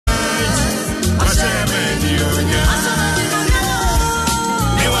right.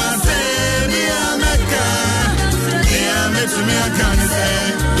 To me, I can't say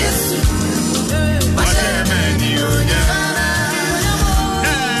yes. What am I doing?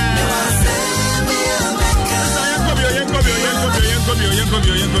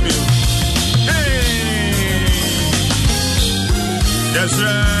 Hey, that's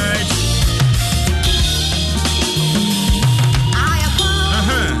right.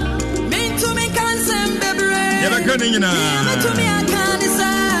 Me to me can't send baby. You're cutting in. Me to me I can't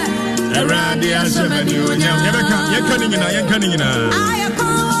say. Around the answer menu, you're cutting in. I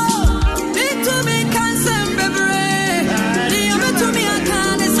call me to me can't send baby. Me to me I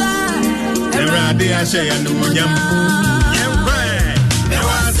can't say. Around the answer and the yam.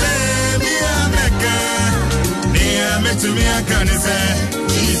 To me, I can't say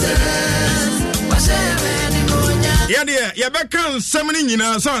Jesus. Yeah, dear, yeah, back on 70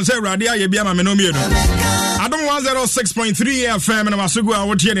 sounds say Radia, you be a menomio. I don't want 106.3 FM and Masugu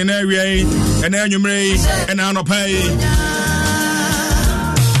out here in area and then you may and I no pay.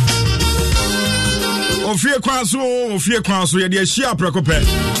 Ofie Kwanso, yeah, dear, she a precope.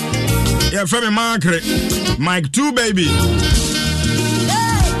 Yeah, from Margaret, Mike 2 baby.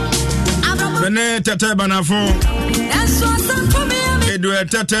 Bene tete banafo. Edu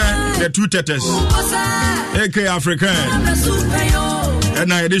tete, the two tetes. AK African.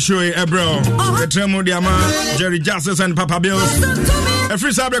 And I did show Ebro. The Tremo Diama, Jerry Justice and Papa Bills. A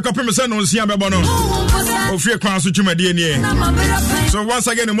free sabre copy me son on Siamba Bono. Ofie Kwanso Chuma DNA. So once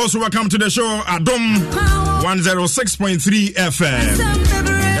again, you're most welcome to the show Adom 106.3 FM.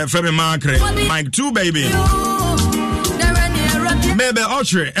 FM Margaret, Mike 2 baby. Maybe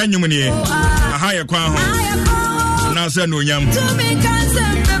Ultra and you money. A higher crown. Now send no yam.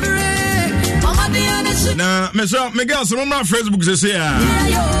 Now, Miss Miguel, some more Facebook to say.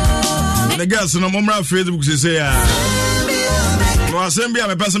 The girls, some more Facebook to say. Was send me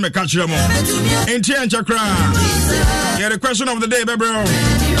a person to catch them. In Chakra. Yeah, the question of the day, baby.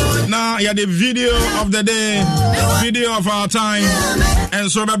 Now, yeah, the video of the day, video of our time, and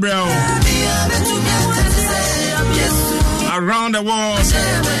so, baby. Around the world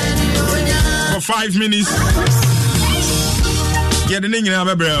for 5 minutes. Get the name in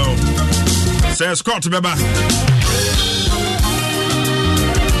our bro. Say Scott Beba.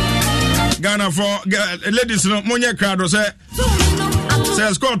 Ghana for ladies no Monya crowd say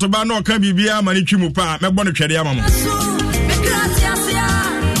Scott Beba no can be bia mani twimu pa me bonu twede ama mo.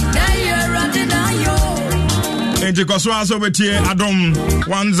 Enti koso aso betie Adom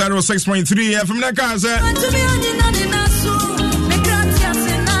 106.3 FM na ka say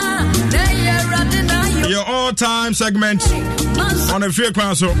your all-time segment on the Ofie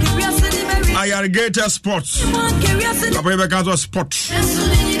Kwanso. I irrigator sports. Papa Kwanso sport.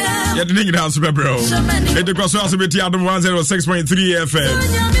 Yeah, the nigga house, bro. It the cross also be Adom 106.3 FM.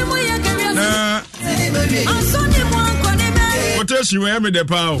 What else you wear me the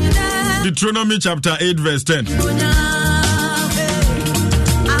power? Deuteronomy chapter 8 verse 10.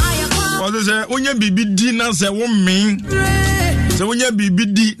 What is it? When you be dinner, say 1 mean. So when you be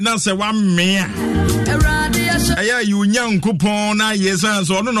bidi na se wa me aya you nyan kupon na yesa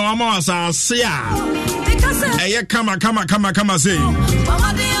so no no ma asase a aya kama say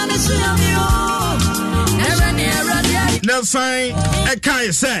na sign e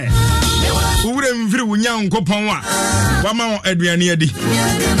kai say ure mfiri wo nyan kupon wa ma aduane adi.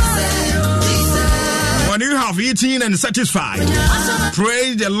 When you have eaten and satisfied,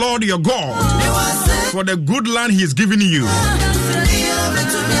 praise the Lord your God for the good land he is giving you.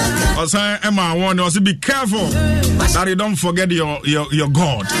 Also, Emma, I want to be careful that you don't forget your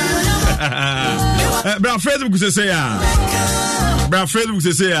God. Bra Facebook say Bra Facebook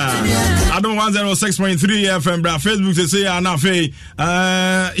say I don't 106.3 FM. Bra Facebook say na fe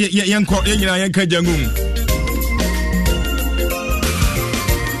yenka jangu.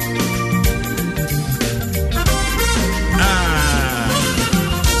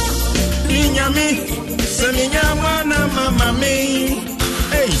 Mama me,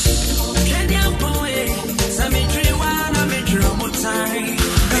 hey.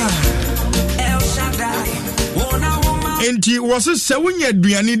 Enti was se wonya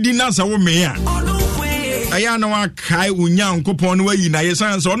aduane di na sa wo me a aya na wa kai unya nkopon wa yi na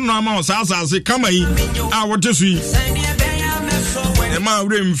yesan so no ama o sa asase kama yi a wote su yi e ma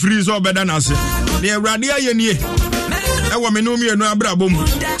wure mfiri so beda na se ne awrade aye nie e wo me no mi enu abrabom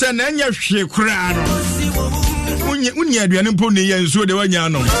te na nya hwe kura no unye aduane mpo ne ye nsuo de wanya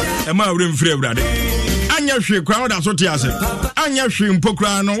no e ma wure mfiri awrade anya hwe kura da so te ase anya hwe mpo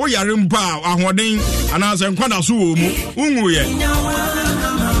kura no wo yare mpo a ahoden ana se nkwada so wo mu unwu ye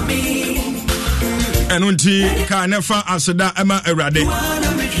Enunti ka nefa aseda ema Awurade.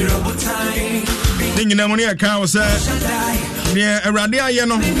 Ningina mo ne ka wo se ne Awurade aye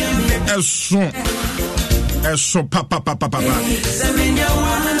no eso papa.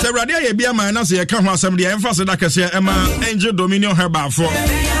 Se Awurade aye bia man na se ye ka ho asem de emfa se da kese ema Angel Dominion Herbal for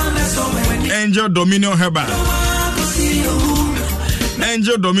Angel Dominion Herbal.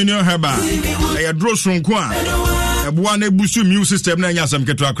 Angel Dominion Herbal. E dro sonko a eboa na ebusu immune system na nya asem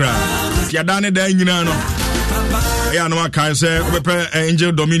keto akra. Ya da ne da nyina no. Ya no aka se obepe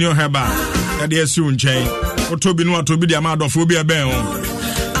Angel Dominion Herbal. E de esi unchen. Otobi no atobi de ama adofo bi ebe ho.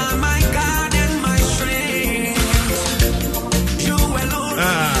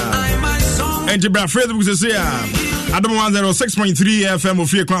 And Jibra Facebook says here, Adom 106.3 FM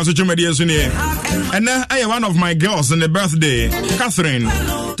Ofie Kwanso Chumedi Sunie. And now I am one of my girls on the birthday, Catherine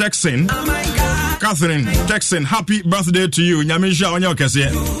Texan, happy birthday to you. Nyamisha on your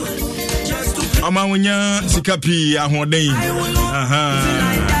kese. Amawunya sikapi ahode.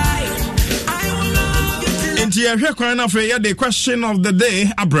 Inti ehwe kwan na fe the question of the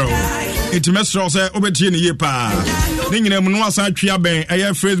day abro. Inti mesro say obetie ne yepa. Ningina mu no asa twia ben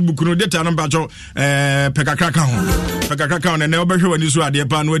eye Facebook no data no bacho pekakraka ho na obehwe wani so ade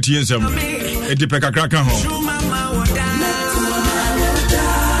pa no atie nsam edi pekakraka ho.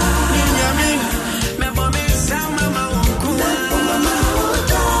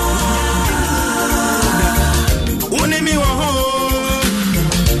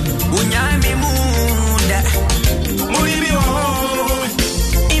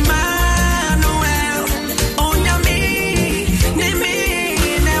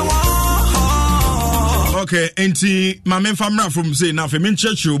 Okay, enti mame famra from say na fe men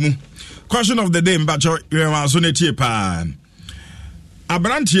church mu. Question of the day mbacho so netie pa.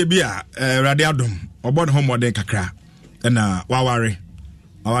 Abrantie bi a Awurade Adom obod homode kakra na waware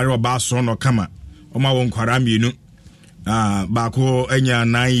oba so no kama oma won kwara mienu baako anya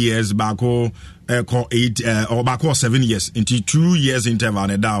 9 years baako ko 8 or baako 7 years into 2 years interval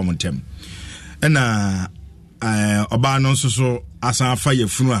na down tem na oba no so asan fa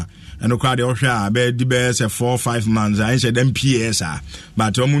yefunu a and crowd the Osha be the best 4-5 months. I said them PS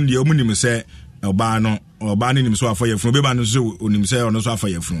but omunim say oba nim so afa yefun be ba no so onim say ono so afa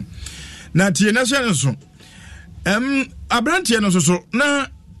yefun na tie na so so abrantie no so na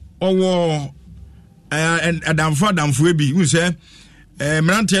owo adamfo ebi hu say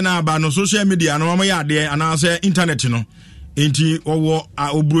mrantie na aba no social media no mo ya de ana say internet no enti owo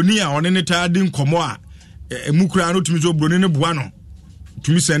obroni a one ne ta di nkomo a emukura no tumi so obroni ne boa no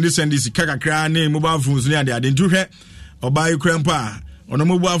tumi send sika kakra ne mobile phones ne ade ntuhwe oba ikrampa ono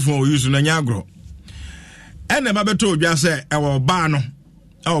mobile phone use no nya agro ene ba beto odwa se e wo ba no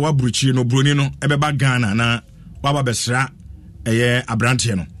e wo wabruchi no broni no e be ba Ghana na waba besra eye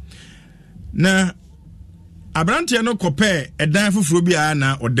abrantie no na abrantie no kope edan foforo bia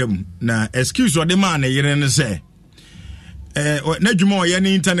na odam na excuse odema na yere ne se na dwuma ye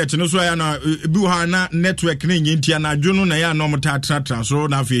ne internet no so ya na bi ha na network ne nyintia na dwono na ya no motatra so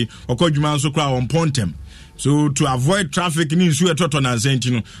na fi okodwuma so kra on pontem so to avoid traffic ni nsu etoto na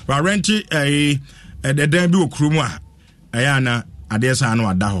senti no wa rent dan bi okrumu a ya na adesa na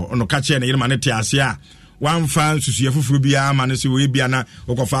wada ho ono ka che ne yire ma ne te ase a wan fa susu afufuru bia ma ne se we bia na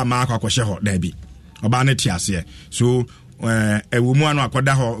okofa ma akwakohye ho da bi oba ne te ase so ewumu anu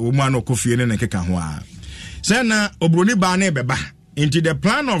akoda ho ewumu anu okofie ne keka ho a say na obroni ba na beba into the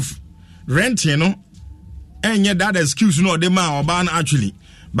plan of renting no enye that excuse no de ma oba na actually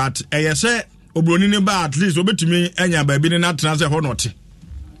but say obroni ne ba at least obetumi enya ba bi ne na tena se ho no te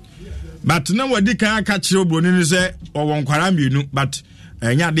but na wadi kan aka kire obroni ne se owon kwara mienu but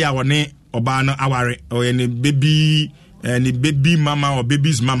enya de a woni oba no aware o ne baby mama or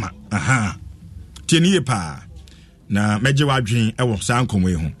baby's mama tienie pa na meje wadwen e wo san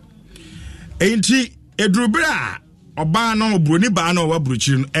komwe ho enti edrubra oba no obroni ba no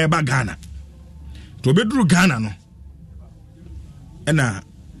wabruchi no eba Ghana to bedru Ghana no ena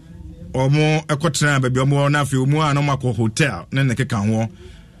omo ekotra ba bi omo na afi omo ano makọ hotel na ne keka ho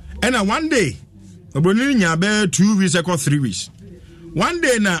ena one day obroni nya be 2 weeks or 3 weeks one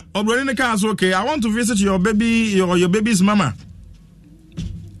day na obroni ne ka so okay I want to visit your baby your baby's mama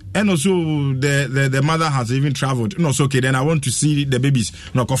and also the mother has even traveled no so okay then I want to see the babies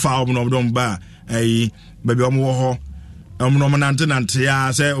no ko fa omo no dom ba baby omo ho omo nante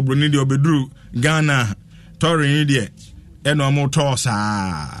ya say obroni de obeduru Ghana torin de e no omo to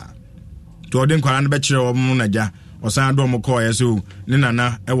sa to odin kwara no be kire omo naja osan do omo call so ni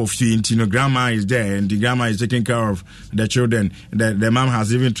nana e wo fie nti no grandma is there and the grandma is taking care of the children the mom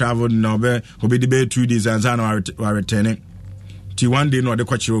has even traveled no be obedi be 2 days and so no returning ti one day no de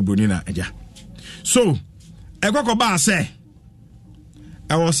kwa kire obroni na aja So ekwakoba say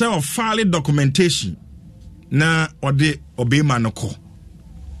I was say of file documentation na ode obema no ko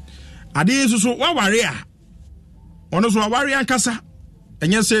ade so wa ware a ono so wa ware ankasa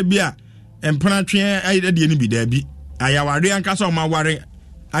enye se bia empana twe ayede ni bi da bi ayaware ankasa o ma ware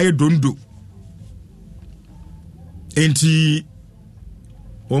aye dondo enti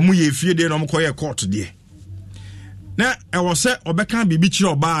omu ye fie de no mkoye court de na e wo se obeka bibi kire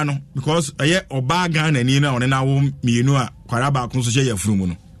oba no because eye oba gan na ni na one na wo mienu a kwara ba kun so ye yafurumu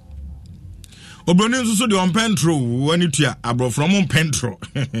no obroni nso so de on pentro wani tua abrofro mo pentro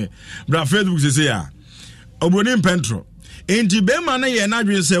bra Facebook say ya obroni pentro enti be ma na ye na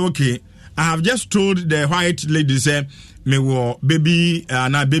dwen say okay I have just told the white lady say me wo baby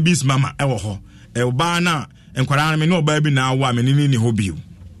na baby's mama e wo ho e oba na enkwara me no oba bi na wa me ni ho biu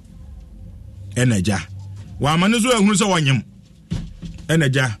enaja wa ma no so ehunu so wonyem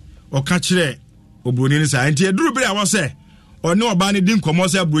enaja o ka kire obroni ni sa enti eduru bi a wo say oni oba ni din komo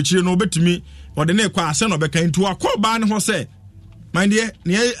say abrochire no obetumi ode na ekwa ase no beka ntu akoba ne ho say mind ye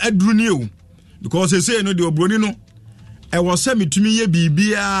ne aduru ni o because say no de obroni no e wo say metumi ye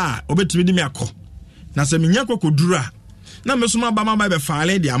bibia obetumi di me akọ na say menya kokodura na mesoma ba mama be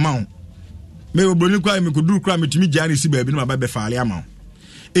faale di amount me obroni kwa me koduru kra metumi jani si ba bi na ba be faale amount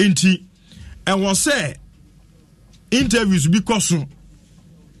enti e wo say interviews bi koso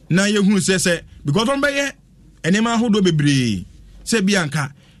na ye hu say because on be ye enema hodo bebre se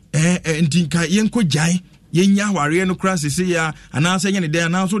bianka ntinka yenko jai yenya aware no kra sese ya anase nya ne de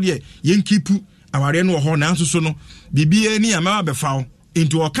anase de yenkipu aware no ho na nso no bibia ni ama be fawo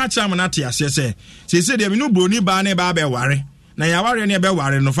into okacha am na te ase se de me no broni ba na ba be ware na ya ware ne be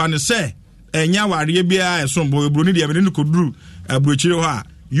ware no fa ne se enya ware bia esombo broni de me ne koduru abrochire ho a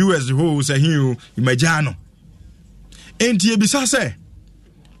US ho se hiu imagano enti ebisa se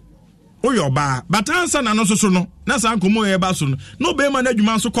oyo ba batansa na no so no na san komo ye ba so no be ma na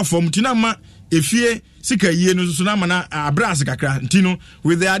adwuma so kofom ti na ma efie sika yie no so na ma na abras kakra ntino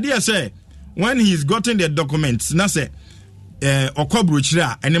with the idea say when he's gotten the documents na say okobro chire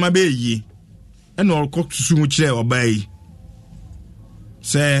a enema be yie ena okosusu mu chire oba yi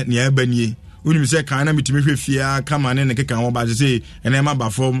say ne abanie unim say kan na mitimi hwefia kama ne keka ho ba say enema ba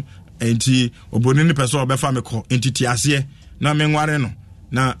fom enti obroni ne person obefa me ko entiti ase na me nware no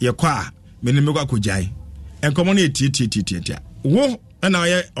na yekwa me ne megwa kojai enkomo na eti wo na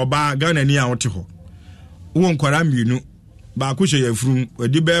ye oba Ghana ni a wote ho wo nkwara mienu ba ko hye yafurum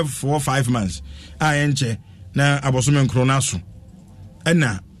wadi be 4-5 months a enche na abosome nkro na so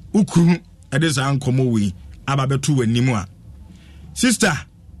na ukuru edesa ankomo wi aba betu wanimu a sister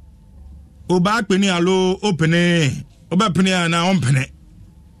oba peni alo opene oba peni na ompene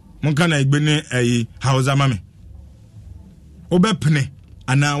monka na igbene ayi hausa mame oba pene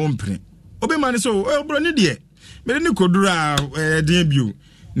ana ompene obe mane so obro ni de me ni kodura de biu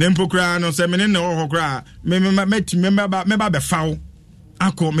ne mpokra no se me ne ho kra me ba be fawo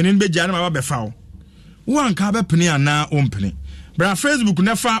akọ me ne be jana ba be fawo wo anka be pene ana ompene bra Facebook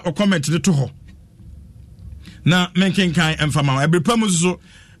na fa o comment de to ho na menken kan emfama every promise so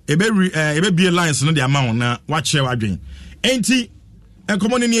ebe be lines no de amount na wa kire wadwen enti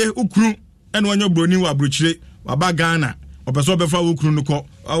enkomo ne ne ukuru ene wanyo broni wa abrochire wa ba Ghana opeso befa ukuru no ko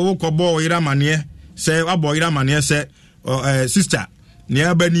wo bo ira mane se abo ira mane se sister ne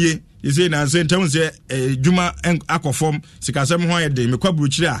abanie yese na se ntam se djuma akofom sikasem ho yede me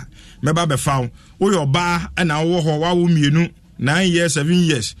kwabrochire a meba befa wo yo ba na wo ho wa wo mienu 9 years 7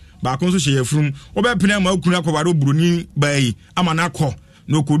 years ba kon so hye yafurum wo be pena ma ukuru akwaro broni bai ama na akọ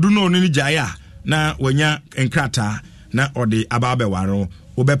no kodu no ni jaya na wanya enkrata na ode ababe waro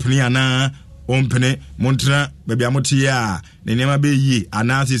wo be pena na ompene montra bebia motie a ne nema be yi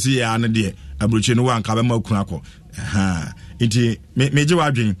anasisi ya ne de abroche no wanka be ma ukuru akọ inti meje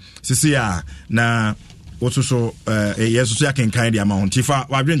wadwen sisi ya na wososo yesoso ya kenkan de amount tifa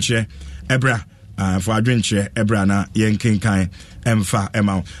wadwen kire ebra for wadwen kire ebra na yen kenkan emfa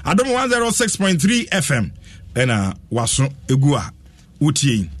emount Adom 106.3 FM ena waso egu a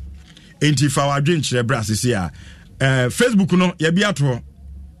utie inti fa wadwen kire ebra sisi ya Facebook no ye bia to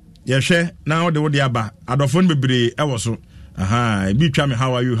ye hwe na wode aba adofo no bebre ewo so bi twa me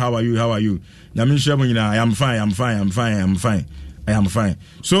how are you na me hwe mo nyina I am fine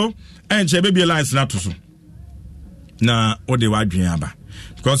so enche baby lines na to so na wode wadwen aba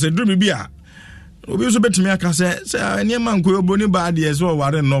because edru bi a obi so betimi aka se niema nko oboni ba de so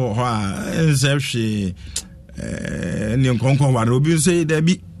ware no ho a ense hwe ni nkonko ware obi se da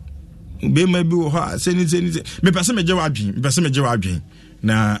bi be ma bi ho a se ni me pese me je wadwen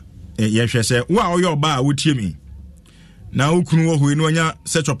na ye hwe se wa oyo ba a wotie mi na ukunu wo ho ni onya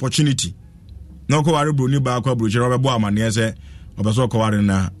such opportunity no ko ware broni ba ko brochire obebo amane se obeso ko ware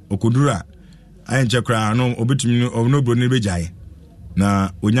na okodura ayenche kra no obetumi no broni bejaye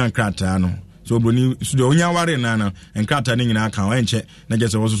na onya nkrata no so broni studio onya ware na nkrata ne nyina aka ayenche na je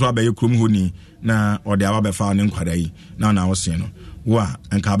se wo so abaye krom honi na ode aba befa ne nkwada yi na wo se no wa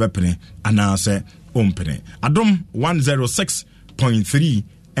enka bepene ana se ompene Adom 106.3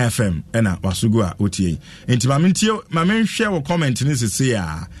 FM ena wasugu a otie enti mame hwe wo comment ni sese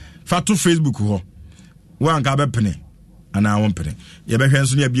a fa to Facebook ho wa nka bepene ana wompene ye behwe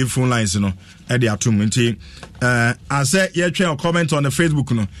nso ne abie phone lines no e de atum enti ase ye twe comment on the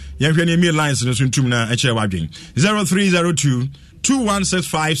Facebook no ye hwe ne email lines no so ntum na e kire wadwen 0302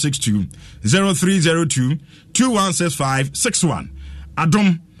 216562 0302 216561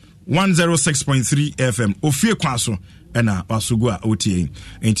 Adom 106.3 FM Ofie Kwanso ena wasugu a otie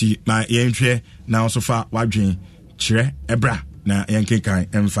enti ma yenhwe na so fa wadwen kire ebra na yenkekan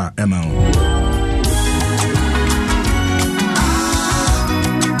emfa ema o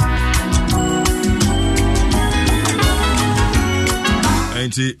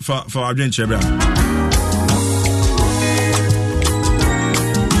enti fa wadwen kire ebra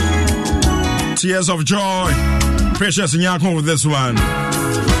Tears of joy Precious Nyako with this one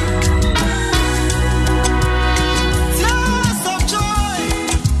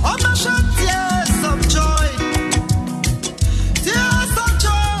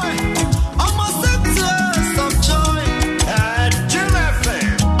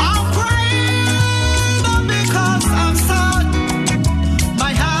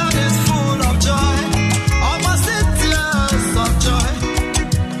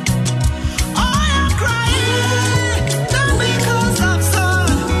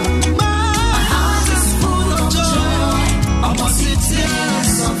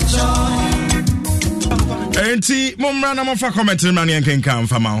enti momra na mofa comment na ne nkenka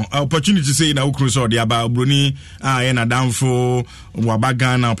mfama opportunity say na ukru so de aba broni ye na damfo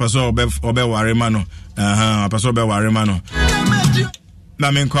wabaga na opeso obe ware ma no opeso obe ware ma no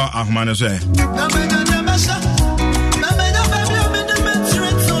na menko ahoma no so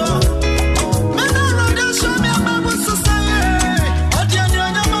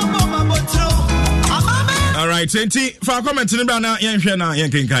Alright, enti fa comment ni bra na yenhwe na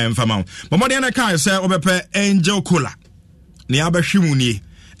yenkenkan mfama. Momode na kai se obepe Angel Cola. Ni abahwemu ni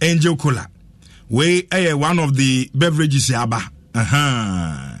Angel Cola. We one of the beverages aba.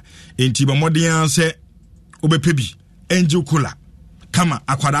 Enti momode se obepe bi Angel Cola. Kama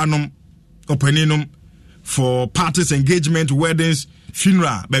akwadanom openinum for parties, engagement, weddings,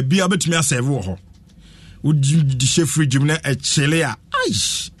 funeral. Be bia betumi aserve wo ho. Udi chef fridge na e chele a.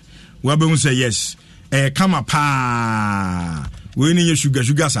 Aish. We be say yes. Kama pa we ni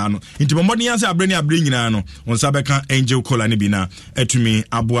sugar sa no nti bomodi yanse abre nyina no onsa beka Angel Cola ne bi na atumi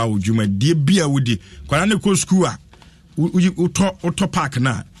aboa odwuma die bia wodi kwara ne ko school a uto park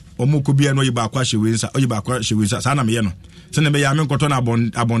na omoko bia no yiba akwa hyewensa sa na me ye no se ne be ya me nkoto na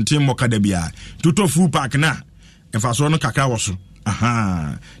abonten moka da bia tuto full park na emfa so no kakra wo so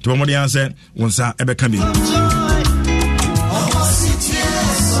nti bomodi yanse onsa ebeka bi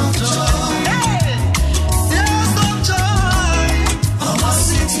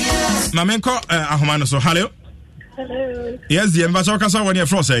Mamenko ahomano so hello. Hello. Yes, the ambassador kasa won your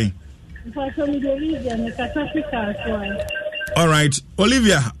fro say. Olivia ni Africa so. All right.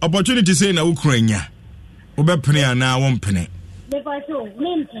 Olivia, opportunity say na Ukraine. Obepene ana won pene. The pastor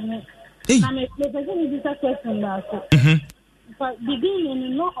name pene. Na me person is a question na so.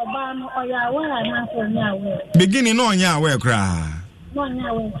 Beginning no oba no oya aware na so nya aware. Beginning no nya aware kra. No nya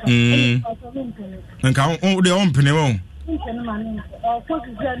aware. Nka o de won pene won.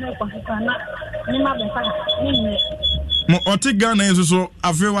 Mo otiga na yeso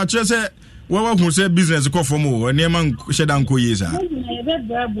afi wa che se wa hu se business ko for mo ene man sheda nko yesa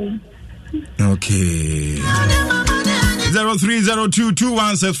okay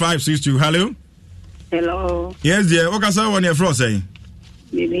 0302216562 hello yes dear okasa won your floor say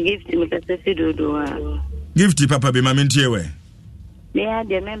me gift me kase fidodo gift papa be mamintie we me a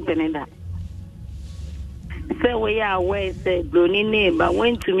de mempeneda say we are away say broni name but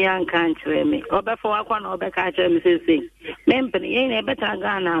when to me an kan kire me obefo akwa na obeka kire me say mempen ye na beta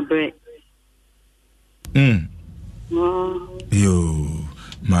Ghana bre yo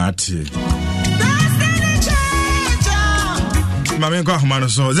mate mame ko ahoma no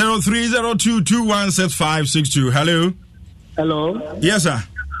so 0302216562 hello yes sir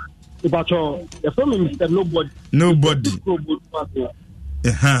ibacho the phone Mr. Nobody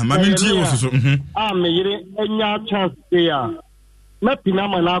mami nti wo so me yire enya chance ya me pina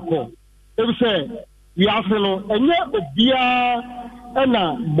manako e bi se wi afi no enye obia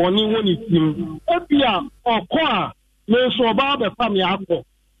ena boni woni tim ebia okwa me so ba be fam ya akọ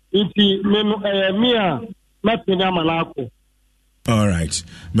nti me no me a mepenya malako. All right.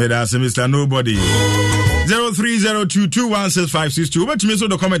 Mr. Nobody. 0302216562. But me so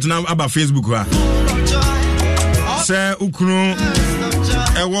the comment now about Facebook. Say ukunu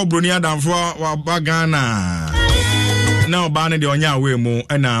ewo broni adamfo wa bagana. Now bane de onya we mu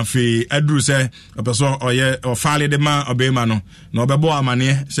na afi aduru se opeso oye ofale de ma obema no na obebo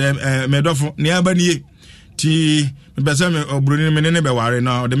amane se medofo ne abanie ti me pese me obroni me ne be ware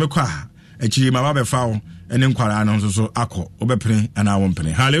na de me kwa akiri ma ba be fa wo ene nkwara no so akọ obepene ana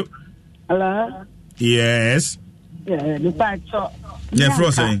wompene. Hello. Yes. Yeah, the pacho. Yeah,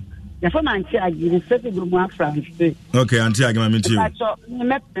 frozen. Yeah, for my auntie agiri se bi mu France. Okay, auntie agima me too. Pacho,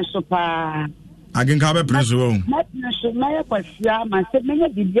 me peso pa. Agin ka be preso wo. Me peso me kwasia ma se me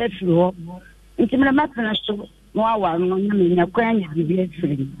bibia firi ho. Nti me peso no awa no me nya kwan nya bibia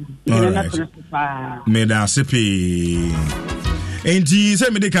firi. Me peso pa. Me da sepi. Enti se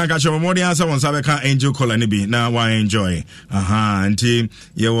me de kan ka cho mo de answer won sabe kan angel color ni bi na wa enjoy. Enti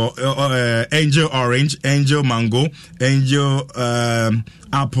ye angel orange, angel mango, angel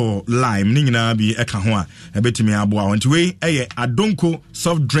apple lime ni nyina bi e ka ho a e betimi aboa won. Enti we eye Adonko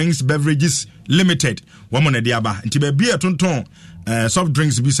soft drinks beverages limited. Wo mo na de aba. Enti ba bi etonton soft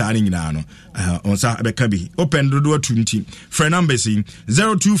drinks bi sa ni nyina no. On sa be ka bi. Open dodo atu nti. Phone number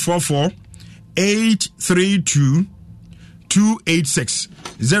 0244 832 286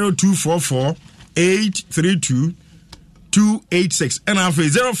 0244 832 286 and after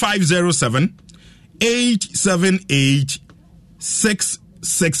 0507 878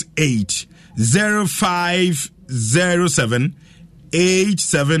 668 0507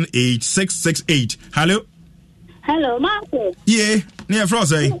 878 668. Hello. Hello, Marco. Yeah, near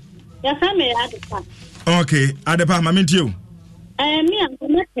Frosty. Yes, I'm Adepa. Okay, Adepa, I'm into you. Me, I'm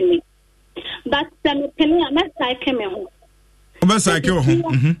not but I'm not like me. I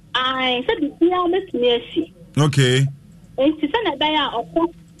said the mercy. Okay. It's a buyer of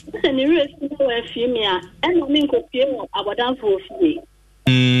the nearest female and I mean, could feel our down for me.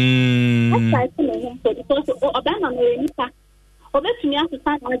 Because Obama may or let me have to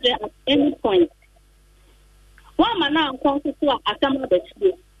find at any point. One man now comes to a summer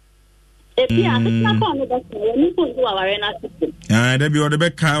between. If you are not on the best, you can do our arena system. There be the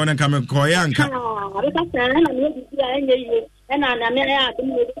back car and come and call Yanka. And I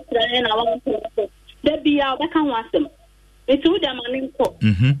want to there be our back and want them. It's with them on import.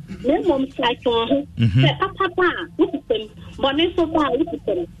 No mom's like Papa, look at them, but it's so far, look at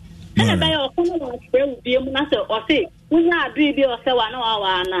them. And I buy our phone will be a master or say, we not do or so I know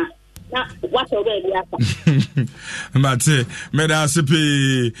our what already happened. Mate,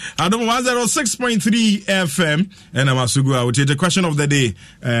 Medasipi. Adom 106.3 FM. And I'm Asugu. I will take the question of the day.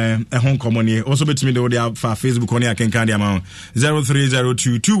 A home common also between the audio for Facebook on your can candy amount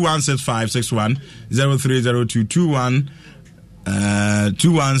 0302 216561 0302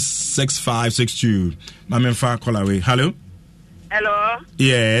 216562. Mame fa call away. Hello. Hello.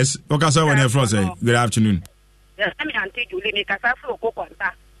 Yes. Okay, so when you're good afternoon. Yes, I'm Auntie Julie. Me kasa flo ko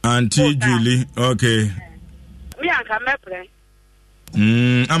konta. Auntie Julie, okay. Me anka mepre.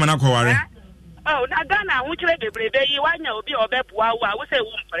 I'm an aquare. Oh, na Ghana, which way the brave you want you be obepua, I would say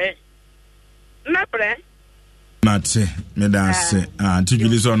wumpre. Mepre. Mate, medase, Auntie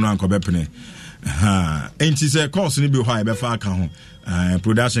Julie's on Uncle Bepene. Ain't he say, course, ni be high before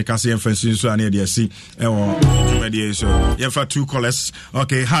production Cassie and Francis, so I need to see. So, you have 2 callers.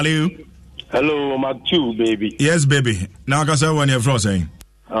 Okay, hello. Hello, Matthew, baby. Yes, baby. Now, I can say when you're frozen.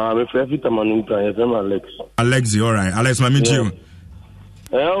 I'm Alex. Alexi, all right. Alex, I meet you.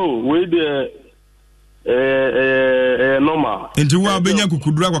 Oh, with the normal. Into what Benya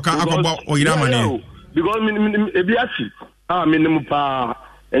could drag about or Yamani. Because Ebiasi, minimum pa,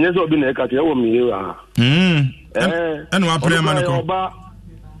 and yes, I've been a cat here. And what prayer man?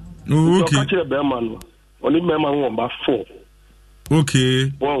 Okay, Berman. Only Berman won by 4.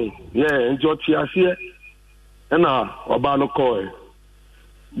 Okay. Well, yeah, enjoy here. And Obano Coy.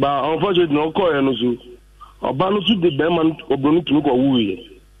 But unfortunately, no Coy and Ozu. Obano to the Berman or Bruno to go away.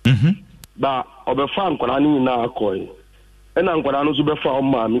 But Oberfan Korani na Coy. And I'm going to be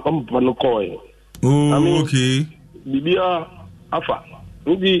found, mammy, come Pano Coy. Oh, okay. Bibia Afa.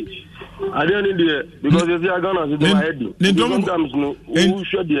 Maybe I don't need it because if you are going to do my head, sometimes no, who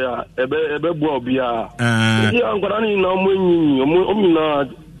should be a bebo be a. I'm going to know when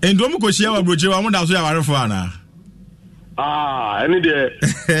and don't go share a brochure. I want to say our fana. Any day,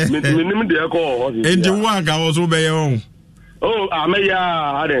 minimum the call. And you want I also be your own. Oh,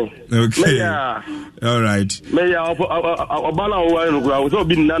 Meya, Adom. Okay. All right. Meya, Obana, I was so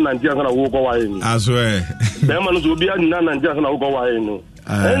been none and just a walk away. I swear. Beman will be none and just a walk away.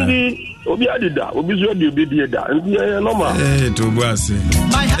 And the Obia did that, Obia did that, and the normal. To Bossy.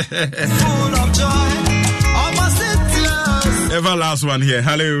 Ever last one here.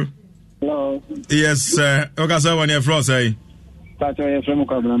 Hello. Hello. Yes, sir. Okay, sir, one here from say. All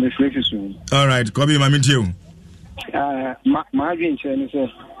right, copy my meet you. My dream is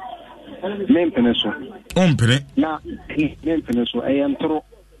main pencil. Now, main pencil. I am through.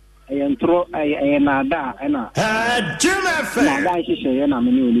 I am nada. And I say, and I'm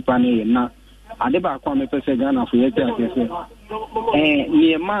a new Lipani. Now, I never come a person Ghana for your therapy.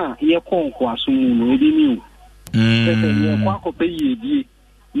 Near ma, your conquest soon will be new. Quaco pay ye.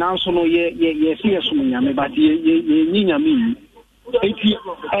 Now, so no, ye see us, but ye me.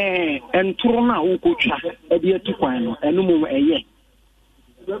 And Trona who could chat a dear to Quano, and no more a year.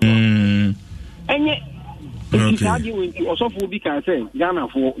 And yet, if you arguing to also for because Ghana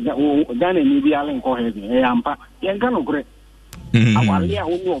for Ghana, maybe Allen Cohen, Ampa, Yangano Great. Our Lia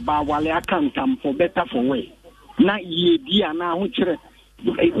who about while I can't come for better for way. Not ye dear now, which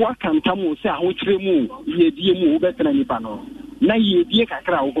what can come with which remove ye dear move better than Nipano. Now ye dear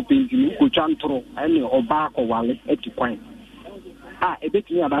Cacra who painting, who chantro, and or bark or wallet at the point. A bit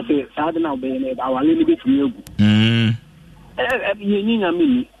near about the Southern Albania, our little bit new. You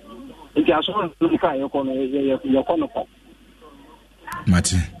mean, if you are so your corner.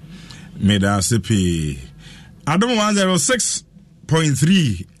 Mati, made us pay. Adom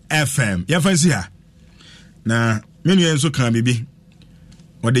 106.3 FM. Ya fancy ha. Na, menu enso kan bibi.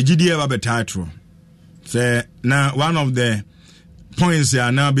 Or the GDA about title. Say, now one of the points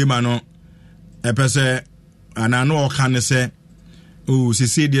here now be mano. A person, and I know can say. Oh, she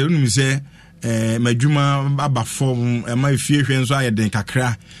said, you say, Majuma Baba form, and my fear friends are den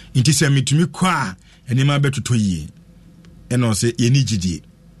kakra. It is a me to me qua, and you might better to ye. And I say, you need GD.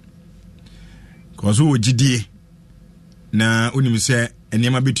 Cause who GD na unim say, and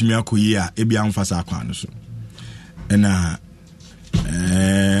you might be to me a queer, a be on fast aquanos. And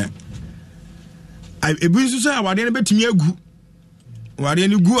I brings to say, what did bet me a goo? What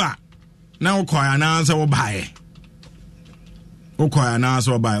did you go? Now, call an answer or buy. Okoya na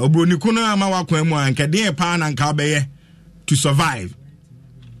so buy obroni kuno ama wakwan mu anka den pa na nka obeye to survive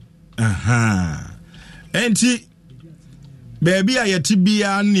enti baby ayati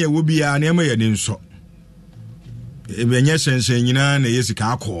bia na ewo bia na ema yade nso ebenye hyenhyen nyina na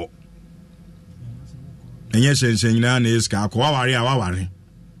yesika akọ enye hyenhyen nyina na yesika akọ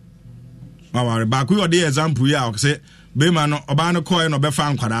waware ba ku yode example ya say be ma no oba no koy no be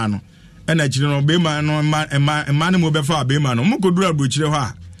fa nkwara no ena chire no be ma no ma no mo be fa be ma no mo kodura bro chire ho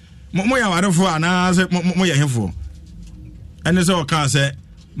a mo ya warefo ana se mo ya hefo ene se o kan se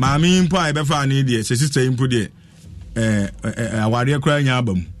ma mi mpo ai be fa na die se sister mpo die aware kra nya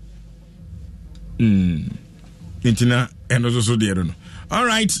abam intina eno so die no. All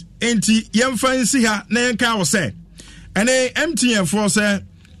right, enti yem fancy ha na enka wo se ene MTN for se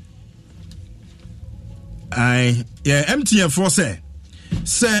MTN for se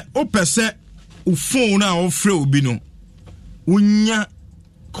opese u phone na ofre obi no unya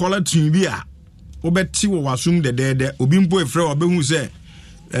call tune bi a obeti wo wasum de obi mpo efre obehu se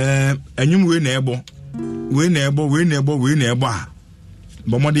anyum we na ebo a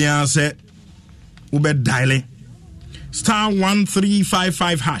bomode ya se ube dial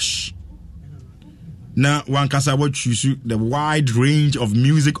 *1355# na one kasa what choose the wide range of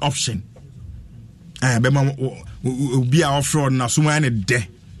music option bema obi a offer na so man de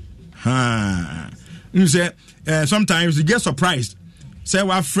you say sometimes you get surprised say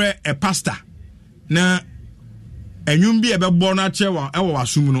we afre a pastor na enyum bi e be bo na chewa e wo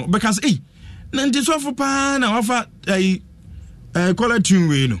asum no because na ndi so for pa na wafa call tune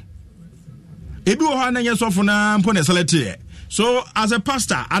we no ebi wo ha na nye so for na mpo na select so as a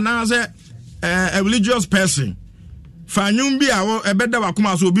pastor and as a religious person fanyum bi a wo e be da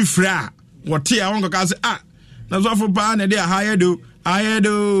wakoma so obi frɛ a wote a won ka say na so for pa na dey higher do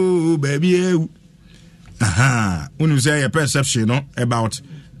baby when you say a perception no about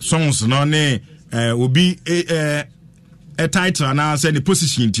songs no ne will be a title na say the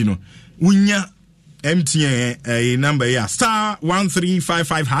position you know unya MTN a number here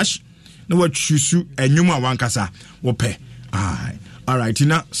 *1355# no what choose enyuma wankasa wo pe all right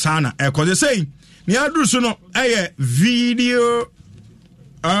na sana cause say ni adu so no video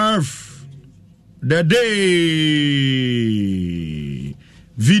of the day.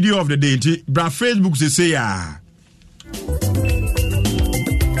 Video of the day. Bra Facebook say ya.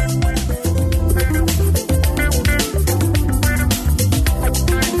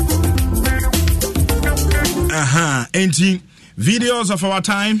 enti videos of our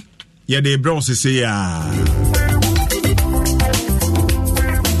time yeah they bros say ya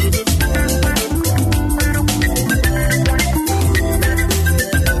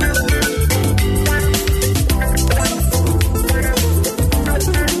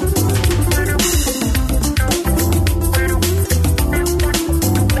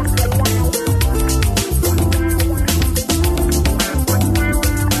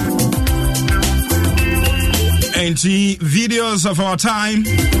videos of our time.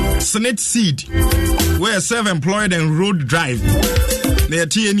 Snit Seed, we're self-employed and road drive. The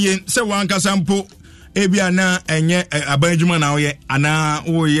TNN, so one casampo, Ebiana, and ye, a Benjamin now, ye, Anna,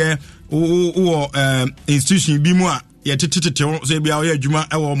 or ye, or institution Bimoa, yet say be our Juma,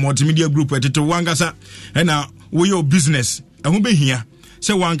 our multimedia group, at Wangasa, and now we your business, and we'll be here.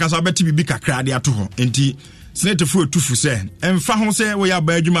 So one casa bet to be big a crowd to her, and tea. Senate for tufu say emfa ho say we ya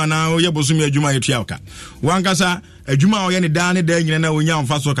ba adwuma na we bosumi adwuma yetuaka wankasa adwuma o ye ne da ne da nyina na onya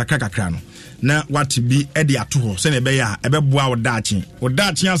mfa so kakra no na what be e de ato ho se ne be ya e be boa wo daachi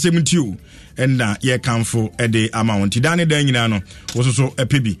asem tiu enda ye kanfo e de amount da ne da nyina no wo so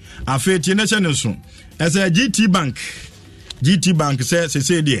epebi afeti ne che ne so ese GT Bank say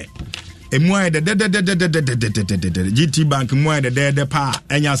de emu de GT Bank mu de pa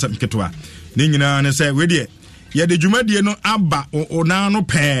enya asem ketwa ne nyina ne say we de ye de dwumadie no aba ona no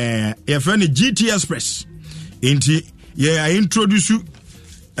pe ye fa ne GT Express enti ye introduce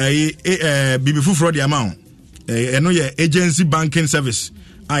bibi fufuro de amount eno ye agency banking service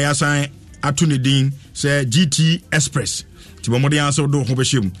aya sign ato ne din say GT Express ti bomode answer do ho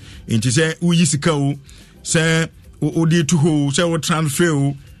behiem enti say uyi sika o say o de to ho say o transfer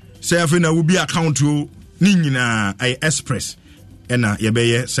o say afa na wo bi account o ni nyina ay Express ena ye be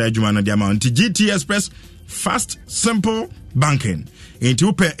ye say adwuma no de amount GT Express fast simple banking enti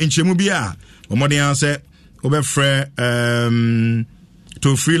wo pe enchemu bia bomode answer obefre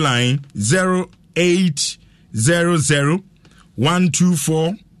to free line 0800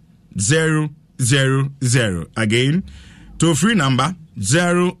 124 000 again to free number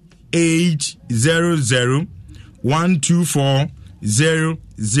 0800 124 000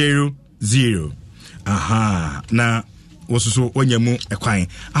 aha na wososo onyemu ekwan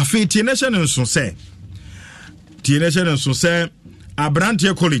afi tienation nso se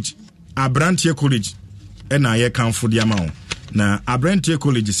Abrantie college ena ye kanfo dia ma na Abrantie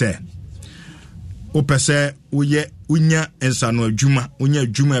college say opese unya ensano adwuma unya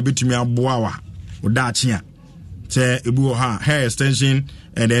adwuma abetumi aboa wa odaachia say ebu ha hair extension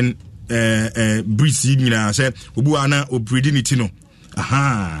and then breeze nyina say obu ana opredinity no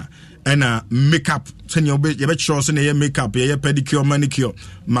aha ena makeup senya obe ye be sure say ye makeup ye pedicure manicure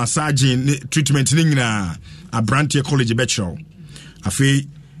massaging treatment ni nyina Abrantie college be sure afi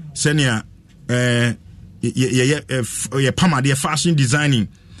senya ye pama de fashion designing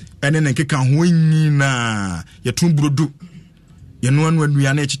ene nkeka ho nyina ye tumbrodu ye no anu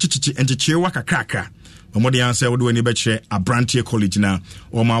ya na chichichi enchechewa kakaka omode answer wo do ni be kire Abrantie college na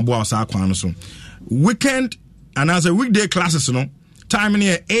o ma bo asa akwan no so weekend and as a weekday classes no time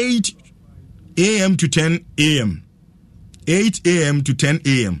near 8 a.m. to 10 a.m. 8 a.m. to 10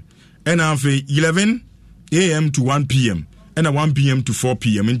 a.m. and after 11 a.m. to 1 p.m. and 1 p.m. to 4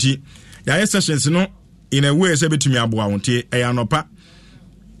 p.m. Inti ya sessions no in a way say betumi aboa wonte eyanopa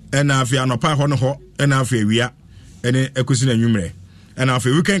and after anopa ho no ho and after wia and ekosi na nwumre and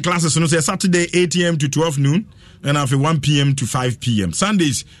after weekend classes no say Saturday 8 a.m. to 12 noon and after 1 p.m. to 5 p.m.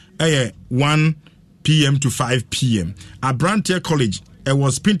 Sundays 1 p.m. to 5 p.m. Abrantie College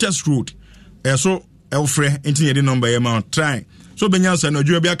was Pinterest Road so Elfre inti the number ma try so benya say no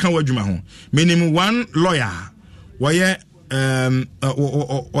adwuma bia kan wadwuma ho minimum one lawyer why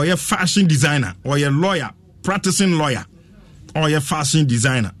or your fashion designer or your lawyer practicing lawyer or your fashion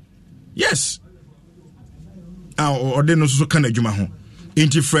designer yes or they no so kan adwuma ho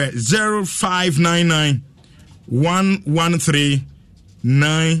inti frɛ 0599 113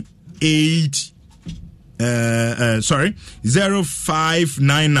 98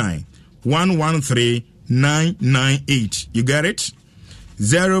 0599 113 998 you get it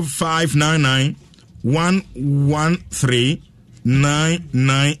 0599 113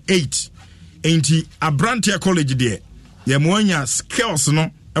 998 enti Abrantie College there ye moanya skills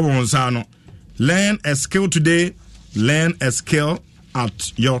no e won sa no learn a skill today learn a skill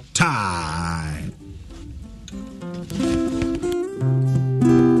at your time.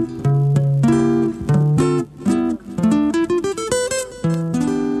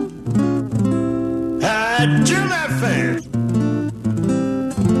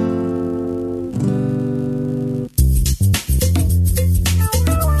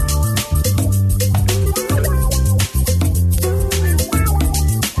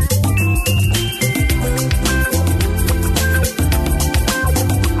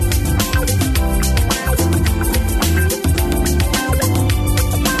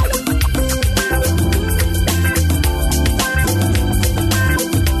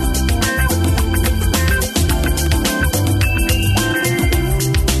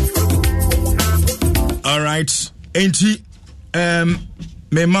 right enti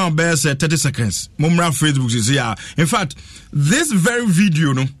me man bear 30 seconds mumra Facebook is here. In fact this very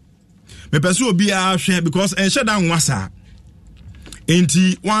video no me person obi a share because en share down wasa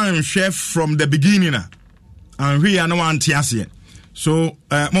enti one share from the beginning and we are no one tiase so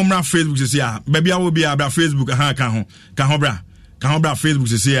mumra Facebook is here baby I will be about Facebook ka ho bra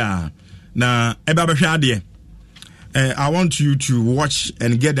Facebook is here na eba be hwe ade I want you to watch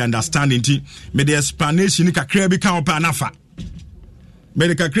and get the understanding me the explanation kakra bi kan opa nafa me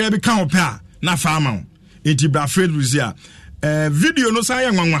the kakra bi kan opa nafa ama enti bra Facebook is here video no say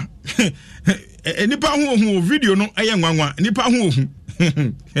nwanwa nipa hu video no aye nwanwa nipa hu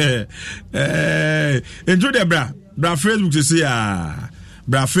enjoy the bra Facebook is here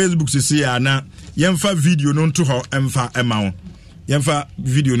bra Facebook is here na yemfa video no to ho emfa ema yemfa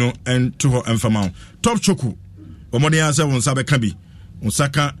video no en to ho emfa ma top choku omode answer won sabe ka bi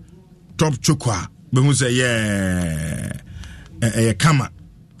unsaka top choku a be hu say kama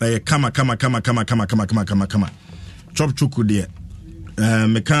top choku de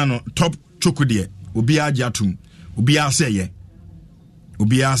mekano top choku de obi age atum obi aseye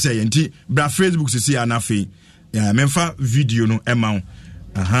nti bra Facebook sisi anafe memfa video no ema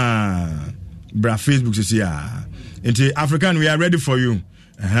bra Facebook sisi nti African we are ready for you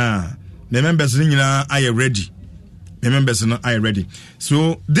the members nyina are ready the members no are ready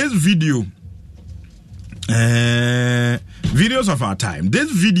so this video videos of our time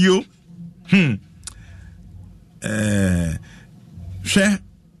this video share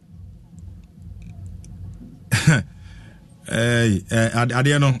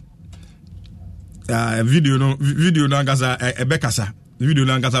video no angasa bekasa video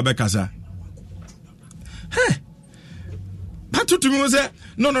no angasa bekasa but to me say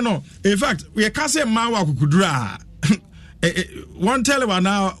no in fact we can say mawa kukudura one tell you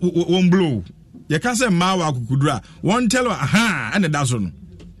now one blow you can say mawa kukudura one tell you and that's on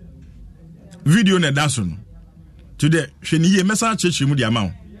video na that's on today sheni message chechi mu dia ma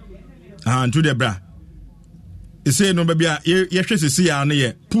and to the bra e say no baby ye hwese si ya na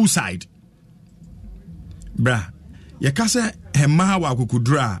ye poolside bra ye ka say he mawa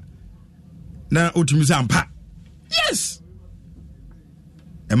kukudura na otumi sampa yes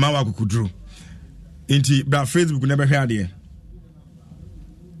Emma wa kukudru inti bra Facebook na be hwe ade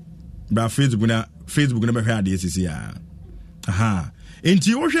bra Facebook na be hwe ade sisi ya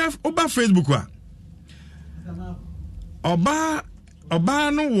inti wo hwe oba Facebook a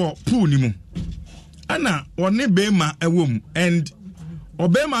oba no wo pool ni mu ana woni be ma ewom and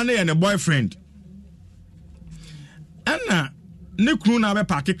obema na ye ne boyfriend ana ne kunu na be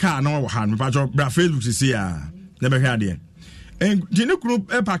park car na wo ha no pa bra Facebook sisi ya na be hwe ade and the group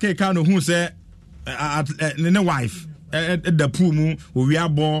park car no who say ne wife the pool mu we are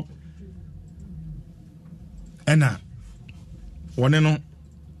born ena one no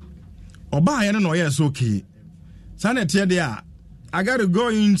oba ya no yes okay sana tie there I got to go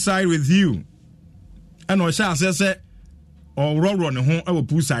inside with you and o sha say or roll ne ho our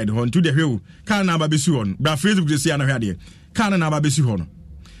pool side ho to the hill car na ba besi ho no bra Facebook dey see na hwe ade car na ba besi ho no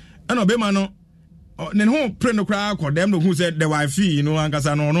ena obema no ne ho pre no kra akọ dem no who said the wife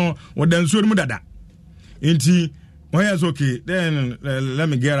ankasa no wodan suo mu dada enti yes okay then let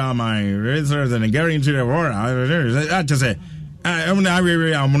me get out my razors and get into the water I just say I'm na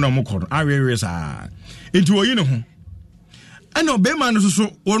awewe am no mukọ awewe sa enti oyi ne ho ana obema no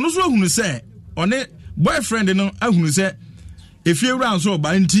so ono so ahunu se one boyfriend no ahunu se efie wura so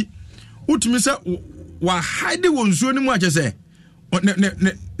ba enti utumi se wa hide won suo ni mu ache se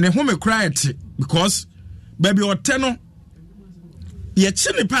ne home quiet because baby oteno ye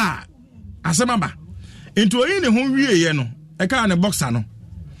chini pa asemaba into oyi ne ho wie ye no e ka ne boxer no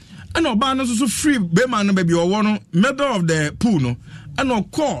ana oba no so free be man no baby owo no middle of the pool no ana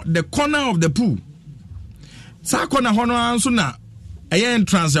call the corner of the pool sa corner ho no anso na eye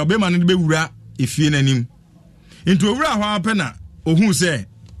entrance obe man no be wura efie nanim into owura ho apena ohun se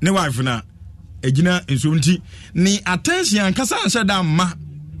ne wife na ejina nsomti ni attention kasa anse da ma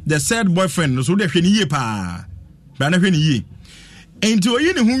the said boyfriend so de hwe ni ye pa ba na hwe ni ye enti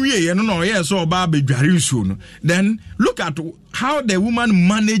oyi ne hu wie ye no no ye so oba bedware nsuo no then look at how the woman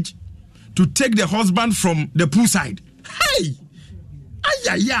managed to take the husband from the poolside hey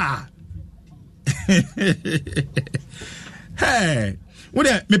ayaya hey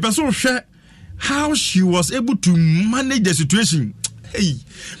what me person share how she was able to manage the situation. Hey,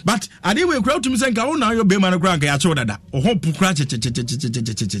 but I didn't wait crowd to me saying, "Go now, your baby man crank." I saw that. Oh, hope crash. Hey,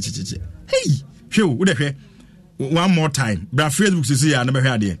 show what the one more time. But Facebook see I never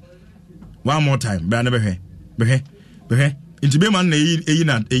heard it. One more time. But I never heard. Into be man,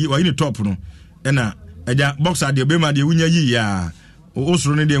 you top no. And eja boxer de obema de wunya yi ya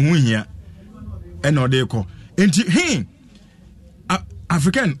osoro ne de hu hia ena ode ko enti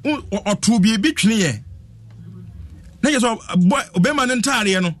African otu bi twene ye na yeso obema ne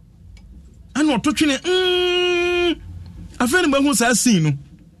ntare no ana oto twene afeni ba hu sa sin no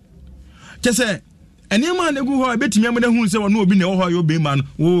kese enema na gu ho betimi amada hu se wono obi na wo ho yo obema no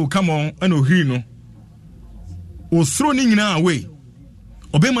oh come on ana ohiri no o throw ni nyina away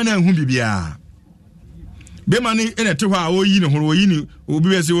obema na hu bibia bema ni ene te ho a oyi ne ho oyi ni obi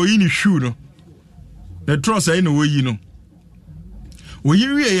we se oyi ni shoe no the trust say no oyi no oyi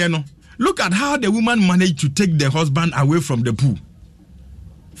wiye no. Look at how the woman managed to take the husband away from the pool.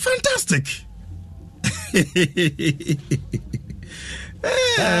 Fantastic. Jim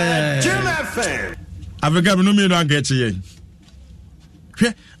FM. Africa no me no get ye.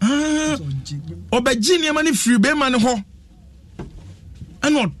 Obegini mani free be man ho.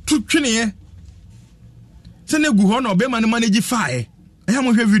 Ano tu twene ye. Se na gu ho na obe man manage fire. E ha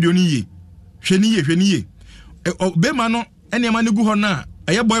mo hwe video ni ye. Hwe ni ye. Obe man no ene man gu ho na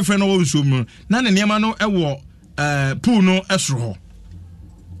a boyfriend no wo nsum na ne niam no ewo pool no esro ho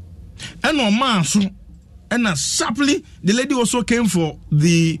and no man so and sharply the lady also came for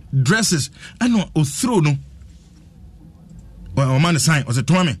the dresses and no throw no o man sign o se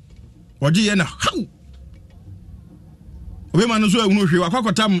to me oji ye na how obe man so ehunu hwe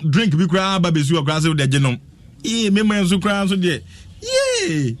akwakwata drink bi kura ba besu akura se de genom me man so kura so de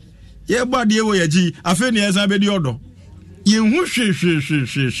ye body e wo ye ji afa ni esa be di odo yenhu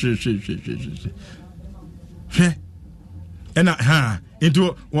hwe ena ha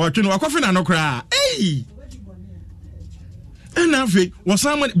into watwe no wakofe na no kra ena fe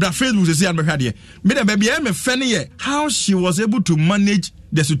wasama da Facebook say an behwade me da baby me fe ne ye how she was able to manage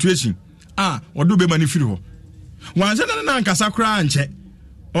the situation odo be mani firi ho wanse na nkasa kra anche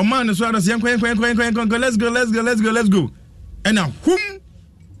o man so ada se kwen let's go ena hum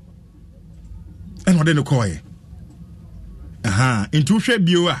ena ode no koye into share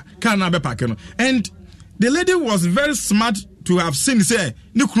bioa can be pack no. And the lady was very smart to have seen say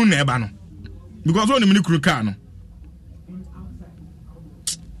ni kru na eba no because one ni kru car no.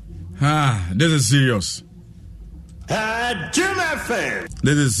 This is serious. Jim FM.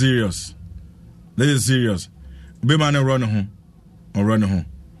 This is serious. Be man run home.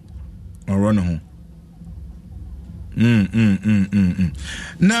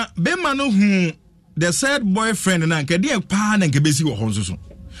 Na be man who the said boyfriend na nke dey pa na nke besi wo honso so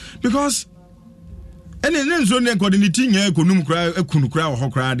because ene nzo ne coordinate nya ekonum kra ekunu kra wo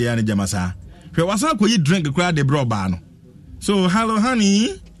kra de ya ne jamasa hwe wasa koyi drink kra de bro ba no so hello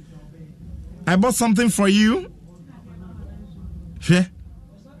honey I bought something for you hwe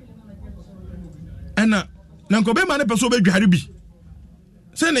ena na nko be ma ne peso be dware bi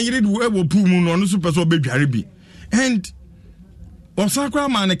say na yiri wo pu mu no so peso be dware bi and wasa kra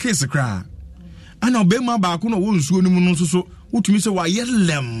ma ne kiss kra ana obema ba ko no wo nsuo ni mu no so utumi se wa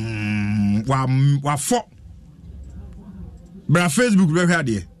yelem wa fo bra Facebook be hwa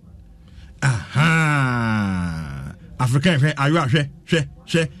de African hwe ayo ahwe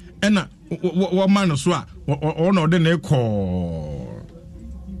hwe ena wo man so a o no de ne ko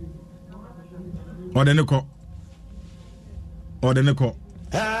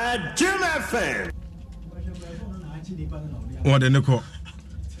Jim FM.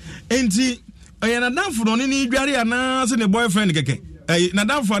 Enti na danfo no ni dware ana se ne boyfriend keke na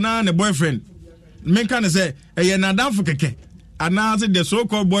danfo na ne boyfriend men kan say na danfo keke ana se the so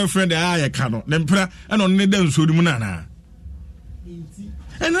called boyfriend ya ka no ne mpra na ne dan so di mu na na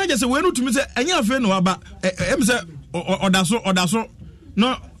and I just say we no to me say anya afa no aba em say odaso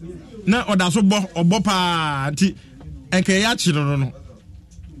no na odaso obo pa anti enke ya chi no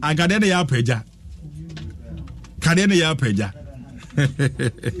agade ne ya paja kade ne ya paja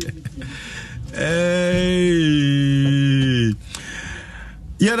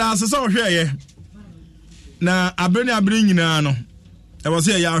yera asesa ohwe na abere nyina no e wo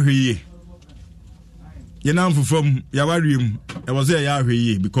se ya ahwe ye na mfofom ya wariem e wo se ya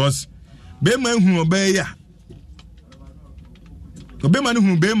ahwe because be ma hu oba ya obe ma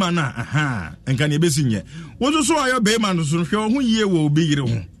hu be ma na enka ne besinye wo so ayo be ma no so hwe ho yie wo obi yire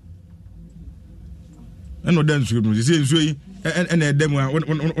ho eno dan su no se nsu yi ena edem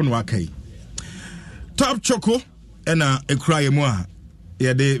on wakai Top Choco and a cry more.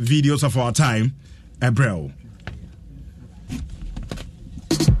 Yeah, the videos of our time. Bro.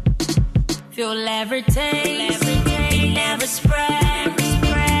 Feel every taste, never spread.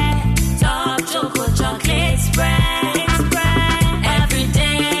 Top Choco chocolate spread. Every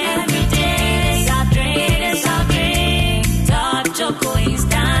day. Soft drink. Top Choco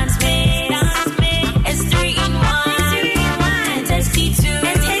instant mix. It's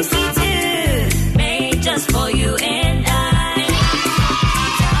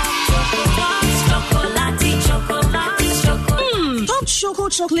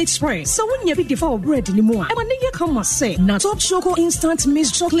chocolate spread. So when you pick the for bread anymore, I'm a come must say, na Top Choco instant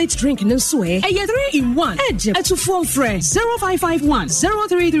mixed chocolate drink in swear. A 3-in-1. Edge to phone fresh 0551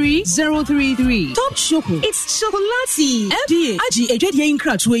 033 033. Top Choco. It's chocolatey. FDA. Aji ejedi in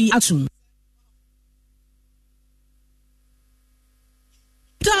cratway atum.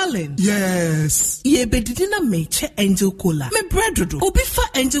 Darling. Yes. Ye bedidina meche angel cola. Me bread do. Obi fa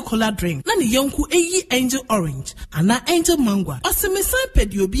angel cola drink. Na ni yonku eyi angel orange. Ana angel mango. Ose me san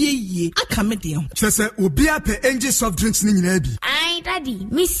pedi obi ye. Aka me de ho. Chese obi ape angel soft drinks ni nyina bi. Ai daddy,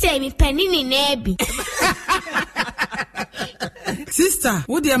 me say me penny ni na bi. Sister,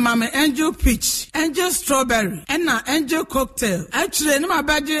 wo de mama angel peach, angel strawberry, and na angel cocktail. Actually, no my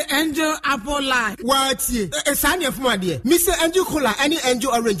badge angel apple lime. What ye? Sani of my dear. Me say angel cola, any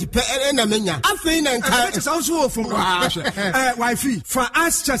angel orange, pe na menya. Afei na nka. It's also from wifey. For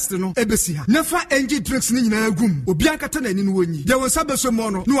us just no ebesi ha. Never angel drinks ni nyina gum. Obi ankata na ni no wonyi. There was sabeso mo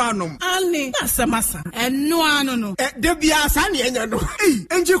no anom. Ani, na masa. And no ano no. De bia sani enya no. Hey,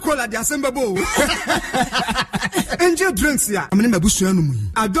 angel cola de asembabo. Angel drinks ya.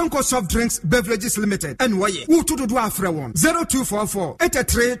 Adom Soft Drinks Beverages Limited. And why? Who to do after 0244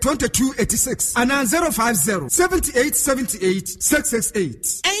 83 22 86 and 050 78 78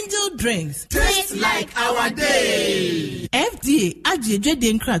 668. Angel Drinks. Taste like our day. FDA. Ajeje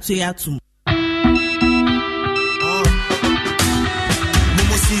den kratwe atum.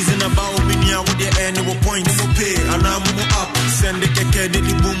 Momo season about me with the annual points for pay and I'm up. Send the keke the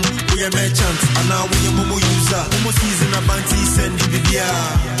boom. We are merchants and now we are Momo user. Momo season abanti send the bibia.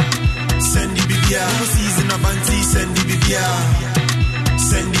 Send the bibia. Momo season abanti send the bibia.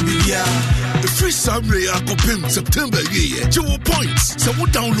 Send the bibia. The free summary I go pim September year. 2 points. So we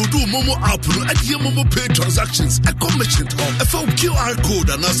download Momo app no at your Momo pay transactions. I come merchant home. I found QR code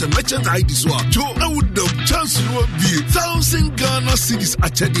and as a merchant ID swap. So I would the chance to be 1,000 Ghana cedis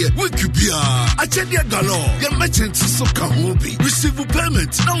Achadia. Wikibia. Achadia galore. Your merchant is so kahobi. Receive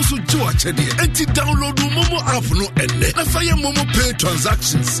payment. Now so Joe Achadia. And to download Momo app no end. I fire Momo pay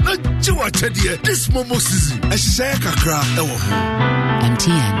transactions. Not Joe Achadia. This Momo season. I share kakra.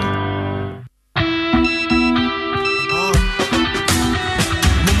 MTN.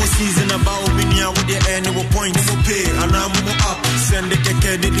 Season about me now with the annual points for pay and I'm up. Send the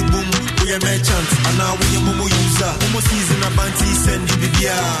keke the boom. We are merchants and now we are Momo user. Momo season abanti send the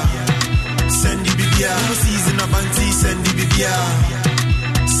bibia. Send the bibia. Momo season abanti send the bibia.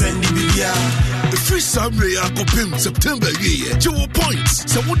 Send the bibia. The free summary I go pim September year. 2 points.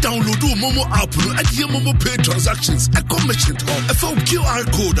 So we download Momo app no at your Momo pay transactions. I come merchant home. I found QR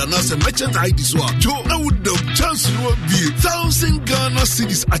code and as a merchant ID swap. So I would the chance to be 1,000 Ghana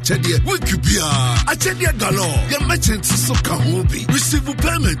cedis Achadia. Wikibia. Achadia galore. Your merchant is so kahobi. Receive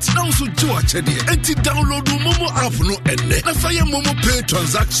payment. Now so Joe Achadia. And to download Momo app no end. I fire Momo pay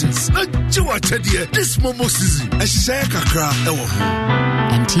transactions. Not Joe Achadia. This Momo season. I share kakra.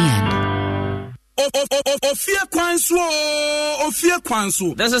 MTN. Ofie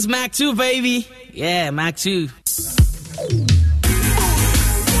Kwanso. This is Mac 2, baby. Yeah, Mac 2.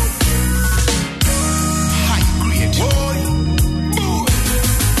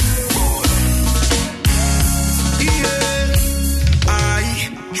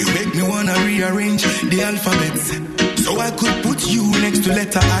 You make me wanna rearrange the alphabet so I could put you next to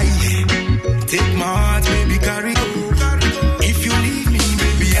letter I. Take my heart, baby, carry go. If you leave me,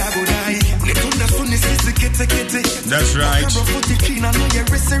 baby, I go die. That's right.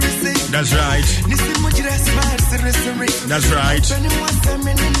 That's right. That's right.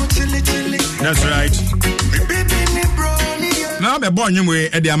 That's right. Now be born you way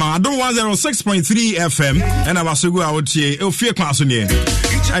at the amount. I don't 106.3 FM and I was go out here. Ofie Kwanso ne.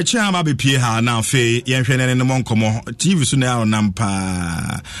 I chama be pie ha na fe yen hwe ne mo nkomo TV so na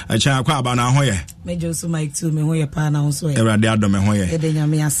nampa. I chama kwa ba na ho ye. Me Josu Mike too me ho ye pa na so ye. Erade Adom me ho ye. E de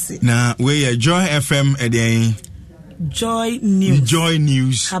nyame ase. Na we ye Joy FM e de Joy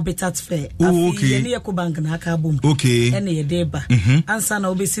News Habitat Fair. Oh, okay. Yeni Eco Bank na aka bom. Okay. Ene ye deba. Ansa na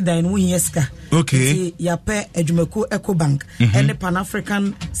obesi dan wo hiyeska. Okay. Ya pe adwumako Eco Bank. Ene Pan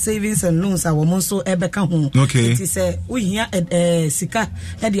African Savings and Loans a wo nso ebeka ho. Okay. It say wo hia sika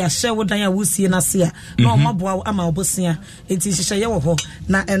e de ahye wo dan a wo sie na se a. Na o maboa ama obosia. Enti hihye ye wo ho.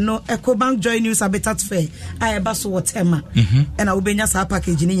 Na eno Eco Bank Joy News Habitat Fair. A eba so wo tema. Ena wo benya sa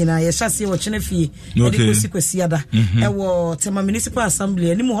package ni nyina ye hyase wo chene fie. E de kwesi ada. Ewo tema municipal assembly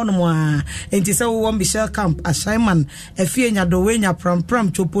ani mu hono a enti se wo Michelle Camp Ashaiman efie nyadowe nya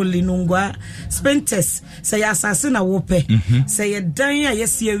pram chopoli nungwa spentes se ya asase na wo pe se ye dan a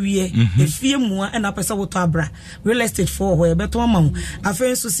yesi awie efie mu a na pese wo to abra real estate for ho e beto ma ho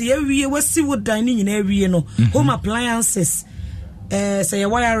afen so se ye wie wasi wo dan ni nyina awie no home appliances say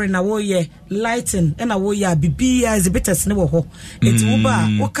wiring na wo ye lighting na wo ye bibia exhibitors ne wo ho enti wo ba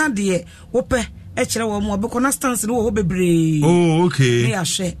wo ka de wo pe e kire wo mo be stance ne wo ho bebre okay ne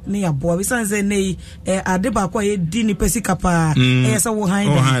ahwe ne abo bi san say ne ade ba kwa ye di ni pesika pa say wo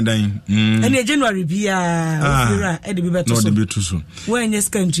han dan ene January bia ofira e de bi beto so wo enye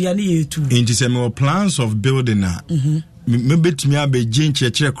skantu ya ne ye tu enti say me plans of building a me betumi abegye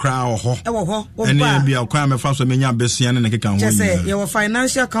nkyekere kra ho ene bia kwa me fa so menya besia ne keka ho yin your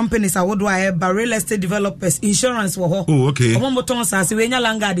financial companies awodo a real estate developers insurance wo ho okay omo moton sase we nya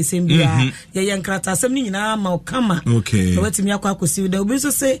langa de sem bia ye nkrata asem ni nyina ma okama okay so wetumi akwa akosi da obi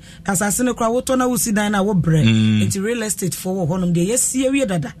so say asase ne kra woto na wosi dan na wo bre into real estate for wo honom de yesie wie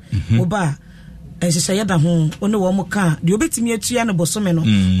dada oba ehye yeda ho one wo mo ka de obetimi atua ne bosome no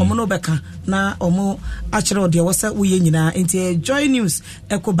omo no beka na omo akere de wo sa wo ye nyina enti Joy News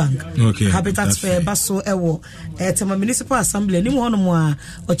Eco Bank Habitat Fair baso ewo tema municipal assembly ni mo hono mo a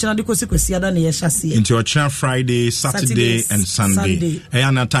okena de kosi ada ne ye hyase enti okena Friday Saturday and Sunday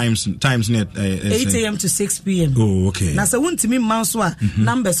na times net 8 a.m. to 6 p.m. okay na se wontimi manso a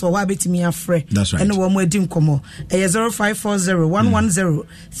numbers wo abetimi afre ene wo mo adi nkomo 0540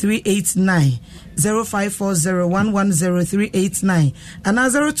 110 0540110389 and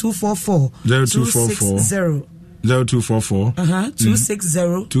 0244 260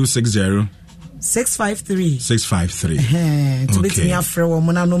 653 to bet me afre wo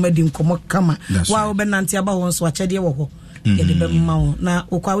mo na no medi nkomo kama wa wo benante aba won so achede wo ho ye de bemma wo na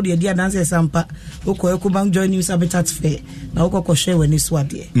okwa wo de dia dance sampa okwa Eco Bank Joy News Habitat Fair na okwa hwe wani so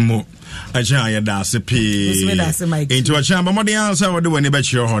ade mo aja ya da se pe enti wa chamba mo de answer wo de wani ba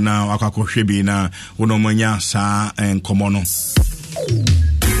chiro ho na akwa hwe bi na wo no manya sa enkomo no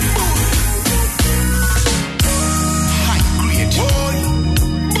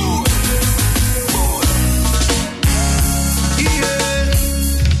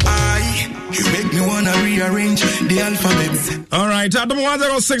rearrange the alphabets. All right, Adom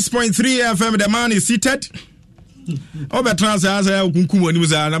 106.3 FM. The man is seated. Over transfer, kunkumu ni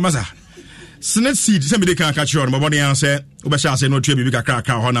muza na masa. Snake seed. Send me the can catch you on my body and say, Obasha say no trade big crack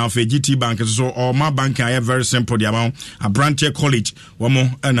on our GT Bank. So or my bank I have very simple. The amount a branch college. One more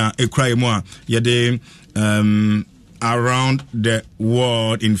and a cry more. Yeah, they around the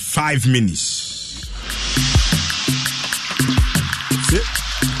world in 5 minutes. Sit.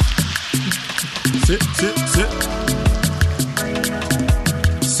 Sit.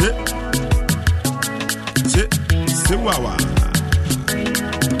 Wawa.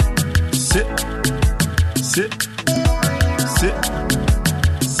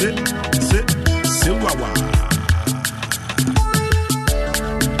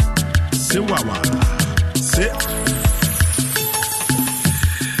 Sit. Wawa. Sit.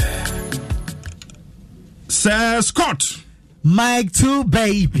 Sir Scott. Mike 2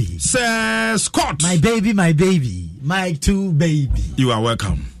 baby. Sir Scott. My baby. Mike 2 baby. You are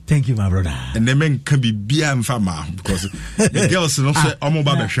welcome. Thank you, my brother. And the men can be beer and fama because the girls don't say I'm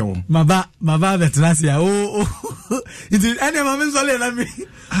about show. My baba betrasia. Oh. It is any moment so let me.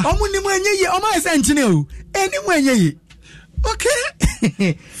 Omuni mwenye oma esenchine o. Anywhere ye.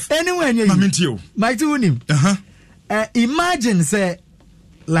 Okay. Anywhere ye. Mamintio. Mike 2 unim. Imagine say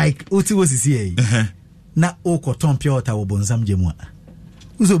like oti was here. Na oko tompio ta wo bonsam jemu a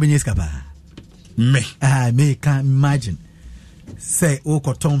uzo benyeska ba me me can imagine say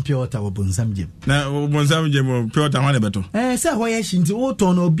oko tompio ta wo bonsam jem na wo bonsam jemu pio ta wane beto say ho ye shinti wo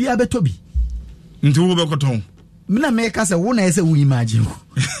ton na obi abeto bi nti wo be koton mina me ka say wo na say wo imagine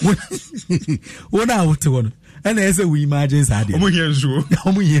wo na wo te wo and I say we imagine sad. Yes, but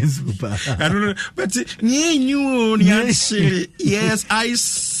yes, I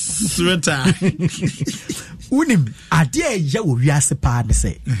sweater. Unim, a dear yaw yas pard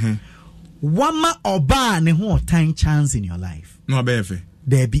say. Wama oba ne ho time chance in your life. No befe.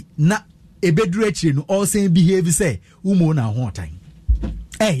 There be na a bedretch all same behavior say, na ho time.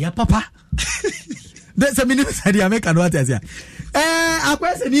 Hey, ya papa. That's a minimum idea make an what as a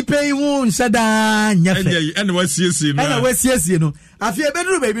question he pay won shada nyafe and what's yes no afia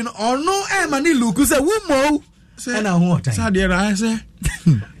bedroom baby no or no e ma ni look say wo and a ho time say there I say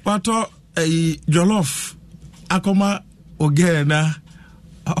pato jollof akoma ogere na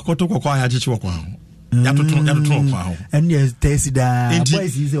akoto kokwa ya chichi wokwa ya toto kwa ho and yes taste da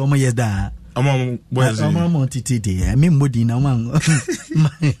boys is o ma yes da boys among titi me modi na wan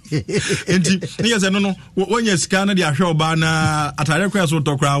enti yes no when you scan the ahwe oba na atare kwa so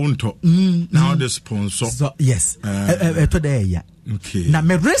tokra wonto now the sponsor so yes to there ya okay na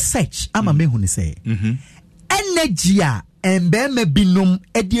me research ama me hu ni say energy a embe me binom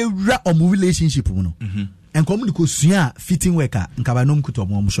e de wura omo relationship mu no and come to Kosia fitting worker and Cabanom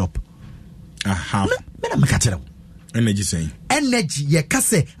Kutom shop. Aha. Madam Catero. Energy saying. Energy, ye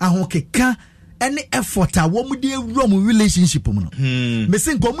kase, a honke any effort a woman dear Rome relationship.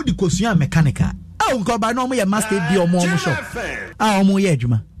 Missing come to Kosia mechanica. Oh, go by no me a master be or more shop. Ah, more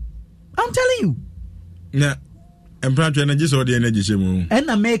yedjuma. I'm telling you. Yeah. And proud energy or the energy shame.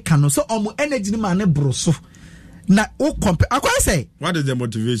 And I make cano so almost energy man broso. Na o compare. I quite say. What is the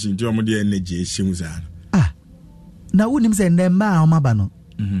motivation to the energy shimuzan? Ah. Na unim say nemba o mabano.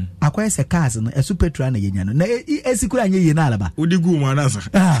 Akwa ese cars no esu petrol na yenya no na esikura anye ye na alaba odi gu mu anasa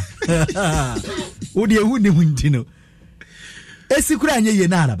odi ehu ne hunti no esikura anye ye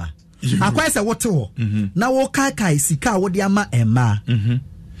na alaba akwa ese wote ho na wo kai sika wo de ama emma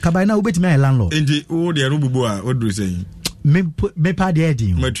kabai na obetimi ay landlord enti wo de rububu a oduru sei me pa de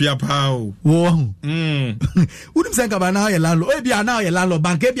edin matua pa o wo unim sen kabai na ay landlord e bia na ay landlord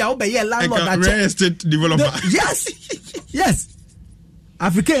bank e bia wo be ye landlord that real estate developer yes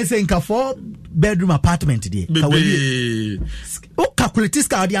African saying ka 4 bedroom apartment there. O calculate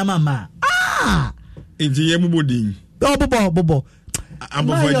ska odi amama. Ah. Inji ye mubodin. Bobo.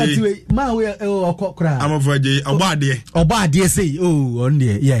 Amafaje. Ma we okokra. Amafaje obade. Obade say on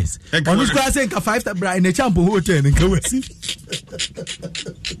there. Yes. On ska saying ka 5 star in a champo hotel in Kawasi.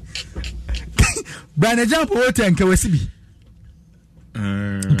 Brand champo hotel in Kawasi bi.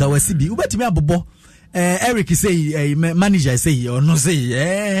 Kawasi bi. Ubetimi abobo. Eric say manager say or no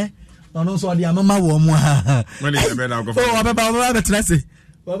say no so the mama wo mu ha baba betrase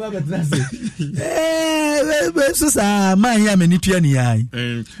so sa man here many tua ni ai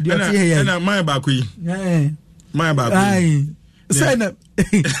na man ba ku yi man ba ku ai say na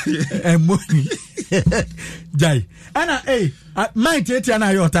money jai ana man tete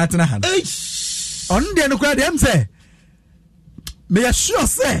na yo tatena ha on de no kwa dem say me sure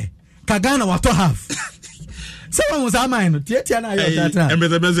say Kagana what to have. Someone was a man, Tietia and I at that time.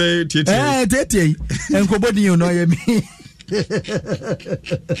 Tietia, and Kobodi, you know, me.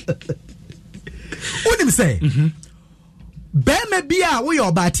 What do you say? Ben may be a way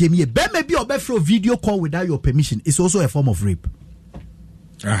or bad him. Ben may be a bet for a video call without your permission. It's also a form of rape.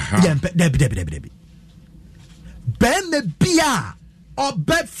 Debbie. Ben may be a or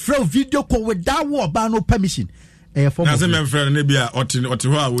bet for a video call without no permission. Don't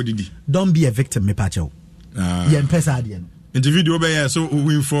be a victim, me pacho. In the video, so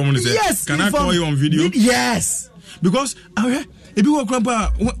we inform. Yes, can I call you on video? Yes, because if you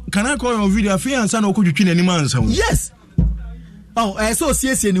grandpa, can I call you on video? I feel and son or could you train any man? Yes. Oh, I saw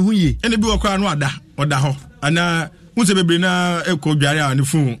CS and we and the book crown or the and who's a baby now a cold on the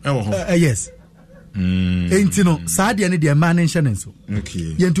phone. Yes. Ain't you know, Sadi and the man in Shannon.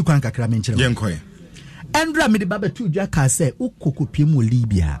 Okay, Yen to Kanka Kramin. Yankoy. Andra me de baba tu jaka se ukokopie mu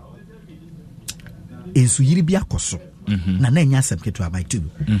Libya ensu yiri bia koso na nya asem keto abai tu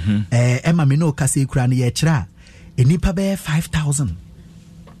ema me no kase kura na ye kira enipa be 5000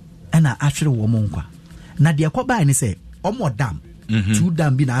 ana atwere wo monkwa na de akoba ni se omo dam 2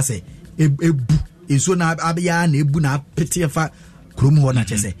 dam bi na ase ebu enso na abia na ebu na pete fa krom ho na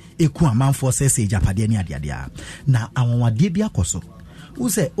chese eku amanfo se japade ni ade na awonwade bia koso wo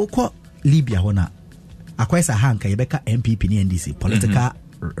se ukọ Libya ho na akwesa hanka yebeka MPP ni NDC political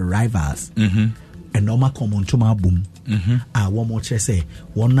rivals and normal common to my boom one more chese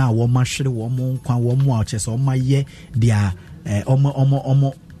one na one mashre one more kwa one more chese on my ye dia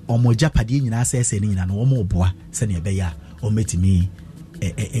omo japade nyina sese ni nyina no omo boa se ne be ya o metimi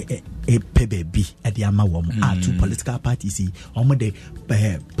PBB at the ama two political parties omo de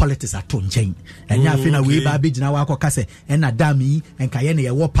politics at nchen enya afi na we ba be gina wa akokase ena dami enka ye ne ye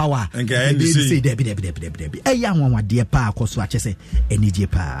wo power enka say debi eya wanwade pa akoso achese enije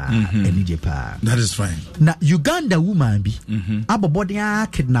pa that is fine. Na Uganda woman bi abobodin a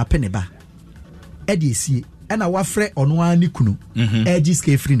kidnap ne ba e de sie ena wafre ono ani kunu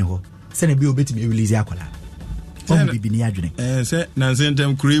ejiske free ne ho se ne bi obetimi release akola bibini adwene say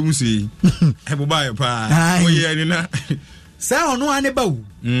nansentem kuremu sei eboba pa oye ni na say ono ane ba wu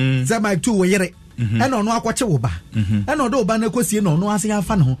say my two wo yere ena ono akwache wo ba ena odo ba na kosie na ono ase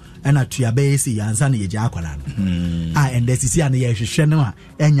afa ne ho ena tua be si ansa na yeje akwala no and sisi ane ye hwehwe no a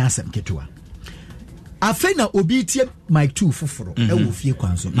enya asem ketua afa na obi tie mic 2 foforo e wo fie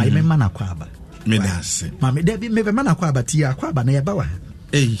Kwanso my memma na kwa aba me dase ma me debi me memma na kwa aba tie akwa aba na ye ba wa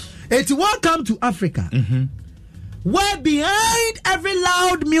it's welcome to Africa. Where behind every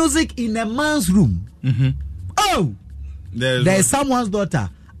loud music in a man's room, there is someone's daughter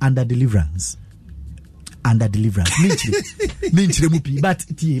under deliverance. Minchire mupi, but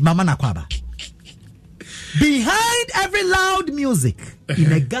mama nakwaba. Behind every loud music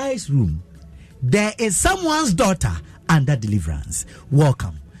in a guy's room, there is someone's daughter under deliverance.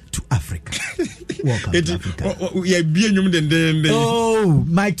 Welcome to Africa. Welcome to Africa. Oh,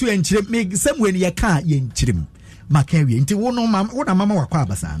 my two and make some when you can't yen chim. Makari into one mama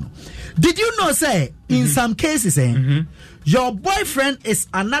wakabasano. Did you know, say, in some cases, your boyfriend is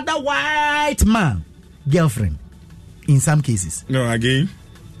another white man girlfriend? In some cases. No, again.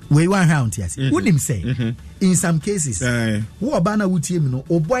 We want round yes. Wouldn't him say? In some cases, who abana would you know,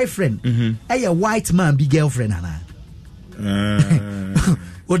 or boyfriend, a white man be girlfriend, Anna.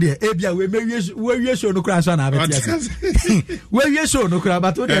 Oh dear, Abia, where you show no crash on our where you show no crab,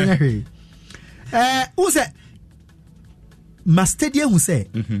 but what who's that? Mastedia who say,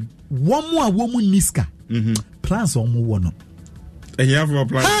 one more woman niska, plans on one. A year for a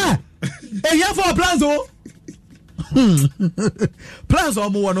plan. A year for a plan, though. Plans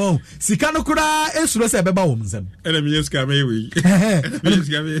on one. Sikano Kura is to say about women. Enemy is coming.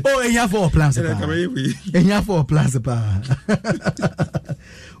 Oh, a year for plans. A year for plans.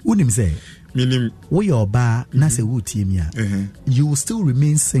 Wouldn't say, meaning, we your bar, Nasa wood team, you will still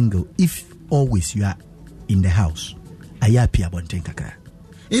remain single if always you are in the house. Ayapia Bontenkaka.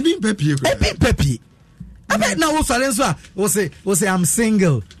 Peppy. I bet now we'll say I'm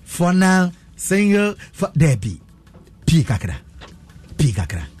single for now, single for Debbie. Pikakra.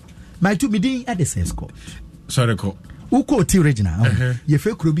 My two meeting at the sense call. Sorry, call. Uko T original. You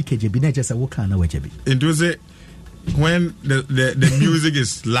feel Krubi KJB, just a walker. It was it when the music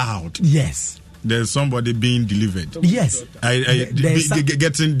is loud. Yes. There's somebody being delivered. Yes.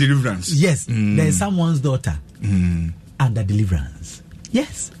 Getting deliverance. Yes. There's someone's daughter under deliverance.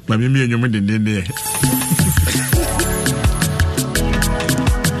 Yes. Say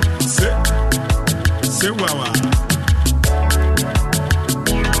wow.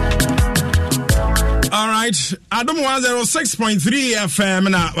 All right. Adom 106.3 FM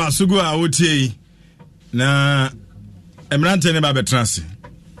na wasugu awutie. Na Emrante ne ba betrase.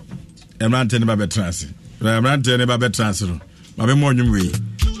 Emrante ne ba betrase ro. Ma be mo nwum we.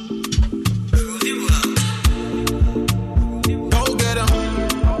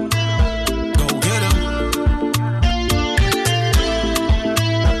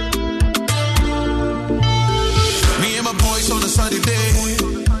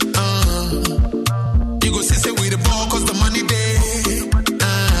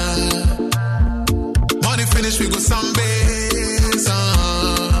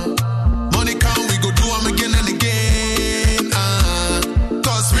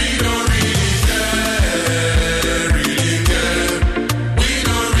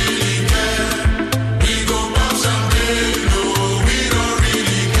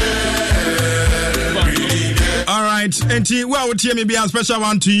 Well, me be a special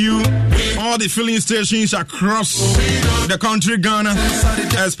one to you. All the filling stations across the country, Ghana,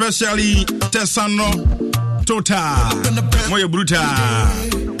 especially Tesano Tota, Moya Bruta.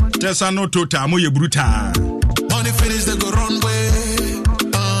 Tesano Tota, Moya Bruta. Money finish, they go runway.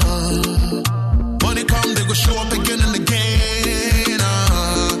 Money come, they go show up again and again.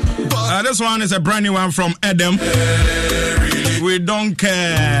 This one is a brand new one from Adom. We don't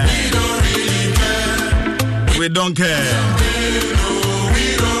care. We don't care.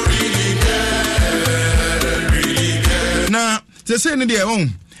 Now, they say in the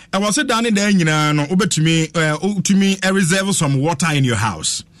I was down in there, no, over to me, reserve some water in your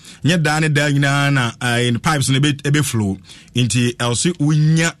house. Yet down in there, in the pipes and a bit flow into Elsie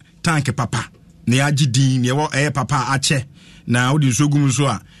Winya tank papa. Niaji Dean, your air papa ache. Now, the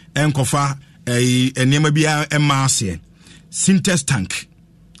Sugumsua, and Kofa, a Nemabia and Marcia. Synthesis tank.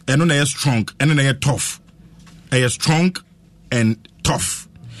 And on a strong, and on a tough. Strong and tough.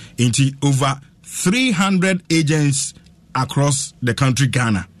 Into over 300 agents across the country,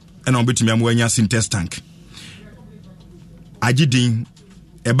 Ghana, and on between me synthesis tank. Ajidin,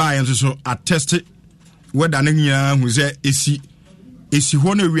 a buy and so attested whether Nanya who say is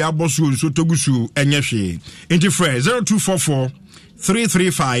one we are boss so togusu and yashi. Into phrase 0244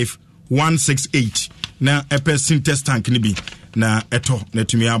 335 168. Now a per synthesis tank nibi. Na eto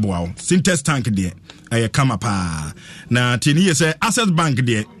netumi aboa synthesis tank de kama pa na tini say Access Bank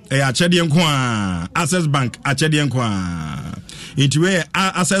de achede nko Access Bank achede nko into where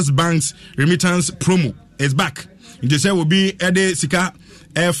Access Bank's remittance promo is back. They say will be ede sika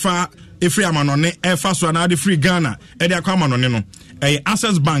efa efree amanone efa so na de free Ghana ede akwa amanone no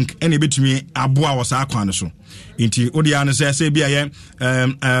Access Bank ene betumi aboa wo sa akwa ne so inti odiana say bia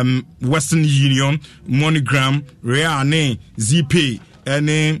Western Union, MoneyGram, Real, ZPay,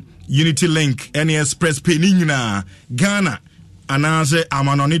 any Unity Link, any Express Pay, Nina, Ghana, anase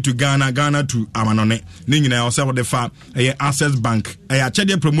Amanone to Ghana, Ghana to Amanone. Ningina also the fa Access Bank.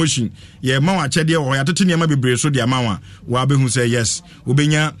 Achede promotion. Ye mawa achede or ya tete nyama bebre so dia mawa. Wa be hu say yes.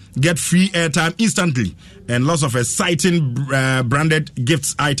 Ubenya get free airtime instantly and lots of exciting branded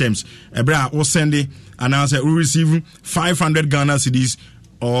gifts items. Ebra o send announce we receive 500 Ghana cedis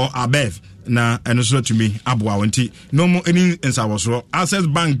or above. Na and so to me abwa wanti no more any ensawoso Access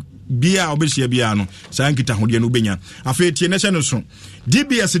Bank bia obehia bia no saa nkita hodie no benya afa tie ne hye no so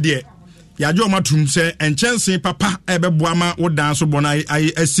DBS de ya jo matum se enchense papa ebeboa ma wodan so bona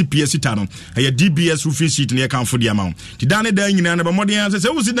CPS ta no ya DBS free sheet ne kan fodi ama ti dan ne dan nyina ne be modern se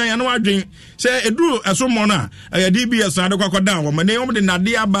wo si dan ya no adwen se eduru eso mo no ya DBS na de kwakodan wo mane wo de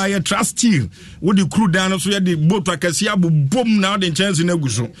nade aba ya trustee wo de crew dan so ya de boat akasi abobom na de enchense na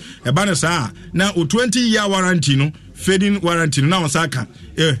guso e ba ne saa na o 20-year warranty no fading warranty na wasaka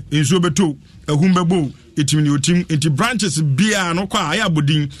inso beto ehum bebo itimi otim into branches bia no kwa aya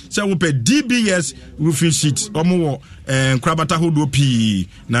bodin se wo pe DBS roofing sheet omo krabata hodo pi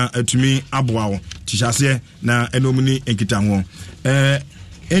na atumi aboa wo tishase na enomuni enkita ho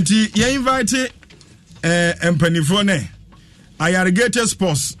enti ye invite empanifo ne Ayarigated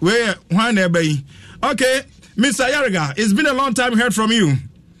Sports where one ebe. Okay, Mr. Ayariga, it's been a long time heard from you.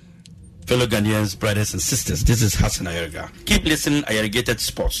 Fellow Ghanaians, brothers and sisters, this is Hassan Ayariga. Keep listening, Ayarigated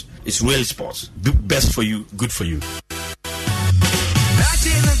Sports. It's real sports. Best for you, good for you.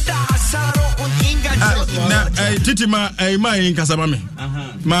 Titima ma in kasamame.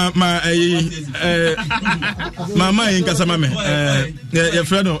 Ma in kasamame. Your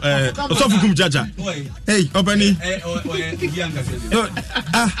friend Osofukum Jaja. Hey, Openi.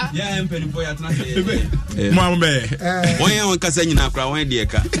 Mwambe. Why on Kasani na kra wan de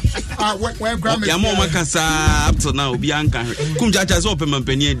ka. Ya mo makasa up to now Bianca. Kum Jaja is open man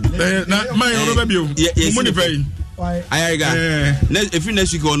penye. Na my obo bio. Money pay. Ayaga. If you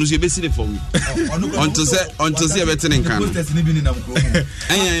next week on you be see for me. Until say better than can.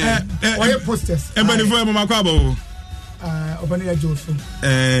 Why posters? Everybody for mama kwabo. Obani ya Josu.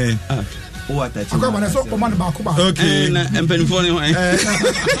 What that? Akwa so command ba ko ba. Okay. Na empenfo ne wan.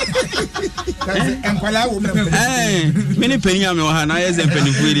 Enkwala wo me. Many penny am wa na yes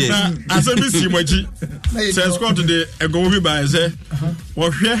empenfo dey. Na asabi si mochi. Say squad today e go bi ba say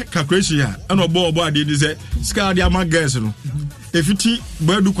wo hwe kakresia na obo ade di say ska dia ma girls no. Efiti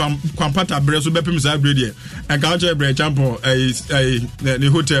boadu kwampata bre so bepem sa bre dey. E ka cho bre champo the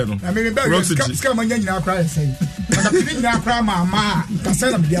hotel no. Na me be ska ma nyina akra say. Na ka pini nyina akra ma ka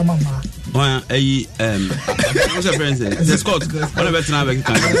say na me dia mama. What's your friend say? The Scott. What about now?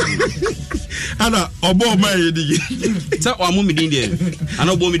 Ana obo ma yedi. Say o amu mi din there.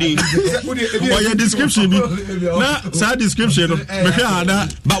 Ana obo mi din. O your description bi. Na sa description no. Me hwe ana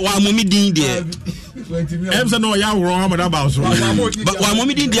but wa amu mi din there. Em say no ya wrong am about so. But wa amu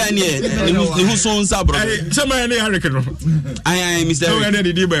mi din there ne. Ni hu so nsa bro. Say my ne Eric no. Ai Mr. So we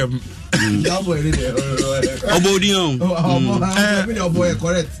dey ba. Obodion. Obo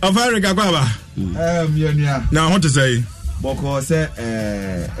correct. Of Eric Akwaba. Now what to say? Boko say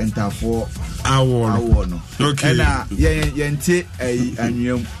entafo awo no. Okay. Na yente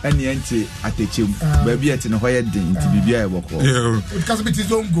anwem ene yente atechem. Ba bi ete no hoye den nti bibia e boko. Because it is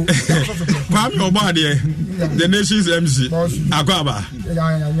zongo. Kwame Obade the nation's MC Akwaba.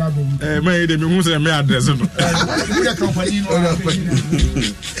 Me dey me hu say me address no.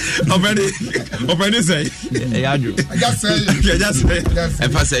 Obade say. Yadro. Just say. E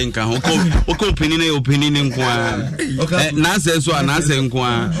fa say nka ho ko opinion nko na say so na say nko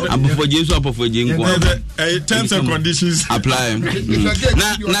abofo Jesu abofo je nko terms and conditions apply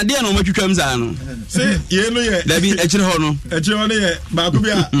na dia no matwitwam za no say ye no ye da bi echire ho no ye ba ko bi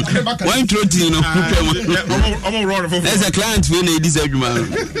a one troti no omo roll for as a client we na edisa adwuma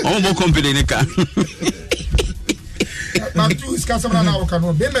omo bo company ne ka ma tu ska samana na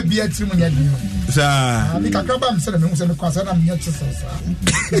wakano be me bia timu nya di sa mi kakaba mse na me mse me kwasa na nya tsa sa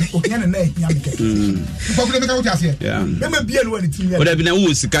o nya na nya me ke ko ko me ka wuti ase be me bia no ani timu ya o da bi na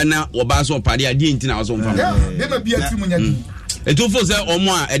wo sika na wo ba so pade ade nti na wo so mfa be me bia timu nya di eto fo se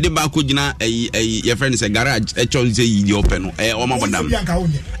omo a ede ba ko gina your friend say garage e chon say yi open no omo bodam dia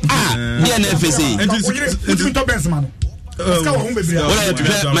na fese it to best man my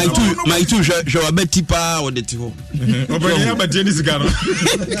two show a beti pa o de ti ho obani ya beti ni sika no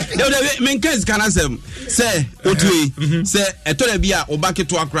yo de men kan sika na sem say otue say eto da bia o ba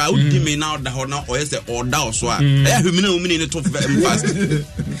keto akra o di me na o da ho na o yese o da o so a e hwemi na o mini ne to fast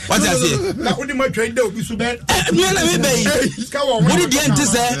what I say na o di ma twa de obi so be me na me be sika wo mo di ente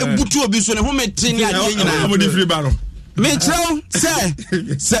say butu obi so ne ho meti ni ade nyina mo di free bar no me tell say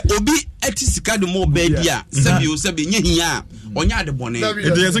obi eti sika de mo ba dia sebi nye hia onya de bone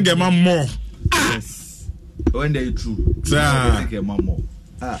it is get more yes when they true get more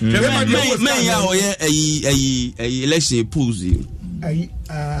me ya oye ayi election pools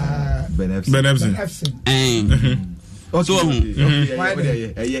benefits so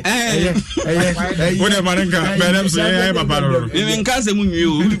what marenka benefits papa me nka se munwi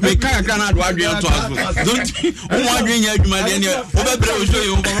me ka ka na do adwe to aso don't o adwe nya adwuma de ne o be bre o so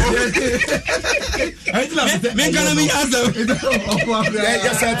yo me nka na me asa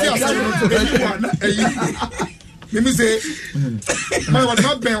yes ati asa Mimi say, my was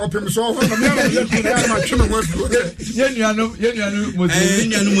not been open so. I'm not sure what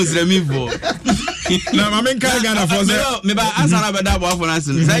Muslim for. Now, I'm in Ghana for me by Asana Badabo for us.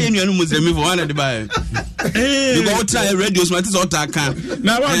 Say you Muslim for one of the buy. You go try radio smart is all I can.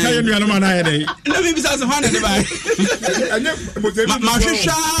 Now, what can you do? Let me be as a one of the buy.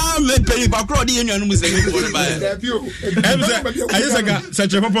 Masha, me pay back crowd in your Muslim for the buy. I just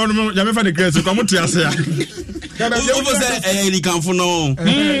such a papa, you for the grace to come to us. Over there, you can for no.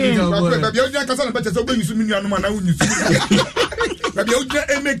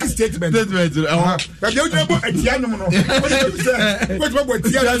 Make a statement.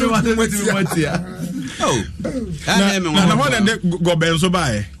 Oh, now what go Ben so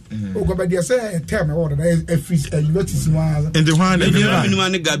by? Oh, go by the say tell me what a free university in the one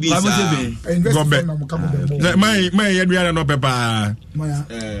Gabi. My Adriana no pepper.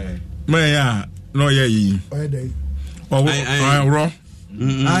 My no ye. Oh, raw.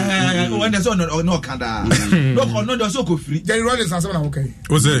 When there's no Canada. No, there's so free. Jerry Rollins and someone okay.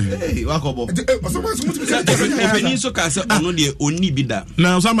 What's it? Hey, Wakobo. So Casa on the only bidder.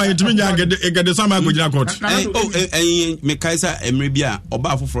 Now, somebody to me, I get the summer good court. Oh, Mekaisa Emrebia, or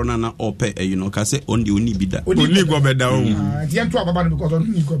Bafu Fronana, or pay, you know, Casa on the only bidder. Only go better down. The end talk about because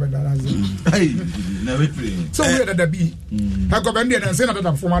only go better. Hey, never play. So where did that be? I go back and say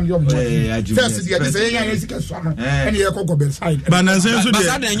that for one young first, and you go beside. But I say, but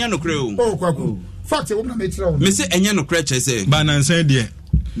I didn't know crew. Oh, Kwaku. Fact, you make it. Miss Enyano Cretch, I say. But I said, dear.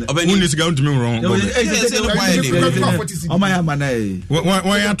 When is going to me wrong? Oh, my man.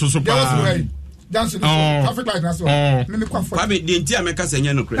 Why are to support? Dancing traffic light as well. Kwame the entire make us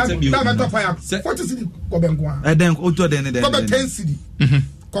Enyano Cretch. What is it? Gobengwa. And then auto then 10 cedi.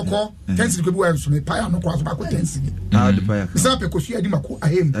 Koko 10 cedi ko bi wa so me paya no kwa so ba ko 10 cedi. Ah the paya. Sa pe ko su adi mako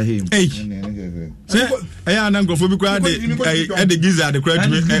ahem. Hey. Say aya na ngofo bi kwa de giza de kwa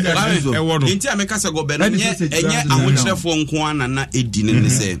tumi e wo no. Nti ameka se go be no enye ahokyerefo nko ana na edi ne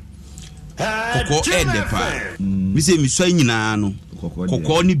se. Koko e de pa. Mi se mi so nyina no.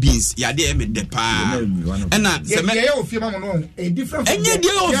 Koko ni beans ya de me de pa. Ena se me Ofie ma no e different. Enye de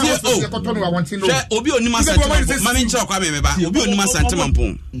Ofie obi onima santemampo ma me nkyere kwa me ba obi onima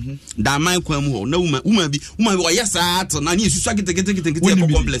santemampo da man kwa mu ho na uma bi o yesa at na ni susu kete ko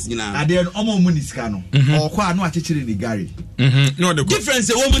complex nyina ade omo mu ni sika no okwa anu akekere ni gari no the difference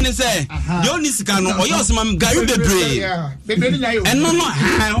e wo mu ni say de oni sika no o yos mam gari bebre ni nyayo eno no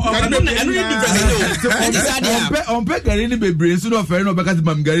eno ni difference no on pe gari ni bebre so no fere no be ka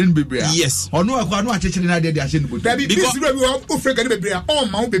mam gari ni bebre yes ono akwa anu akekere na de ahye ni bo baby please we o fere gari bebre o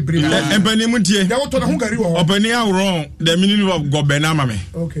ma o bebre empani mutie ya woto na hu gari wo opani awro the meaning of gobena mame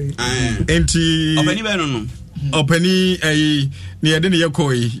okay enti opani be no opani ni yede ne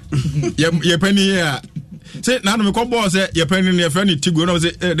yakoi ye pani ya say na no me ko boss ye pani ne friend tigo no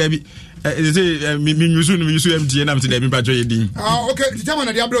say David say me nyusu MT na me say David bajo ye din okay the chairman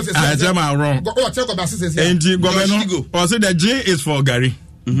na the abro say chairman wrong oh tell go back say enti gobeno or say the J is for Gary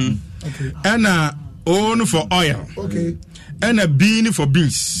okay and O for oil okay and a bean for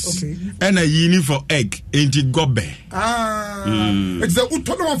beans okay and a yini for egg enti gobe it's the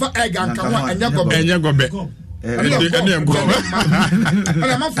utono one for egg and kan wa enya gobe and I'm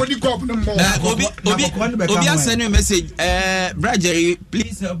for the cup no more obi send me message Brajeri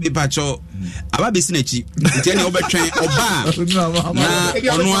please help me pacho aba be sinachi ntia ne obetwen oba na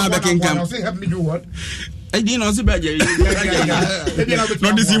ono abekenkan say help me do what I didn't know Brajeri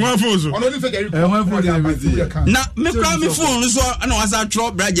no this one phones ono this Jerry na me cry me phone so na wasa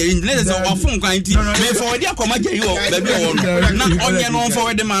throw Brajeri let say o phone kan ti me forward akoma Jerry o baby o na onye no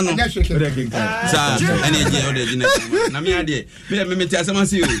forward man no sa ene je o de na me ade me ti asema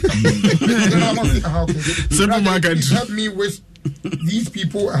si o simple market help me wish these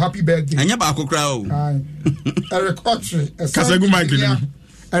people a happy birthday anya ba akokra o Eric Otre Kasagu market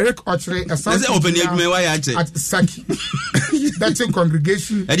Eric Otre a son at Saki that's a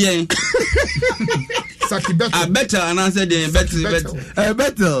congregation Saki Betel. Better and I said better.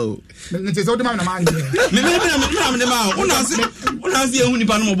 Better. It is all the man of mine.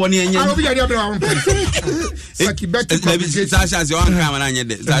 Saki Betel.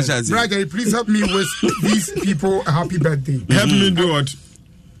 Brother, please help me wish these people a happy birthday. Help me do what?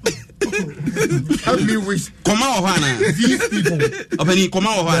 Help me wish these people.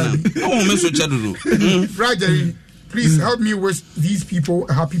 Brother, please help me wish these people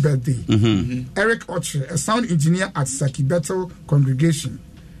a happy birthday. Eric Oche, a sound engineer at Saki Betel Congregation,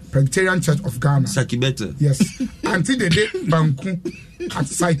 Presbyterian Church of Ghana. Saki Betel. Yes. Until the day Banku at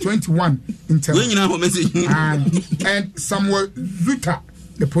site 21 in Temple. And Samuel Zuta,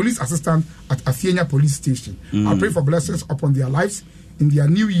 the police assistant at Afienya Police Station. I pray for blessings upon their lives in their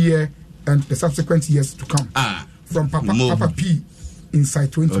new year and the subsequent years to come. From Papa P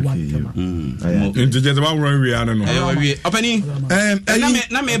inside 21. Into just about where we are. Opening.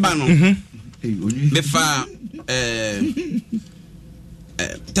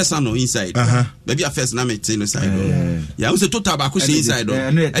 Tesano inside. Maybe a first name inside. Yeah, I was a total back inside.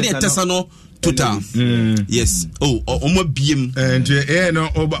 And Tesano total. Yes. Oh, Omo BM. And no,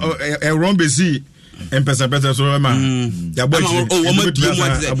 wrong busy. Empesa better so ma. Ya boy. Omo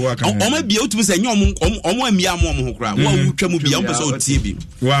bi o tumi say nyom omo amia mo hokra. Wo wutwa mu bia mpesa o tie bi.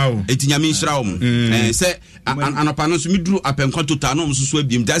 Wow. Etinyame nshira wo. Say anopa no so miduru apenko total no so so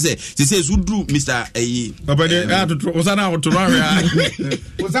abiem. That say so duru Mr. Ayi. Obade to osana o to ran ya.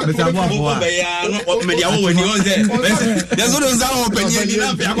 Mr. Bobo be ya no media wo wani o say. There's no za o penye ni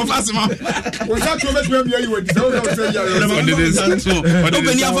na pe akofase ma. Osa to me to me ayi we di so o say ya.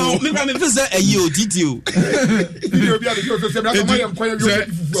 Obeni afa me kwa me fese ayi o video bi a so say na mo yam kwaya bi.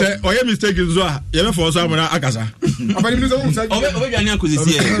 Say oye mistake zo a ye me for so amuna akasa. Abani mi so o say. Obe dwane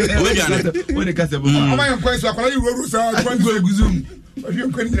akozisi e. Obe dwane. When the case so akwala yi ru sa Kwanso eguzum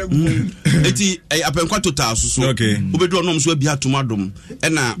eti apenkwa total so obedu onom so abia tomadom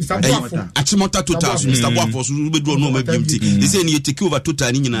na achimota total so Mr. Boafo so obedu onom abiamti they say ni take over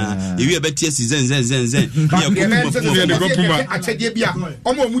total ni nyina ewi abetie si zen ya ko kuma achede bia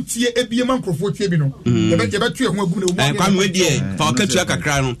omo mu tie ebie mankrofo tie bi no ye betu ehun agum na kwa me die fa okatu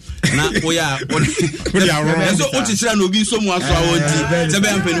akakra no na oya so otitira na obi so mu aso awonti se be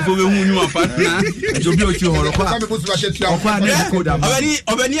ampanifo be hu nyu afa na obi oti horo kwa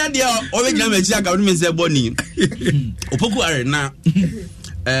obani adia obegina mechi aka woni mense boni opoku are na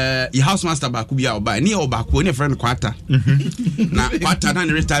your house master ba ku bia oba ni oba ku ni friend kwata na kwata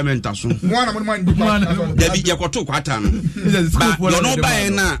na retirement aso mwana mo da bi yakoto kwata no ba no ba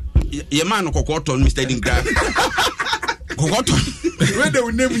na ye man kokoto Mr. Dinka kokoto where they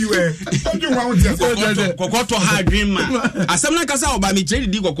will name you don't you want to kokoto hard dream man asem na kasa oba mi trade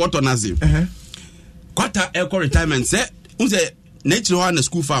di kokoto nazi kwata eco retirement say unse nature ho na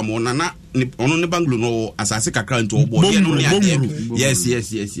school farm on na ono ne banglo no asase kakra nto obo de no ne yes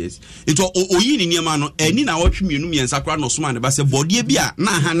ito oyi ni niam no ani na wotwemienu miensa kra no soma ne ba se bode bia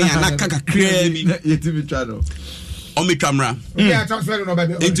na ha ne na kakra bi yetimi twa no o me twamra yeah transfer no ba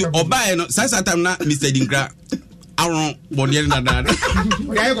bi ito obae no sai time na Mr. Dinkra aron bode na da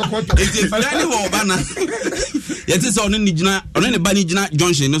ya ko koto iti fani wo bana yeti so ono ne ba ni gina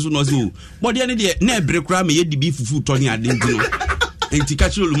junction no so no so bode ne de na ebre kra me yedi bi fufu to ni ade ntino enti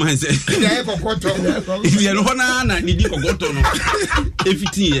catch all man say ya ko koto if you no na ni di kokoto no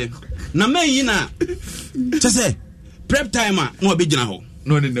efiti ye na man yi na chese prep timer no be gina ho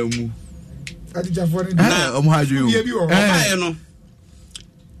no ne na mu adija for ni na omo haju obae no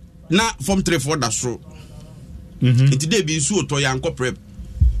na form 3-4 da so enti de bi su to ya nko prep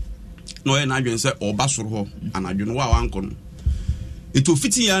no e na adwen se oba soro ho anadwen wa anko no eto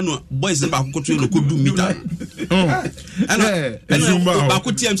fiti ya no boys ba kokoto no kodu meter ba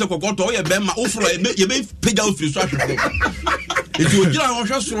ko tiam se kokoto o ye be ma ofro ye be pega ofri so ahwefo eto ogira ho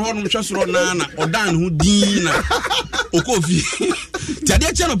hwe soro ho no hwe soro na odan ho din na okofi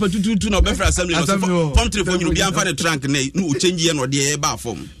tiade che no patututu na obefra assembly no form 3 for you bi amfa the trunk na no change ye no de e ba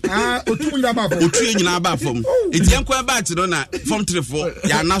form otu nyina ba form otu nyina ba form eti enko ba ti no na form 3 for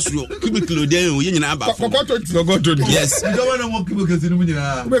ya naso cubicle de o ye nyina ba form kokoto yes do wana mo kibokezi ni mu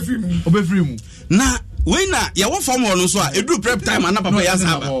nyina obefiri mu na we na ya wo form no so a edu prep time ana papa ya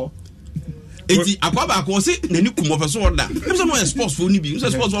saba eti akwaba ko si nani kumo fa so oda nem so mo sports for ni bi so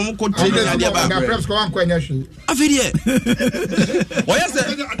sports for mo ko train ya dia ba preps ko wan ko anya hwe afiri e oya se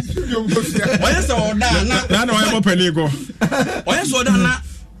oda na oya mo pani ko oya se oda na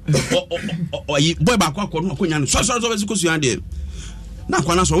oyi boy ba kwa ko no ko nya no so be ko su ya de na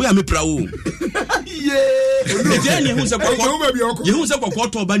kwa na so we amepra wo ye je ni hu se ko ye hu se ko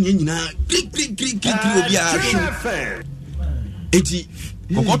to ba nyina krik obi a eti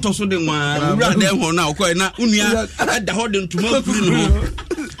kokoto so de nwa wura de ho na okọ na unua da ho de ntuma kuru no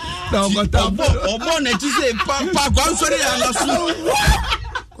na obo na ti say pa Kwanso de ya so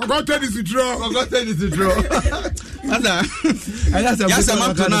kokoto is draw ada ya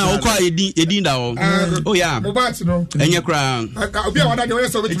sama to na okọ edin da ho oh yeah mobat no enye kra obi a wada de we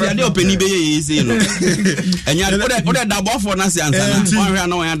so beti ade openi be ye say no enya ode da bofo na se ansa na won hwe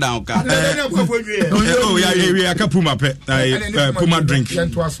na won ya down ka oh ya we aka puma pe puma drink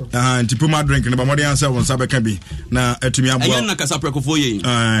anti puma drink ne ba mo de ansa won sa be ka bi na atumi abo enya na kasa prekofo ye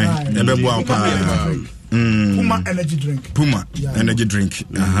e be bo apa Puma energy drink. Puma energy drink.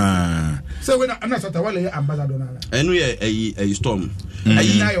 So when I'm not wale ambassador na. Enu ye a storm.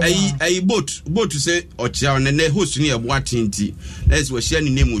 A boat say ochia ne host ni ebo atinti. Let's we share ni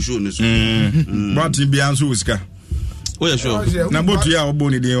name show no so. But bi anso usika. Oh yeah sure. Na boat ya obo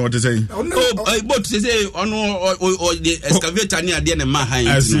ni dey what say. Oh boat say ono the excavator ni ade na ma han.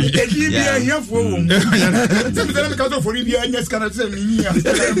 E gi bi here for wo. Se me tell me ka for bi anya scan say mi ni.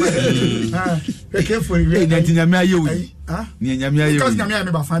 E ke for bi. Na tinyame aye wi. Ni nyame aye wi. Because nyame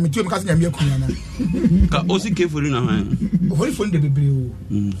me ba fa me tu me ka nyame akunya na. Ka o si ke for na han. For de bebre o.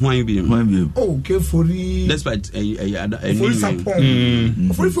 Hwan bi. Oh ke for. Despite a for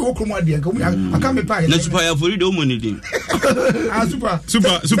sapon. For wo kromo ade ka aka me pa. Na super ya for do money din. Super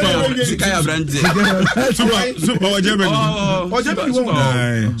Kaya brand. Super ojebe.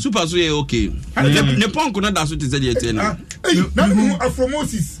 Super so ye okay. Ne pon ko na da so te say dey na. Na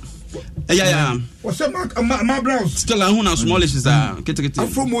Afromosis. Yeah. What's up, my blouse? Still, I want smallish is a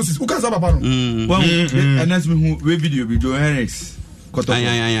Afromosis. Who can say about it? And that's me who video Henrix. Or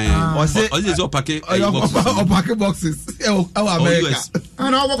say so packet boxes. America.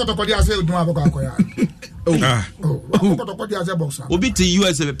 And I walk to the say do aboka. Obi to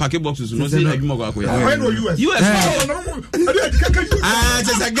US packet boxes no say adwuma kwa kwa. I know US.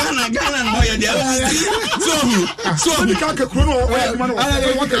 Just a Ghana no ya there. So we can't krono.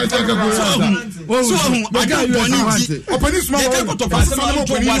 So I got boni. Opani small.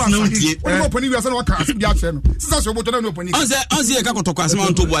 Opani we say no ka asi dia che no. Sisa so boto na no opani. Onse e ka koto asema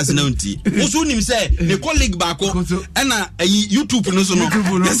on to bo asena nti. Oso nim say ne colleague baako e na YouTube no so no.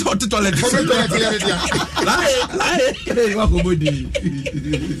 Yes hot toilet. Hey, wa ko bodi.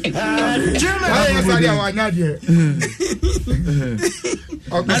 Jema sari awanya de.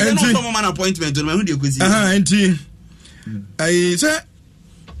 Okay, no some man appointment no who dey go see. Enti. I say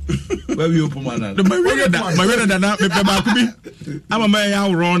where we open man. My brother na me ba ku bi. Ama ma ya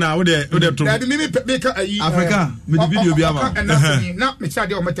wrong na wo de to. Na me make Africa, me the video bi ama. Na me cha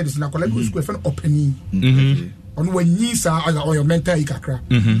de o methodist na collect school fan opening. On wanyi sa oyo mental ikakra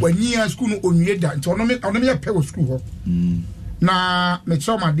wanyi school no onwie da nti ono me ya pe wo school ho na me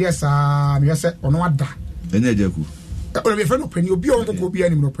choma de sa me yese ono ada enya jaku ono me fe no pani obi on ko obi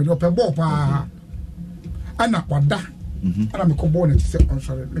ani no pani ope ball pa ana wada ana me ko ball na ti se on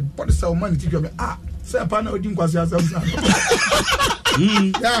sorry me body say o man ti me say pa na odi nkwasi asam sa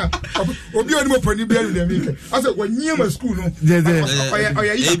yeah obi oni mo pani bi ani de mi ke ase wanyi ma school no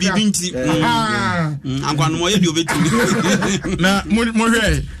oya e bibinti ankwan mo ye di obeti na mo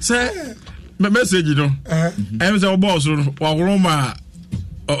hwe say message no em say o boss wa woroma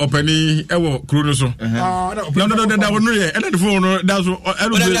opani ewo kru no so no da wonu ye and the phone no da so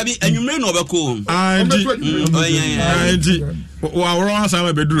enwumre no obeko andi wa woro asa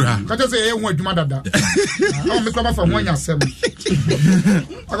ma beduru ha ka say ye hu adwuma dada o me kwa ba fa ho anya sem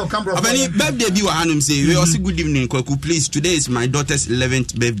Abani birthday bi wa hanum say we also good evening Kwaku please today is my daughter's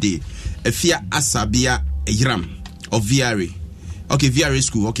 11th birthday Efia Asabia Yiram of VRA. Okay, VRA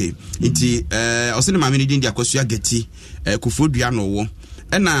school, okay. Iti osene mama ni din dia kwasua geti kufodua no wo.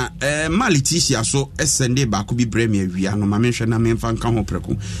 Ena Malitisia so SND ba ko bi bremi awia no mama hwe na memfa nka ho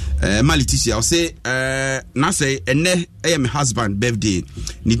preko. Malitisia o say na say ene my husband birthday.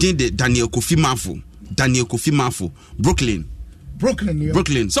 Ni din de Daniel Kofi Mafo, Brooklyn.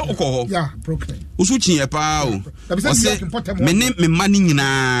 So okoho. Yeah, Brooklyn. Usuchi ye pa o. O say me mani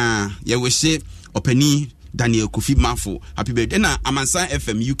nyina ye we say opani Daniel Kofi Mafo happy birthday na Amansan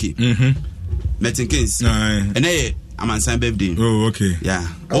FM UK. Metinkins. Ene Amansan birthday. Oh, okay. Yeah.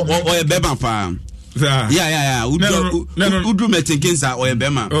 O ye beba pa. Yeah. Udu Metinkins o ye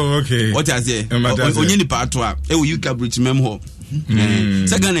bema. Oh, okay. What I say? Onye ni pa to a e wo UK bridge mem ho.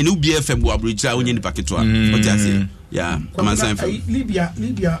 Second na ubi FM bo bridge a onye ni pa keto a. What I say? Yeah, Amansan FM. Libya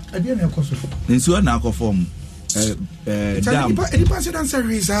ade na ekoso. Nsuo na akofom. Dam. Any pass dan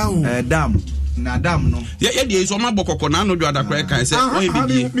service how? Dam. na Adam no ye dey so ma bokoko na no do adakra kan say o e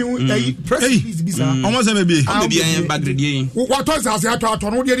bi press is bisa almost say be o be an bagredie what was as ato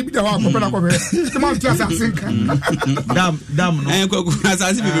no dey bi da wa ko na ko be the man ti assassin dam no ko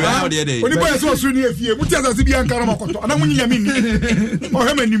assassin bi ba dey dey oni boy so so ni afie mu ti assassin bi an kan ma koto ana mu nya mi ni o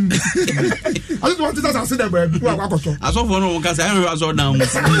he manim I just want to assassin da ba wa koto asofo no ka say am aso down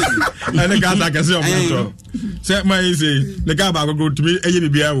ene ka ta ka say o koto say my say the guy ba go to me eye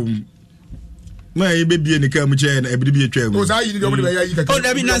bibia wo my baby and the come chair and every be a chair. Oh,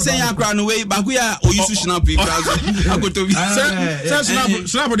 David, not saying I cry away, but we are or you to snap people. I go to be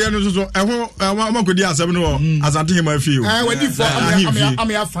snap the other. I want to do 7 or as I him I feel.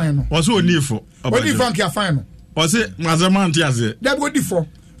 I'm a final. Was so need for what do you think you're final? Was it Mazaman Tiaze? That would be for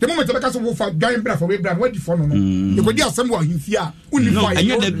the moment the person will fight dying breath away, brand. What do you follow? You could have someone you fear. And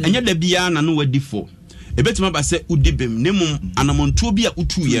you're the Bian and what differ. A better man say Udibim, Nemum, and among 2 be a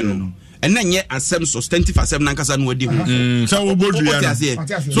Utu Yeno. And then yet as some substantive as 7 Nankasa and Wadi. So we'll go to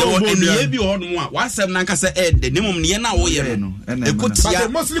so in the Abbey on one, why 7 Nankasa Ed, the name of Niena or but they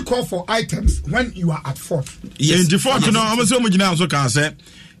mostly call for items when you are at fault. Yes, in default, you know, I'm so much now, so can say.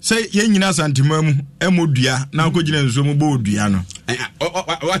 Say yenina santimam emodua na akogina nsomo bo odua no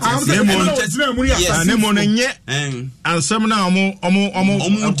what is nemo nye ansem na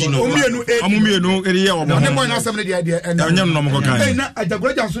omo di no omo mienu eri ye omo ne boy na asem ne dia onyam no mo kan na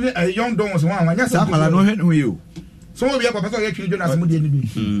adaguraja nso ne young don so wan anya sa mala no he no yo so we be papa so ye twi Jonas mo dia ni bi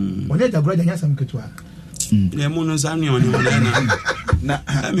onye adaguraja anya sam ketua nemo no sa ni oni na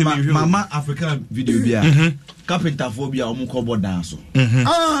mama Africa video bia carpenter phobia omo kobo dance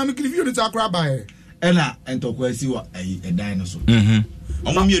me video ni takra ba e na entokwa si wa e dinosaur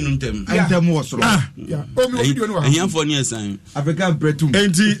omo mienu ntem wo soro ya o mi video ni wa ehia fo ni esan Africa bretum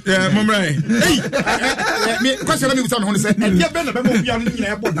enti momrai me question na me gusa me ho ne se e dia be na be mo bia no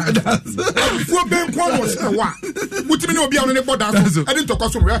nyina e boda fo be nko no se wa mutimi ne obi a no ne boda so e di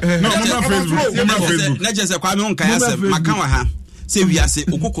ntokwa so no mama Facebook na je se kwa me on kan asem maka wa ha se wi ase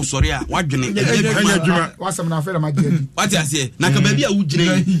okoko sori a wadwene adwuma wasem na afere ma gedi wati ase na ka baabi a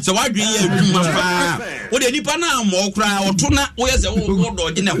wugire se wadwene ya adwuma pa o de nipa na mo kra oto na wo ye se wo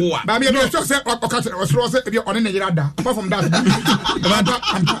do je ne ho a ba me no so se okaka osoro se e one ne yira da apart from that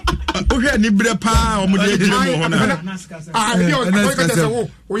o hwe ni bre pa o mo de gire mo ho na yo okaka se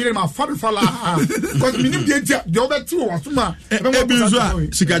wo yire ma fa fala cause minim de ntia de obeti wo wasuma e bi nso a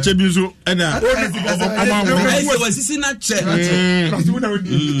sikache bi nso e na o ma sisi na che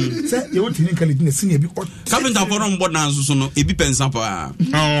carpenter for on board na so no ebi pensa pa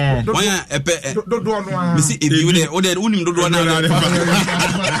wanya epe dodo no a me si ebi we de unim dodo na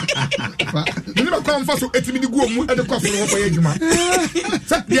ni ba kon fa so etimi di guo mu e de kwafo wo pa adwuma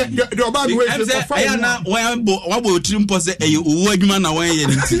se de oba bi we se fa ya na wa bo otiri mpo se eye owu adwuma na wan ye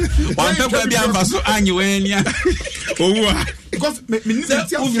nti wan pe kwa bi amfa so anyi wan nia owu a because me ni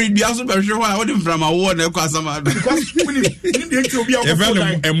ti Ofie bia so be hwe wa wo de from awo na kwa sama because ni de ti obi a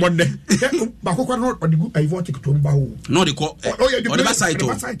e modde ba kokwa no odigu ivotic to mba wo no de ko o de ba site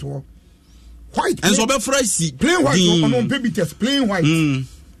white and so be fresh plain white on baby test plain white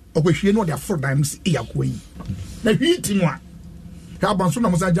okwehwie no de afro dimes iyakwo yi na hwiti no a ha banso na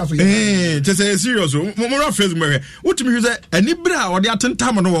musa ja so tese serious mo ra Facebook me wotimi hwe se ani bra o de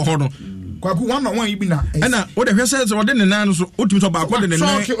atentam no wo ho no kwaku one on one yi bi na na wo de hwe se o de ne nan so wotimi so ba ko de ne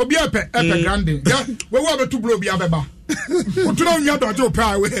nan so obi epe grande ya we wo be tu bro obi abeba otuna nya do jo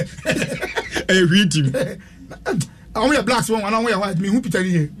pa we hwitim awon ya blacks one awon ya white me hu picture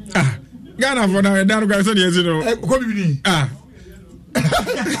ni Ghana for na dan go so dey no ko bi ni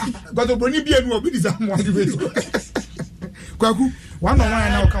godo boni bi enu obi di za mo adi we kwaku one on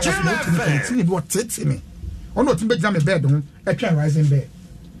one na o kan was no ti bi what tete me ono ti be jam me bed ho e twa rising bed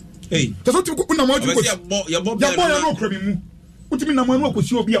te so ti ku na mo ju ko ya bo ya no kro mi mu utimi na mo enu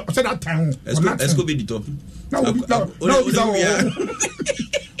akosi obi a o se that time ho esco be dito no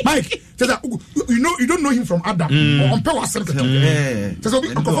Mike says that you don't know him from Adam or on power center says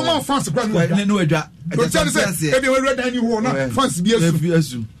obi perform fans grant no edwa don't tell say e be we read any who na fans bi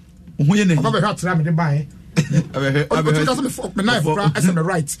asu ho ye na aba be ha tra me de bae aba me knife fra as me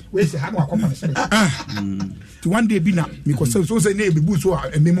right we say ha no akoma say to one day bi na me ko so say na e be bu so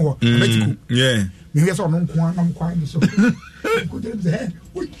a me mo abetiku yeah me hear so no nko na mko ani so ko dey there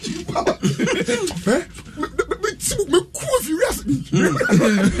what you baba me cool furious I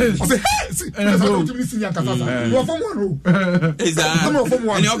say hey so to me senior kasasa you from one is that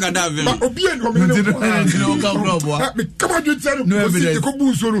any ogada vim but obi en o me no come on you tell no evidence ko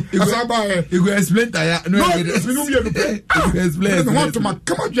bu so no asaba you go explain tire no evidence me no be no pay you go explain me want to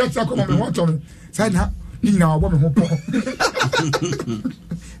come on just come on me want to say na ni na obo me ho po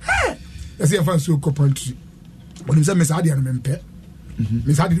say fancy ko pantry when say me say ade no mempe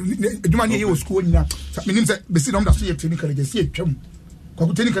me say adwuma ne ye school nyina me nim say be see no da so ye technical je see atwam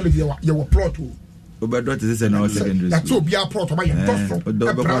ko technical je ye wo plot o obedo te say na secondary that's obi a plot ma ye toso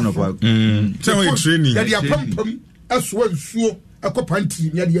so we training ya dia pam aso nsuo akọ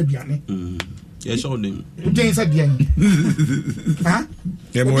pantry ne ade aduane yes all them den say dia ha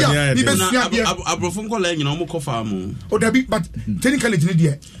abrofo ko la nyina mo ko fa mo o da bi but technically je ne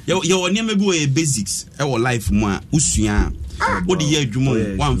dia ye woni ma bi wo basics e wo life mu a usua o de ye adwumo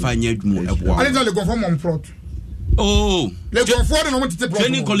wan fa nya adwumo e bo ale le go from on plot oh le go for no want to take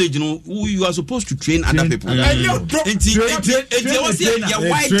training college no you are supposed to train other people and was ya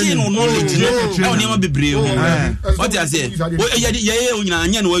white no knowledge no e o be brave what you say ye o nyina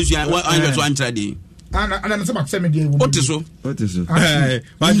anya no wasua an so antra de ana se ma me dia what is so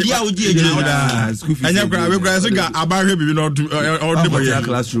dia o die nyina anya kra we kra se ga abahwe bibi no o de boy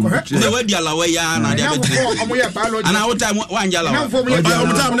classroom they we dia lawa ya na dia betre ana o time wan ja lawa o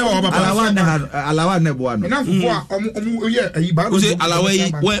time ne wo papa alawa ne bo ano na fufo a omu ye ayi ba o se alawa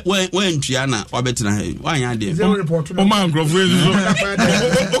yi we ntua na o betra he wan ya de o ma nkrofo ezo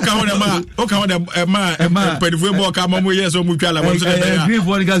o ka ho de ma pedifo bo ka ma mo ye so mu twa la mo so de ya green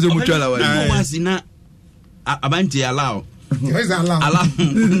for gas o mu twa la wa o wasina abanti allow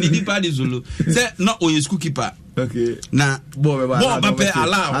ni party zulu say no o school keeper okay na bo be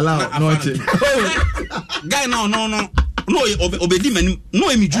allow no guy no obedi mani no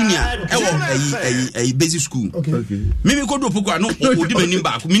emi junior e wo basic school okay mimi ko do poko no odi mani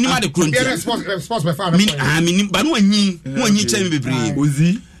ba ko minima de kronti response by father mini ba no anyi chemi bebre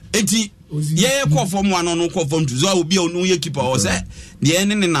ozi enti ye call form one no call form two so obi onu ye keeper o say de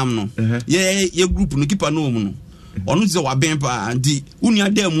ne nam no ye group no keeper no mu no onu se wa ben pa ndi unu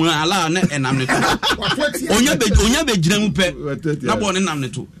adam mu ala na enam ne to onya be gina mu pe na bo ne nam ne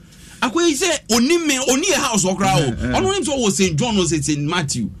to akoyi se oni e house okra o onu nim so wo St John o St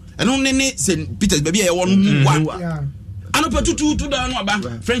Matthew eno ne St Peter's baby e wonu mu wa ano pa tutu da no aba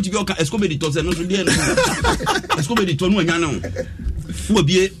French girl ka escobe di to se no so de no escobe di to no anya no wo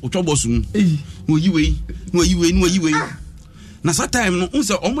bie otwobosum wo yiwe na sa time no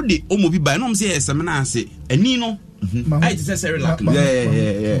unse omo de omo bi ba no om se semina ase ani no I just say like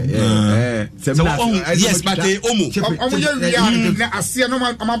yeah yes but omo ye na ase no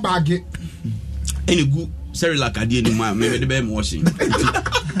ma bag any good Cerelac ade ni ma me de be mo washing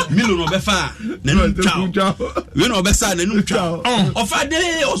milo no be fa na nu twa we no be sa na nu twa ofa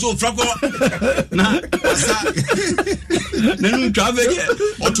de oso frako na sa na nu twa be ye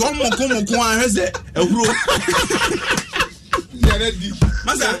oto moko ahese ehuro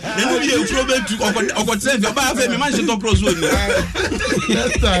masa na nu bi ehuro be tu okotre ba fa me man she to cross one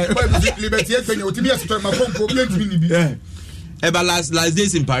that time liberty e fenye otimi aso ma konko bi ntimi ni bi eba last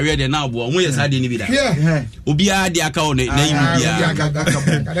days in period now bo won yes ade ni bi da obi a de aka o na yin bia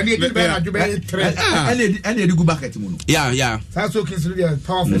and the good bucket mu no yeah so kins really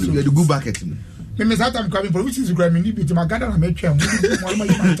powerful so the good bucket mu me say time coming for which is grami ni bi to magada na metwa mu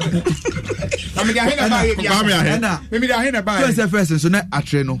ma me dia hena ba ye me dia hena ba first so na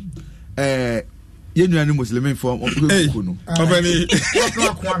atre no ye nuanu muslimin form okuku no obani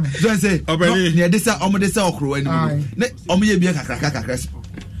so say obani ne desa omodesa okro ani ne omoye bia kakra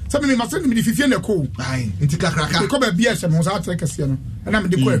sabi me masen me fifie na ko ai enti kakra ko ba bia se mo sa atre kase no na me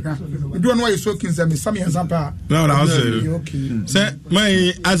de ko ehwa me do no ye so kinza me sami example na say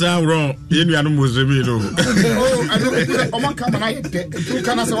my as I wrong ye nuanu muslimin no I don't o man come na ye tu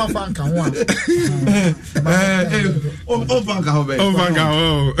kana se wan fan kan ho o fan ka ho be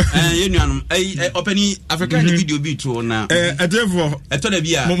ye nuanu openi African video bi to na etefo eto da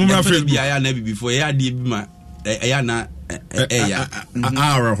bia ya na before ya de bi ma ya na ya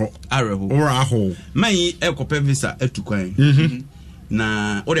araho mai ekope visa etukwan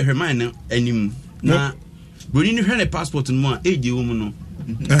na o de herman anim na boni ni hwene passport no a age wo mu no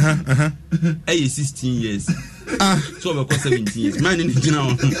 16 years so we 17 years man ni gina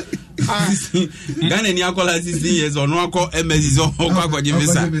on Ghana ni akola 16 years ono akọ emezi so akọ je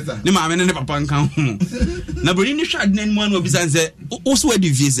visa ni ma ne papa nkan ho na boni ni hwad na mu an obi sanse o so adi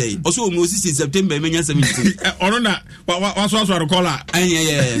visa o mo 16 September menya 17 ono na waso akola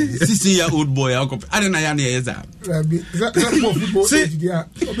 16 year old boy akọ adena ya na yeza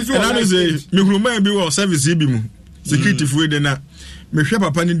me huruma bi wo service bi mu security fu de na me hwe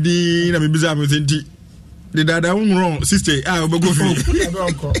papa ni di na me biza me senti the dada wrong sister obego free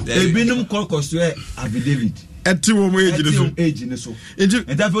ebinum kokoso affidavit eti wo mo age ne so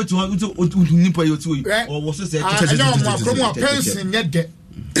enta fe to nipa yo to o wo so say no mo akromo pension ye de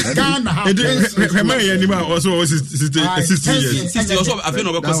Ghana have pension. Also 60 years. 60 also I feel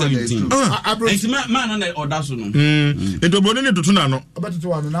no 17. And man na odaso no. Ento boni ne tutu na no.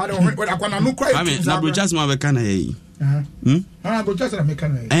 Abetutu na de akwana no cry. I mean na brochas ma be kana yi. Brochas na me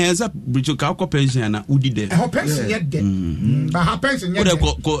kana yi. Esa brocho ka ko pension na udi de. Pension yet de. Ba ha pension yet.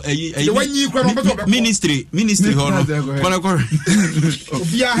 Ko ministry ho no. Kona ko.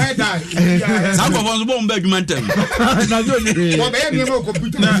 Obi a head die. Sa ko fon so bo mba adwuma ntem. Na zo ni. Wo be ye mo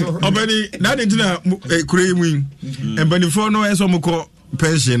computer so. Obani na de tina kure mu. Embanifo no eso mo ko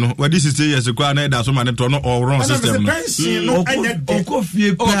pension no what this is years kwa na da so man to no all wrong system pension no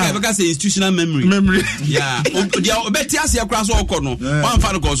okofie okay because institutional memory yeah dia obeti ase akra so okọ no one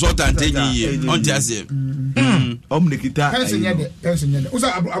fan consultant enyi on ti ase omnikita pension yede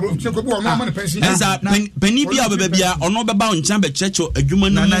usa abro bu no man pension esa peni bia obebia ono beba on chan be checho adwuma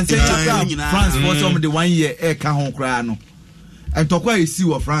no na France for some the 1 year e ka ho kra no entokwa esi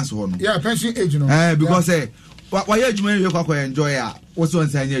wo France ho no yeah pension age no because why adwuma you kwa enjoy a what's on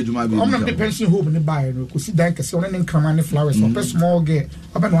say adwuma bi I'm not pension hope ni buy no ko si dan kese on ne krama ne flowers or small girl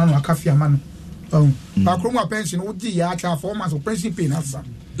aba no anu aka fia ma no ba kromo pension wo di ya aka 4 months of pension pay na sa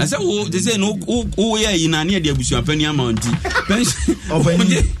na say wo they say no wo ye ina ne de abusu pani amount pension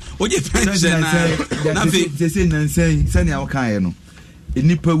oje pension na they say nansay sani awkan ye no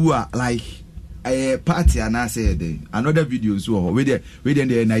enipa wu a like party and I said another video so we there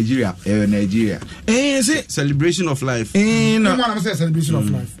Nigeria say celebration of life no one say celebration of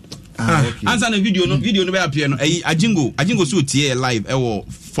life okay answer the video no be appear no ajingo so tie live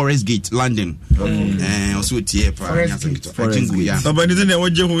Forest Gate London also tie pa ajingo ya so but is there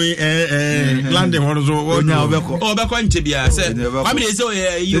what you London what so obeko nche bia say kwame dey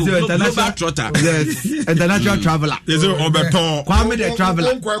say you global trotter yes international traveler is obeto kwame the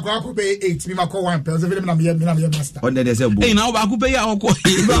traveler kwa be 8 mi mako 1 person film na me master on there say bo na ba ku be ya okọ o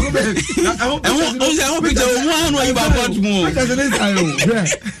picture one no you ba got mo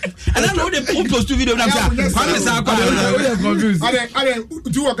and I know they post two video na say kwame say confused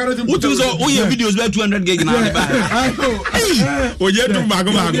do what kind of videos where 200 gig na le ba oje tu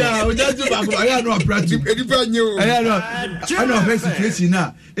bago yeah oje tu bago aya no practice edipa nyo aya no I know face situation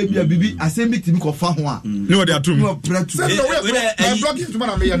na ebia bibi asem bitimi ko fa ho a no dey atum no practice we blogging to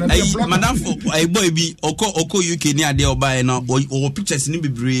man me na madam boy bi oko UK ni ade oba na o pictures ni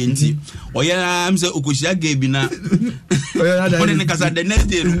bebre nti oya am say okoshia gay bi na oya ne kasa the next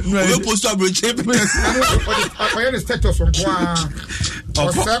day we post to bro cheap oya the status on kwa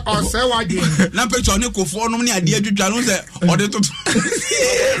say wagin na picture ni kofo no ni ade adwudwa no say ode to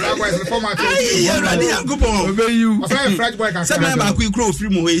that was the format yeah ready yankopon obey you say French boy can say ba ku ikro free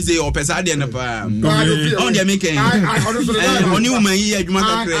mo he say o pesa ade na pa on dey make oni woman yi adwuma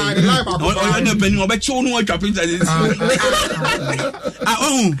kakra o na pani obe chew no atwa picture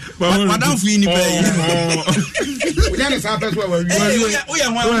madam fu ni pe we dey say person we o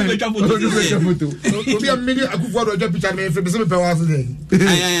ya ho atwa photo obi a mini akufo do atwa picture me fe be se pe wa so dey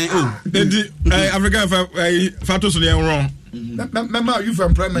African photos are wrong. Remember youth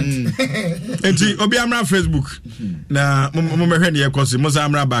employment. Enti obi amra Facebook na mo mehwe ne yekosi mo sa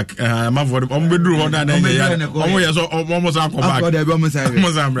amra back ma for o be duru ho na na ya o ye so mo sa come back mo sa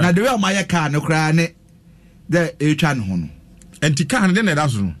amra na the way my car no kra ne the e twa ne ho no enti car ne na da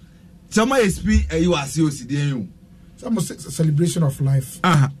so no some SP you are see osidi you some celebration of life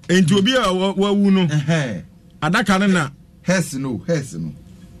enti obi a wa wu no adaka ne na Hess no. You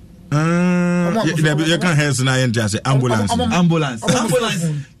can't hear na yenta say ambulance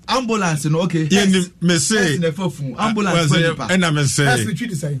no okay. Yeah, me say ambulance and I me say. That's the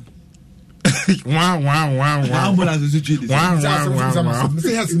treat say. Wow. Ambulance is the treat. Wow. Me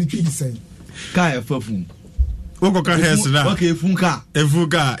say has the treat say. Kai fofun. Woko ka hear na. Okay, funka.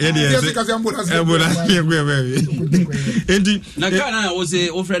 Efuka. Yeah, ambulance. Enti na Ghana wo say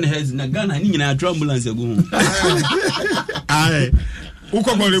o friend heads na Ghana ni nyina atwa ambulance agu ho. Ai.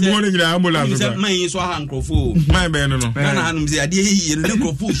 Uko ko le mo ni nyina ambulance. Say man so ha nkrofo. Man be no. Ghana hanum say ade yi le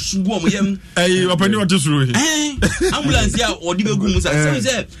nkrofo sugu om yem. Ai opani o tesuru hi. Ambulance ya odi be gu mu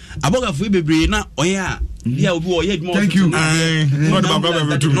say abogafo bebre na oya dia obi o ye dmo. Thank you. No the baba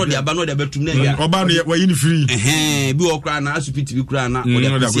be tum. No the aba no the betum na ya. Oba no wa yin free. Bi o kra na asupiti bi kra na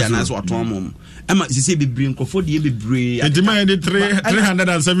o de sia na so aton mom. Ema sisi bebre nkrofo de bebre. Enti man de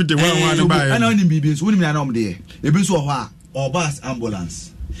 371 one buy. Ana oni bibi so woni mi na om de. Ebi so ho a obas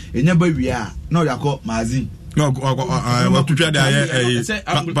ambulance enya ba wi a na o yakọ mazin no wa tutwa da ye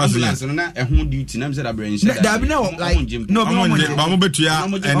ambulance no na ehun duty na mse da brain share da bi na like no ba mo betua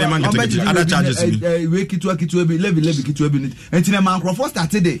ene man get other charges we kitu bi level kitu bi enti na man crofo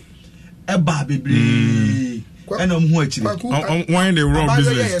started e ba bebre and I'm watching why they wrong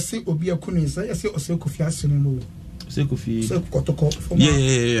business. Yes, say Obi Akuni, say Kofi Asino. Say Kofi Kotoko.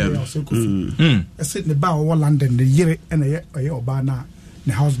 Yeah. I said the bar of London, the year and a Obana,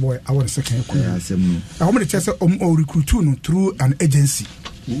 the houseboy. I want a second. I want to test recruit through an agency.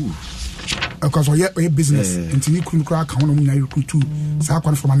 Because we have a business until you couldn't crack on recruit so I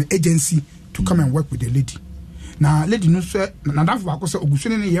come from an agency to come and work with the lady. Now, lady no sir, na that for say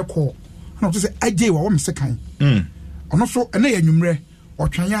ogusun ne ye call. Na to say aje wa wo msekan. Ono so na ye nwumre,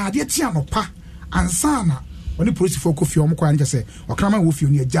 otwan ya ade tia no pa ansa na oni police for kofi o mko anje say okrama wo fi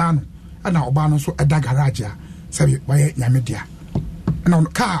oni agya no na oba no so eda garage a say waye nyame dia. Na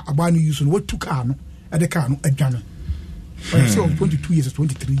car aba no use no watu car no ede car no adwane. When say 22 years or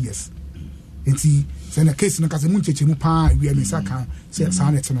 23 years. Enti say na case no ka say muncheche mu pa wi ami saka say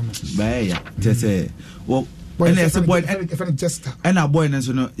sanet no no. Ba ya, just say well and as a boy and our boy and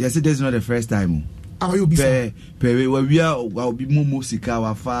so no yes it is not the first time. How you be say we are will be more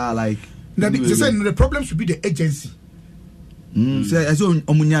musical far like the problem should be the agency. Say as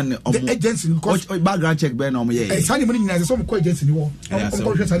the agency because background check ben no yeah. Say money na some call agency ni wo.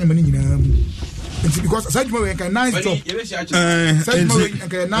 Say money na because aside we can nice job.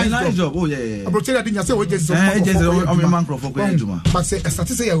 Nice job. Oh yeah. Abroad that didn't say we just on man crop for ejuma. But say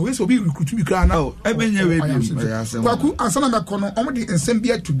statistics we so be recruit we cry now. Ebenye we bi. Kwaku ansana me kono omo de nsem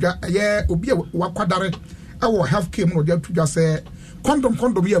bia tudwa ye obi wakwadare e wo health care no de tudwa say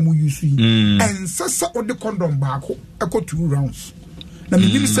condom ya mu use yi. And sasa o de condom baako e ko 2 rounds. Na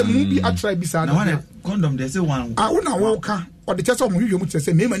me nim say mu bi atry bi sa na condom they say one. Ah una wo ka or the chest of you mu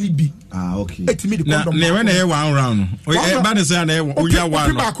say me mani bi. Ah okay. Etimi the condom. Na when e 1 round. O e ba de say na e ya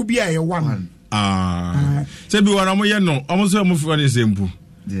 1. Ba ko bi e 1. Ah. Say bi wona mo ye no, omo so mo fi say mpu.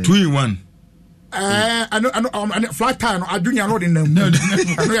 2 in 1. I know flat tire no adunya no de nam.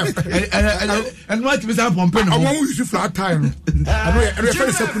 And what be that pompe no. I want use flat tire no. I know e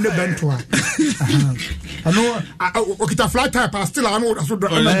fe second bento a. I know o kita flat tire pa still I know so do.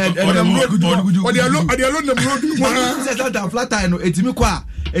 O de alone the road. Say that flat tire no etimi kwa.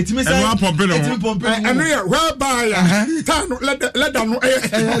 Etimi say etimi pompe no. I know whereby tire no let that no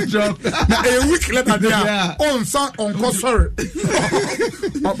drop. A week let that there. On sa on ko sorry.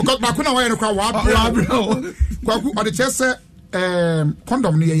 Because bakuna wa no kwa Kwaku or the chest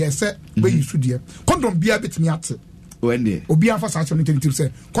condom near yes, where you should hear. Condom beer bit me at when they Obia for such an to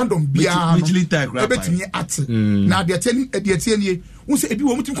say condom beer bit me at now they're telling a dear tenny who say if you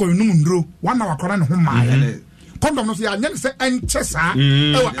want to call Numundro 1 hour current home. Condom no say and chessa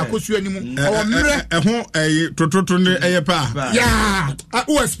I could see anymore or pa yeah I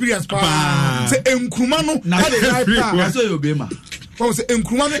experience pa say Nkrumano na so you be ma say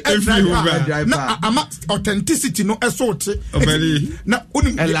Nkrumano na ama authenticity no esort na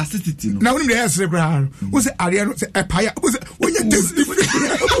unim elasticity no na unim the hair ground who say area no say empire who say when you taste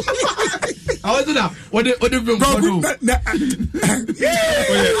I want to know what the film do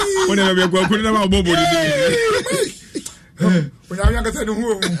when you go put na bobo when I am going to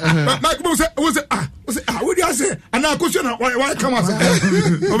who Mike say what do you say and now question why come as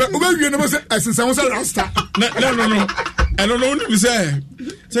you never say since I was a rasta no I don't know what say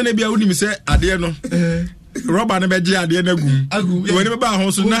na bia woni say ade no rubber na beje ade na gum when me ba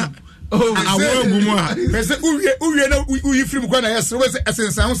ho so na awo gum a me say uwie na uyi film kwa na yes we say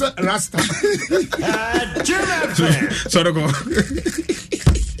since I was a rasta so go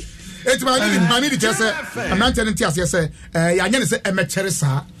it's my need just say I'm not telling you say ya nya say e mechere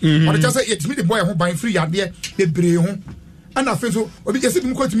sa or just say it me the boy ho ban free ade e bre ho and I feel so obi just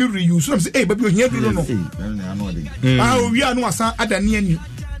me quite me reuse so I'm say hey baby ohia duro no we are no asa adani ani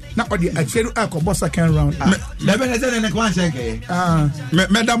na odi acheru akobo second round na be say na kwa check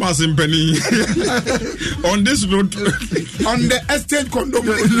madam asimpani on this road on the exchange condom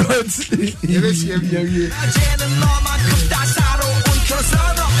road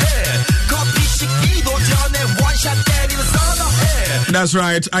that's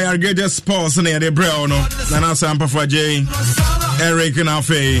right. I are get just sports near the brown. Nana Sampa for Jay, Eric and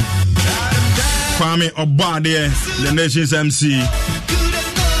Ofie, Kwame Obade, the nation's MC,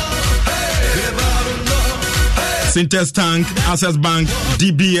 Syntex Tank, Access Bank,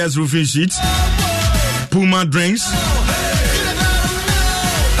 DBS roofing sheets, Puma drinks,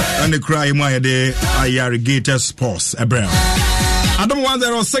 and the cry my day. I are Gator Sports a brown. Adom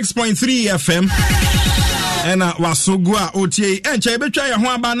 106.3 FM. And wasogua OTA and Chebetcha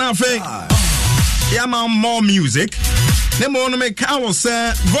ya bana fe yama more music ne mo no make I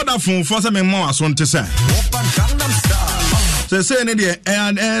say Vodafone for some more as want to say say ne dey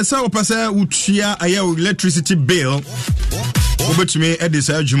and say opese utua aye electricity bill wobetumi edi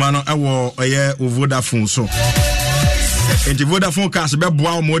sa adwuma no ewo eye Vodafone so enti Vodafone cash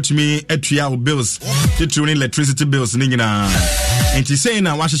beboa o motumi atua o bills titru ni electricity bills ni nyina enti say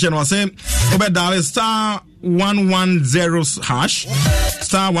na wahye no say obedale star 110 hash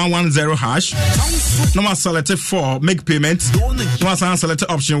star 110 hash no more select 4 make payment no more select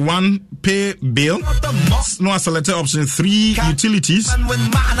option 1 pay bill no more select option 3 utilities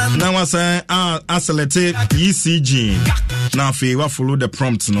now was select ECG now fe wa follow the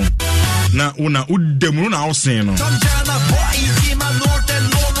prompts no na una udemu na osen no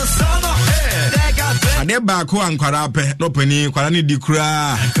ade ba ko ankwara pe no pani kwara ni di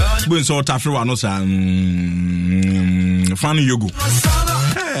kura bu so tafre wa no sa Funny Yogo.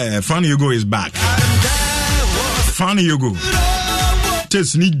 Hey, Funny Yogo is back. Funny Yogo.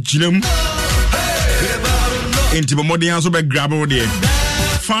 Test ni jinem. Enti bo modian so be grab o there.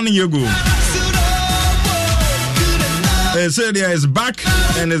 Funny Yogo. They say there is back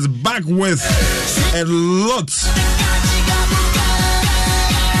and is back with a lot.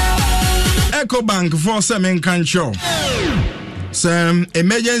 EcoBank for semen can show. Some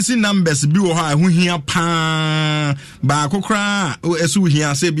emergency numbers bi wo ha hu hia pa ba kokra esu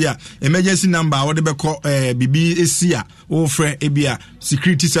hia se bia emergency number wo de be ko bibi esia wo frɛ ebia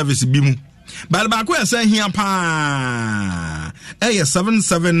security service bi mu ba ko esa hia pa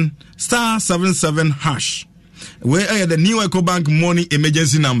 77 star 77 hash we the new EcoBank money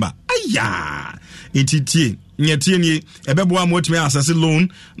emergency number aya ititie nyetie ni ebeboa mo tumi access loan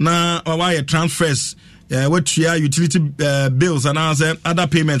na wa transfers what utility bills and other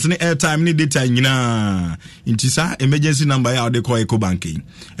payments ni airtime ni data nyina intisa emergency number ya de call EcoBank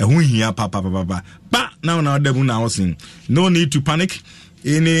hu hia papa now dem na housing no need to panic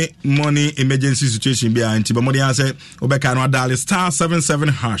any money emergency situation bia anti ba modi answer obeka no dial star 77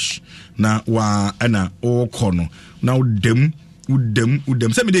 hash na wa na o kono na udem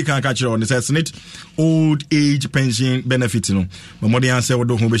say me dey can catch on the Senate old age pension benefit no but more than say we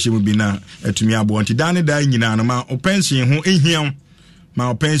do ho be shemu bi na atumi abo anti dan da nyina no ma o pension ho ehiam ma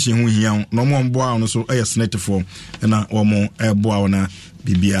o pension ho hiam no mo mboa no so Senate for na o mo eboa na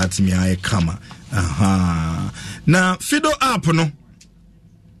bibia atimi aye kama aha na Fido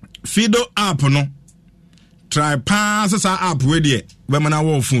app no try pass sa app we dey we mana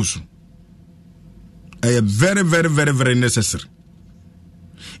wo phone so very very very very necessary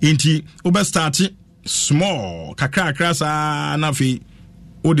inti oba start small kakra sa na fi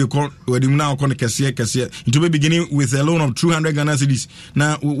odi ko wadi na ko ne kese inti be beginning with a loan of 200 Ghana cedis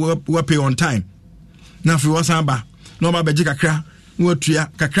na we pay on time na fi wasa ba no ba beji kakra wo tua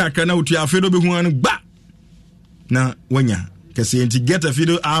kakra na wo tua fe do be hu an gba na wanya kese inti get a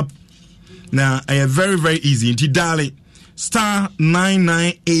Fido app na very very easy inti dial star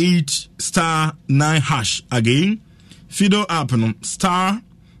 998 star 9 hash again Fido app no star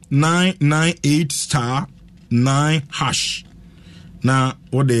 998 star 9 hash na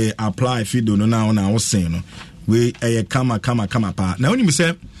what they apply Fido no now na say no we kama pa na when you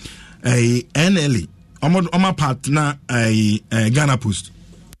say NLE omo partner Ghana Post.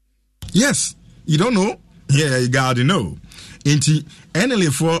 Yes, you don't know? Yeah, you gotta know. Inti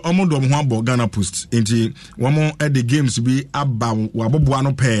NLA for omodom ho abo Ghana Post inti womo at the games be aba waboboa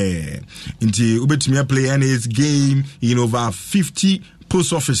no pe inti ubetumi play NA's game in over 50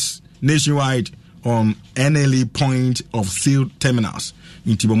 post office nationwide on NLA point of sale terminals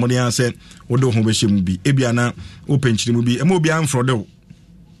inti bomodian say wodo ho be shemu bi ebia na open chiri mu bi emobia amfrodo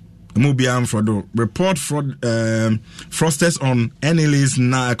report fraud fraudsters on NLA's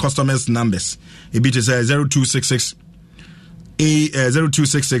customers numbers ebit say 0266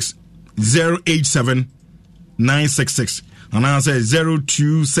 0266 087 966 and I say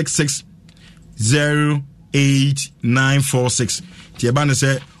 0266 08946 tiabane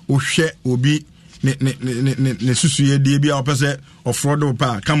say ohwe obi ne susuye die bia opese ofrodo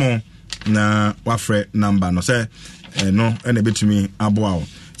pa come on na wafre number no say no ene betumi aboa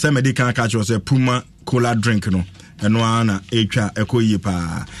say medical catch say Puma cola drink no eno ana etwa ekoyi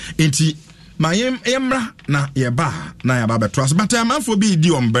pa enti my emra na yeba na yaba betras but I'm for be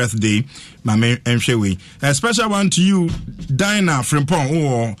due on birthday my man enhwe a special one to you Dinah Frimpong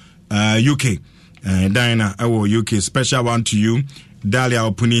or UK Dinah UK special one to you Dalia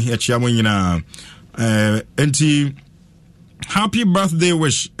Opuni echiamo nyina enti happy birthday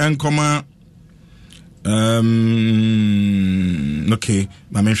wish and comma okay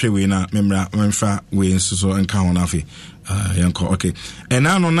my man we na memra memfa we so enka ho afi yanko okay and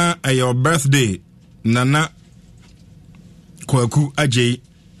now na your birthday nana kwaku ajay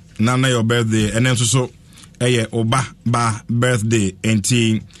nana your birthday and then so oba ba birthday and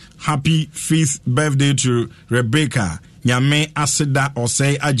happy 5th birthday to Rebecca nyame aseda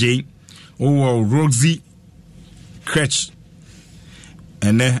ɔsɛe agye wo Roxy Crutch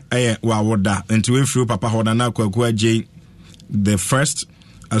ene wawoda nti we free papa hoda na kwaku agye the first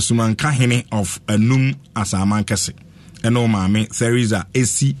asumankahene of Anum Asamankese eno maame Theresa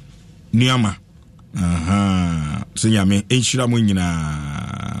Esi Nuama so nyame enhyira mo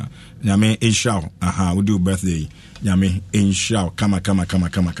nyina nyame enhyira we do birthday nyame enhyira kama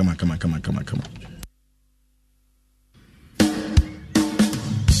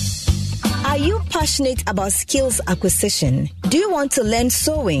Are you passionate about skills acquisition? Do you want to learn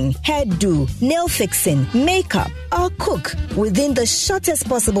sewing, hairdo, nail fixing, makeup, or cook within the shortest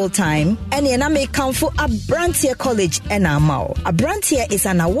possible time? Eniana may come for Abrantia College Enamao. Abrantia is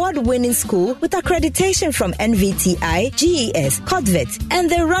an award-winning school with accreditation from NVTI, GES, COTVET, and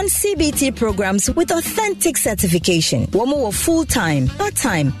they run CBT programs with authentic certification. Womo full-time,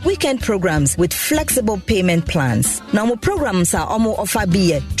 part-time, weekend programs with flexible payment plans. Now, more programs are Omo offer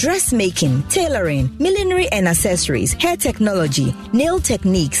be dressmaking, tailoring, millinery and accessories, hair technology, nail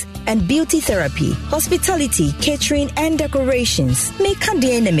techniques, and beauty therapy, hospitality, catering, and decorations.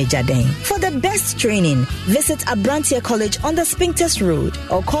 For the best training, visit Abrantia College on the Spintex Road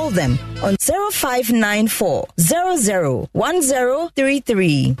or call them on 0594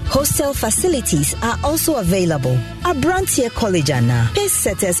 001033. Hostel facilities are also available. Abrantia College Anna, pace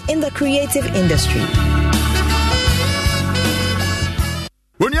setters in the creative industry.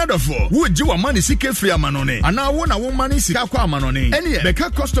 When you're for would you want money seek free amanone and now one money seek amanone any beka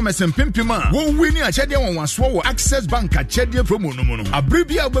customers and pimpima won't win a chedia one swallow access bank at chedia promo no a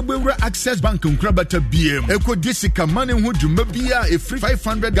bribia bebra access bank on crabata BM eco disika money who do mabia a free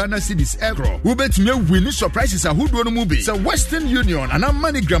 500 Ghana cedis aircraft who bet me winning surprises a hood one movie so Western Union and a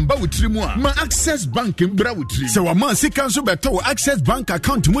money gramba with trimua ma access bank in Brawutri so a man seek cancel beto access bank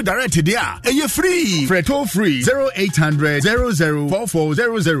account to directed there a you free freto free 0800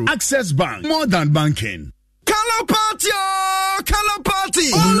 004400 Access Bank, more than banking. Color party, color party.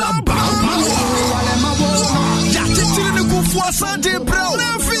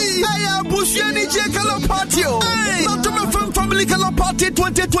 Family color party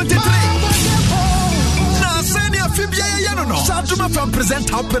 2023. Senior Fibia Yano, Saduma from present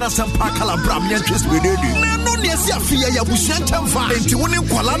happiness and Pakala Bramian Kiss with you. No, yes, Yafia Bushantam Fine to winning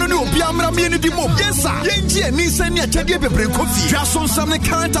Kualano Biamra Minimo. Yes, sir. Yenji and Nisania Chadia Coffee. Just on some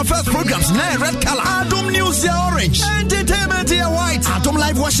current affairs programs, red color. Adom News, orange. Entertainment, white. Adom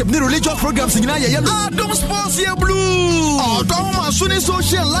Live Worship, new religious programs in Yellow. Adom Sports, blue. Adom Sunni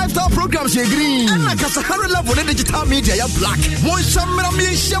social lifestyle programs, green. And like a Sahara level digital media, black. One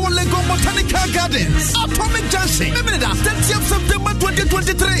Shamrami Shawalego Botanical Gardens. Atomic Junction. 30th September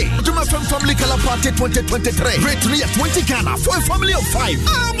 2023. Juma Family Color Party 2023. Rate me at 20 Ghana for a family of 5.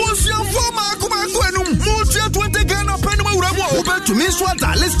 Abusia Foma Kumakuenum. Multia 20 Ghana Penuma Uramo. Uber to Miss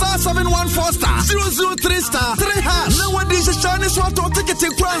Water. List star 714 star 003 star 3 hash. No one is a shiny swat or ticket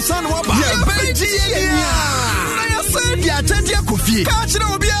to Kwanso and Waba. Yeah, baby. I said, yeah, 10th Kofi. Catch it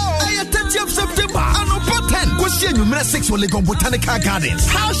over here. 30th September. And over 10. Question number 6 will go Botanical Gardens.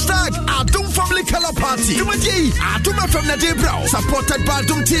 Hashtag Adom Family Color Party. Adom from Nade Brow. Supported by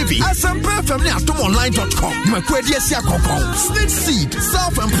Adom TV. SMP from AdomOnline.com. Makwedia Koko. Snitch Seed.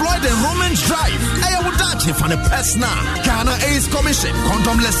 Self-employed enrollment drive. I would actually find a person. Ghana AIDS Commission.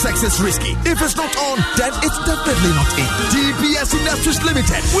 Condomless sex is risky. If it's not on, then it's definitely not in. DBS Industries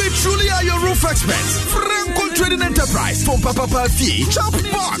Limited. We truly are your roof experts. Franco Trading Enterprise. From Papa Fee. Chop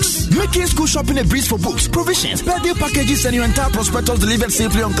Box. Making school shopping a breeze for books, provisions, birthday packages, and your entire prospectus delivered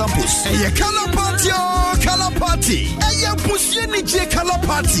safely on campus. Hey, color party, color party. Hey, push color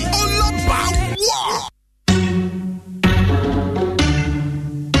party. Wow.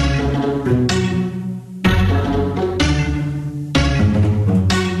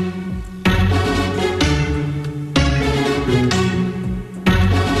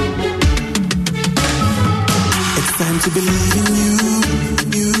 It's time to believe in you.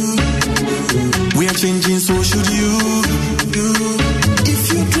 We are changing, so should you.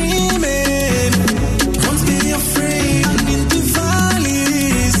 If you're dreaming, don't be afraid. And in the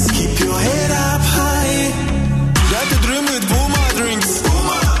valleys, keep your head up high. Got to dream with Boomer drinks.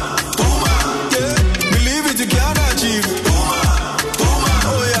 Boomer, yeah. Believe it, you can achieve. Boomer,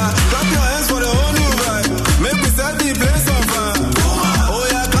 oh yeah. Clap your hands for the whole new vibe. Make me set the place on fire. Oh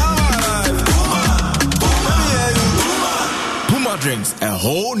yeah, come alive. Let me hear you. Boomer drinks, a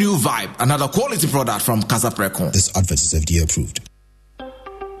whole new vibe. Another quality product from Casa Precon. This advert is FDA approved.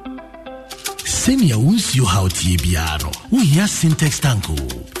 Senior won't you how Tibiano. We hear Syntax Tanko.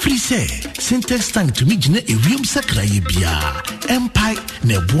 Free say, Syntax Tank to me, Jine, a real sacra bia. Empire,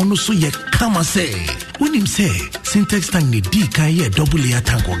 ne bonus so ye come say. When him say, Syntax Tank ne D can ye double air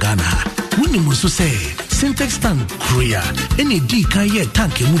tank organa. When him also say, Syntax Tank Korea, any D can ye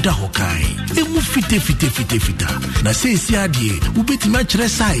tank a muda hokai. A move fita. Na say, Siadie, who bet match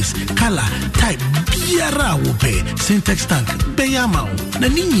size, color, type, biara will pay. Syntax Tank, Bayamau, na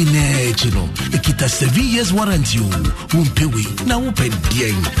nini ne chino. Ekita 7 years warranty you. Won't pay we, na upe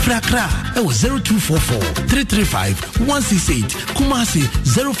dien. Frakra, it was 0244 335 168. Kumasi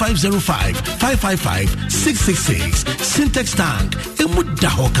 0505 555 666. Syntax Tank, a muda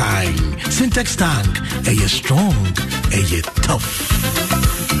hokai. Syntax Tank, a ye strong, a ye tough.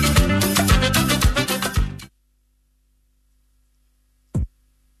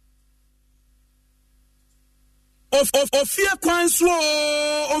 Ofie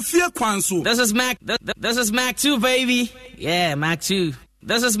Kwanso. This is Mac. This is Mac 2, baby. Yeah, Mac 2.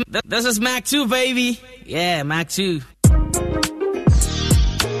 This is Mac 2, baby. Yeah, Mac 2.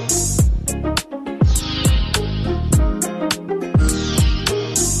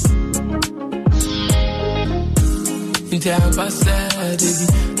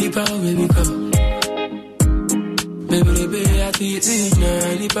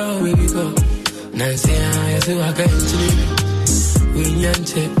 Nancy, I say I can't sleep. We can't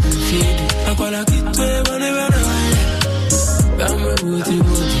check feed. I call a kid to whenever I I'm a booty.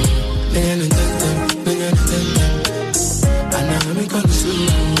 Man, and I'm a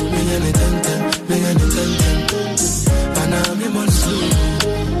consumer. Man, and I'm a monster.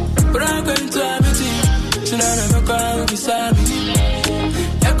 But I'm going to have a team. So now I'm a call beside me.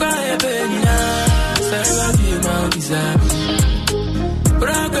 I cry a baby now. So I'll be my beside me. But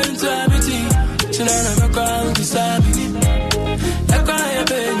I'm going to have a team. So now I'm a call beside me. I cry a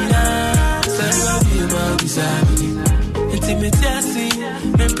baby now. So I'll be my beside me. Intimate, I see.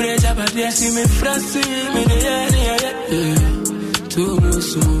 Me pressure, but I see me frustrated. Me too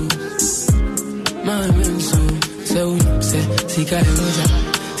soon. My man soon. So say, Sika Rosa.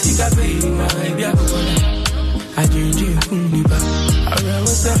 Sika baby, my baby. I dream Kuniba. I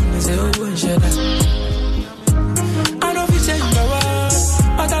was up and say, oh, shut up. I know if you change my world,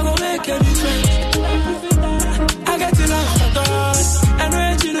 but I go make a difference. I get to love for God, and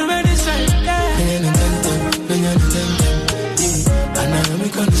reach you to many sides. And I'm a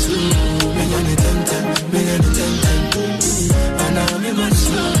consumer, and I'm a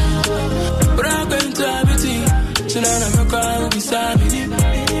monster. But I'm going to have a team, so now I'm a call beside me.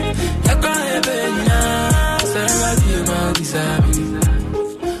 I cry a baby now, so I'll be my beside me.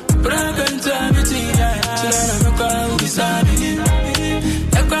 But I'm going to have a team, so now I'm a call beside me.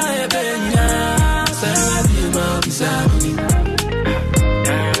 I cry a baby now, so I'll be my beside me.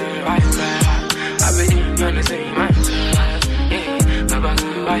 I bet you're gonna say my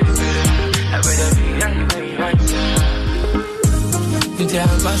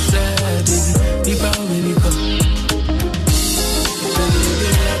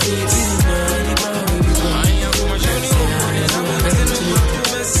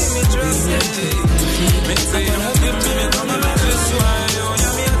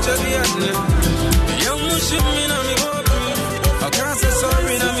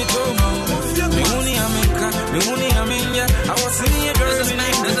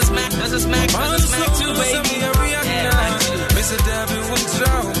This is Mac 2, baby. Mr. Debbie won't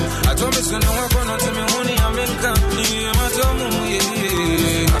show. I told me so no one gonna tell me honey I'm in company. My tomu,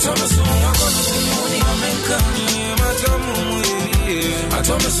 yeah. I told me so no one gonna tell me honey I'm in company. My tomu, yeah. I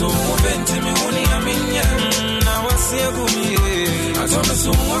told me so one tell me honey I'm in yeah. Now I see a boom, yeah. I told me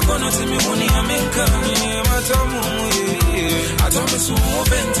so one gonna tell me honey I'm in company. My tomu, yeah. I told me so one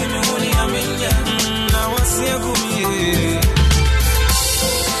tell me honey I'm in yeah. Now I see a boom, yeah.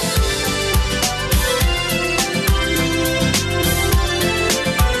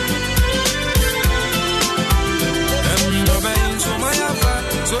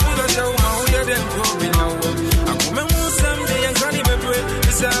 So we go show how we are them growing now. I come and someday and can't even pray.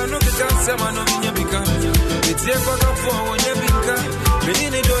 This I know the cancer man of in your become. It's here for the for when you become.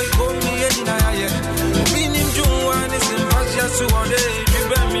 Beginning to go me in I am. Meaning to one is in Russia so one day. You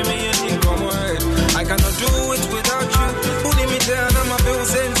bear me and come away. I cannot do it without you. Only me there and I'm a bill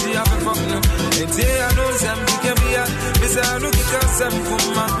sensi of a fuck now. It's here I don't say I'm big here. This I look at cancer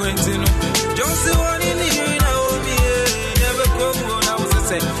from my Quentino. Just the one in here now. Never go on.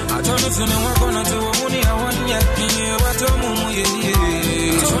 I told you to know what gonna do money I want yet. What to move, yeah.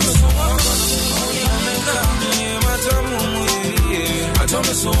 I told you so what gonna do money I make up. I told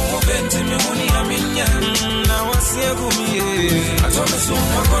you so what bent me money I mean, yeah. Now I see a good, yeah. I told you so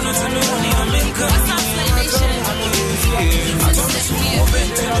what gonna do money I make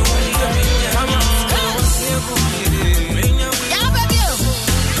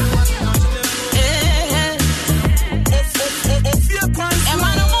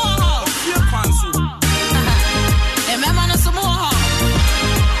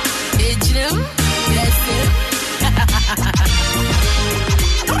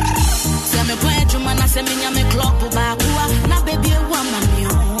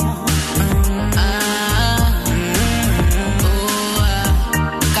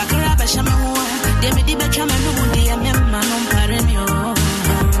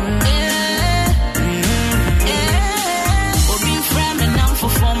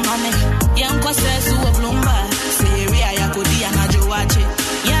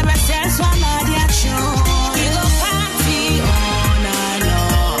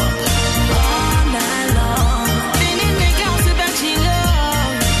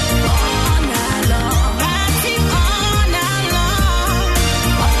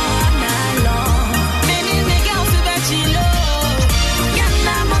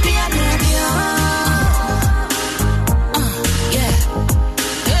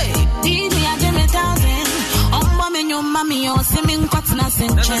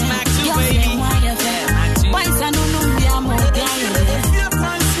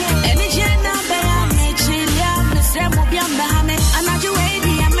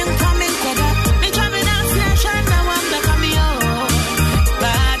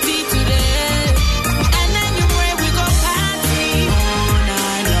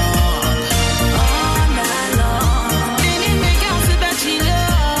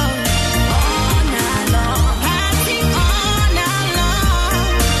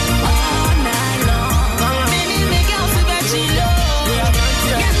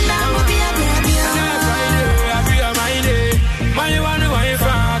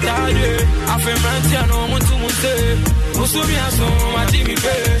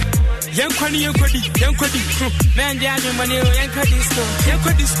Man, the other money, Yanka disco,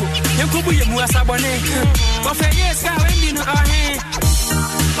 Yanka disco, Yanko Muasabone. But for years, I went in our hand.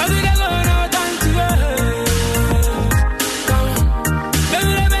 But we don't know time to go.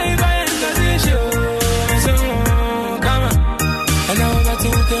 Come on, and now I'm about to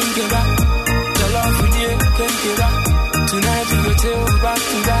give up. The love for you can give up. Tonight we go till back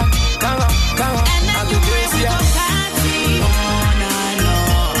to back. Come on, I'll be crazy.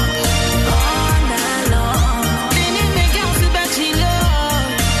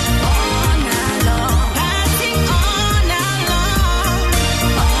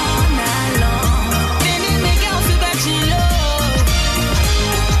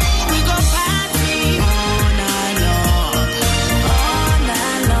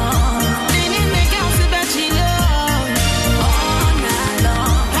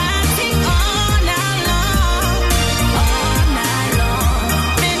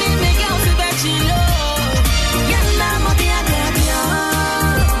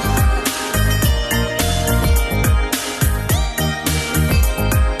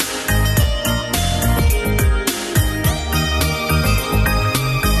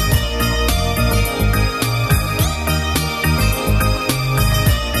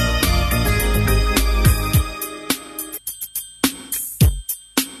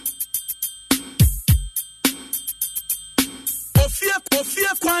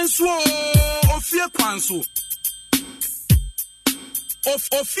 Ofie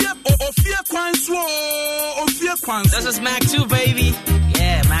Kwanso. This is Mac 2, baby.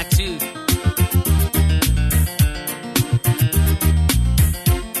 Yeah, Mac 2.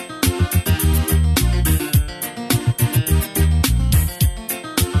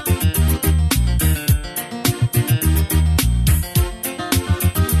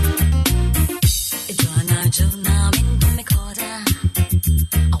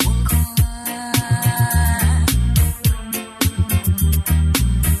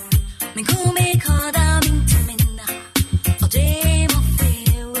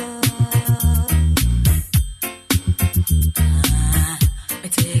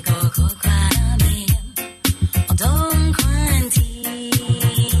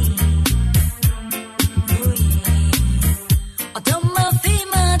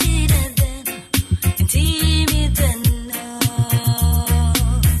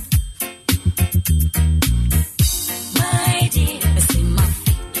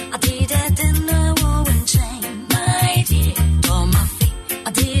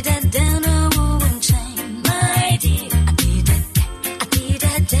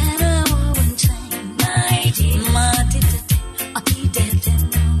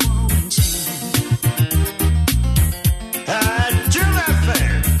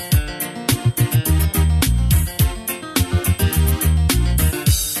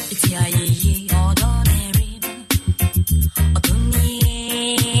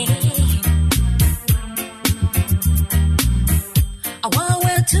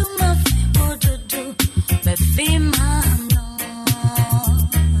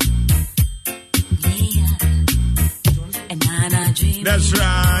 That's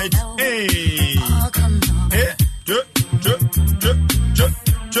right. Hey.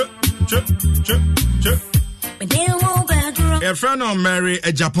 A friend of Mary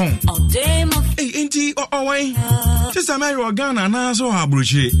a Japan. Hey, ain't why? Just a Mary or Ghana, and so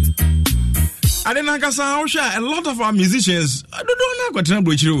Abruchi. I didn't say a lot of our musicians. I don't know what to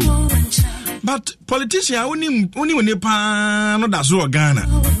but politicians only when they pan not so Ghana.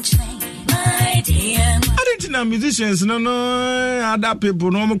 I didn't know musicians, no, other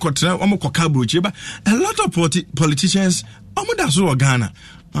people, no more Kabruchi, but a lot of politicians, almost so Ghana.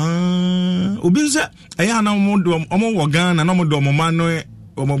 Ubinza, I am no more Ghana, no more Domano,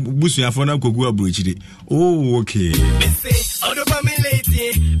 or Busia for Nakogua Bridge. Oh, okay.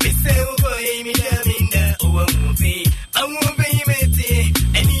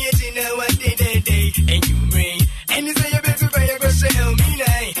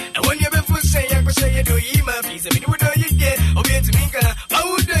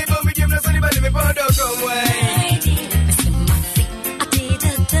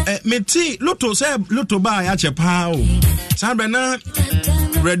 meti loto say loto ba ya chepa o sabe na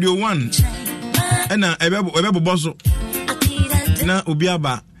radio 1 na ebe boso na obi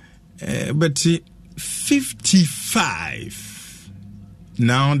aba beti 55.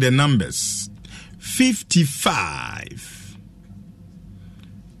 Now the numbers 55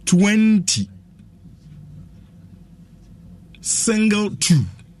 20 single 2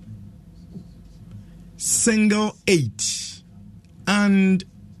 single 8 and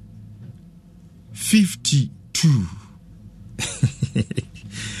 52.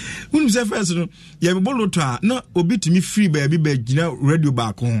 When we say first, you have a boloto na obi to me free baby be gina radio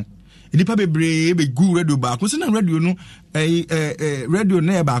back home. Nipa bebre be gu radio back. So na radio no radio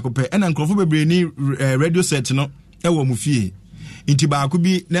na back pe na nkrofo bebre ni radio set no e wo mu fie. Inti baako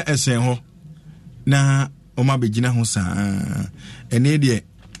bi na esen ho na o ma be gina ho saa. Ene de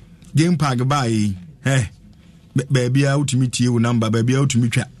game park bai baby a utimi tie wo number baby a utimi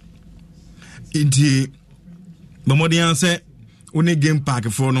twa. Inti bomodian se one game park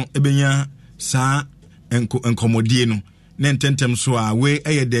for no ebenya sa enkomodie no na ntentem so a we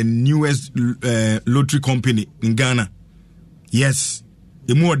the newest lottery company in Ghana. Yes,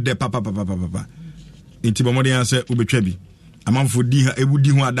 emu de papa inti bomodian se ubetwa bi amanfo di ha ebudi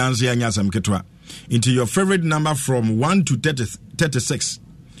ho adanse anya asam ketwa into your favorite number from 1 to 36.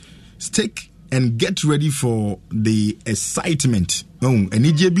 Stick and get ready for the excitement.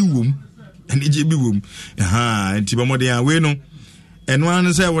 Enije bi wom inti bomodian we no. And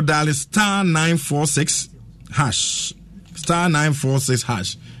one say what dial star 946 hash. Star 946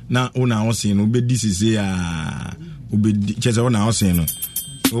 hash. Now una o say no be this is obi chese una o say no.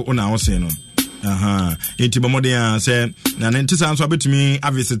 Una o say no. Inti bomode say na ntisa so betumi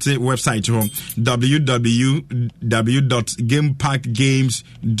visit website ho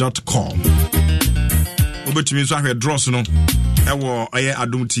www.gameparkgames.com. Obetumi so ahwe draws no. Ewo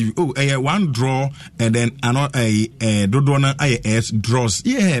Adom TV. One draw and then another dodo na S draws.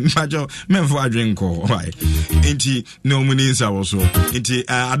 Majo memfo adwenko. Why? Inti no muni sa wo so. Inti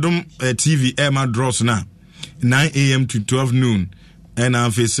Adom TV Emma draws na 9 a.m. to 12 noon and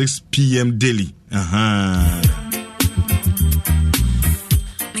after 6 p.m. daily.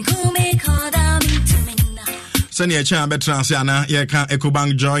 Send your chan betra se ana ye kan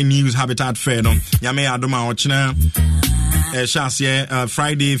EcoBank Joy News Habitat Fair no. Yame Adom a ochina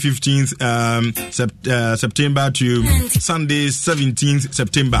Friday 15th September to Sunday 17th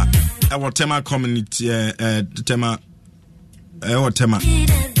September. Our Tema community our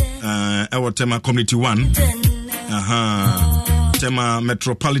Tema community 1 Tema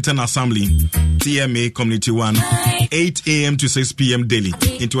Metropolitan Assembly TMA community 1 8 a.m. to 6 p.m. daily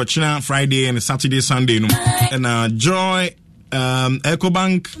into a China Friday and Saturday Sunday no. And Joy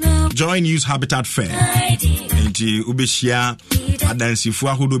EcoBank Joy News Habitat Fair nti ubeshia adansifu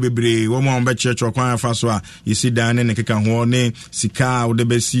ahodo bebre wo mo be church okwan afa so a yesi dan ne keka ho ne sika wo de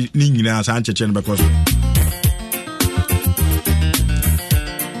besi ni nyina sa ancheche ne bekoso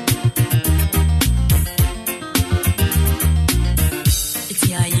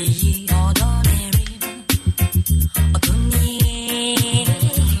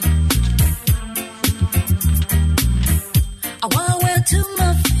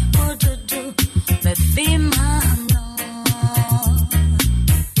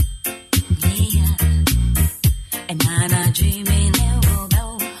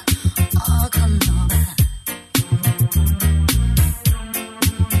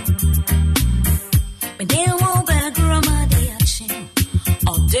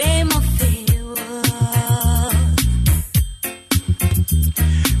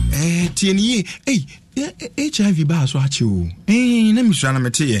HIV ba so achi o na mi sua na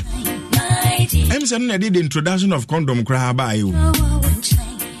mete ye em say na did the introduction of condom kra ba yo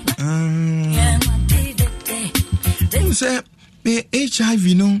em say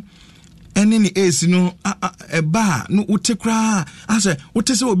HIV no ene ni AIDS no e ba no wote kra ase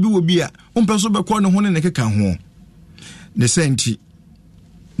wote se obi a umpe so be ko ne ho ne keka ho ne senti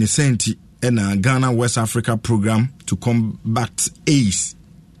na Ghana West Africa program to combat AIDS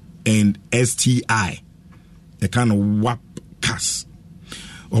and STI. The kind of wap cast.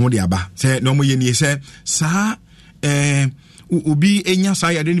 Omo de aba. Say no mo yeni say sa obi enya sa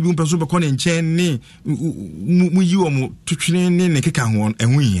ya de ni bi mpeso be ko ne nchen ni mu yi omo twetwene ne keka ho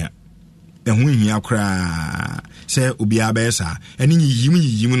ehun hia kra say obi aba sa eni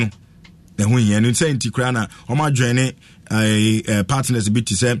yiyim no ehun hia no say nti kra na omo adwene partners bi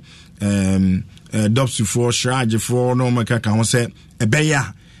ti say dops for charge for no make ka ho say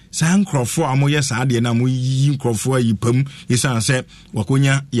ebeya san krofo amoye saade na mo yi krofo ayi pam yesan se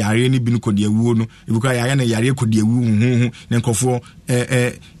wakonya yare ni bi no kodi awuo no ebukwa yare na yare kodi awu hu na krofo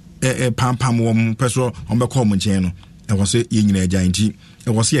pam wom peso on be call mo nchen no e wo se ye nyina agya nti e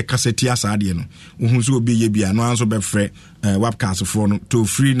wo se ye cassette asade no wo hu so obi ye bia no anso be frɛ webcast for no to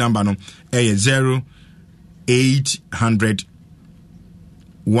free number no 0800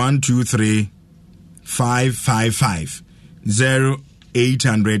 123 555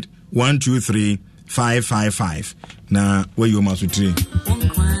 0800 123 555 na where you must train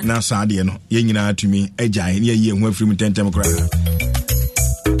na sade no ye nyina atumi agya ne ye hu afiri mu tentem kra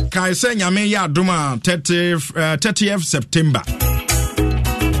kai se nyame ya adoma 30th September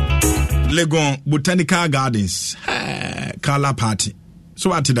Legon Botanical Gardens Kala Party so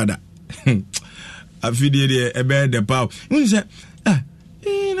what dada afidie de ebe de power unse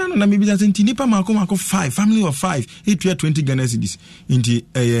na maybe that nipa mako 5 family of 5 820 Ghana cedis inti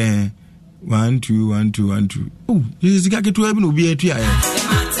 1 2 oh this guy get to even obi etua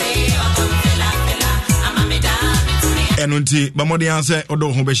enunti bamode answer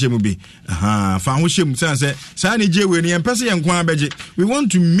odo ho be shemu bi fa ho shemu say sa na je we ni empese ye nko abeje we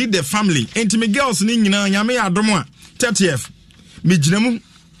want to meet the family intimate girls ni nyina nyame adom a 30th me ginamu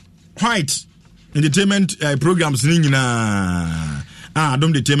white entertainment programs ni nyina Adom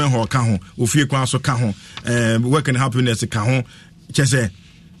entertainment ho ka ho Ofie Kwanso ka ho work and happiness ka ho chese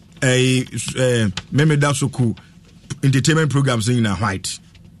memeda soku entertainment programs ni nyina white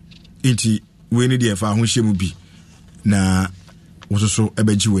inti we ni dey fa ho shemu bi na wososo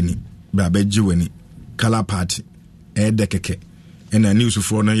ebeji wani ba beji wani color party dekeke and news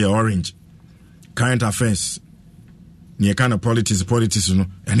for no orange current affairs near kind of politics no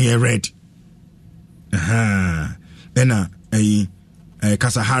and here red and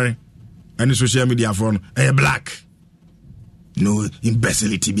Kasahari and social media for no black no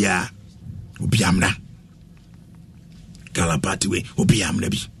imbecility bia obiamna color party we obiamna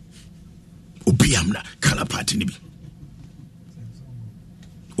bi obiamna color party ni bi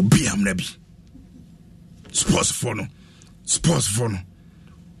obiam nabi sports for no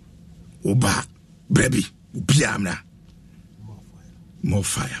oba baby obiam na more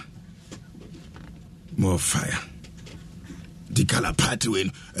fire the color party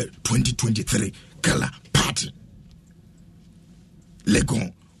when 2023 color party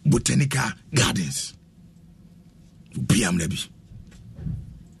Legon Botanical Gardens obiam nabi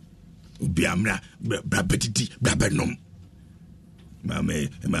obiam na brabetiti brabenom Mama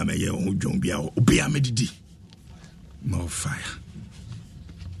ye on jombia obi amedidi more fire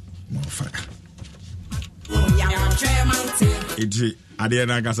it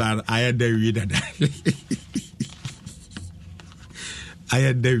adena kasa ayeda wi dada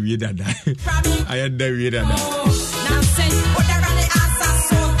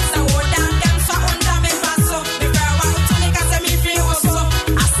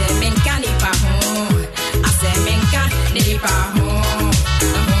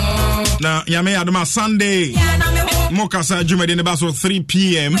Now, Yame Adoma Sunday. Mokasa Jumedi Nebaso 3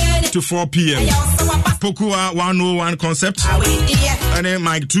 p.m. to 4 p.m. Pokua 101 concept. And then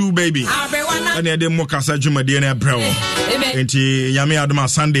Mike 2 baby. And then Mokasa Jumedi and Ebro. And Yame Adoma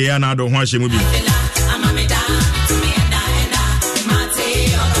Sunday and I don't want she movie.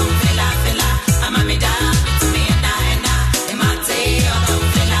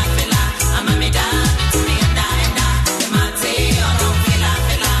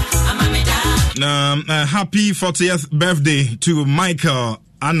 Happy 40th birthday to Michael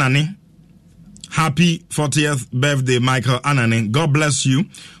Anani. Happy 40th birthday, Michael Anani. God bless you.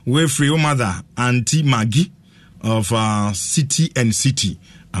 We're free, your mother, Auntie Maggie of City and City.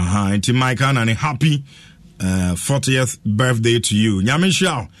 Auntie Michael Anani, happy 40th birthday to you.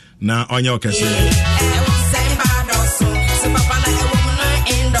 Nyamishao na onyo kese.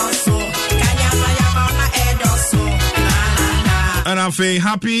 And I say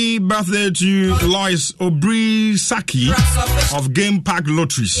happy birthday to Lois Obrisaki of Game Park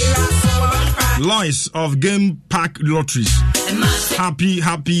Lotteries. Lois of Game Park Lotteries. Happy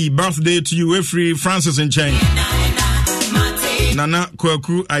birthday to you, Efri Francis and Chain. Nana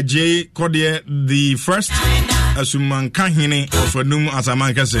Kwaku Ajay Kodie the first. Asuman Kahine of Num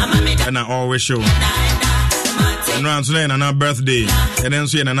Asamankase. And I always show. And round today, another birthday. And then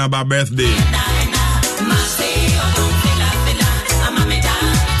see another birthday.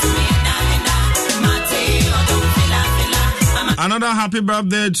 Another happy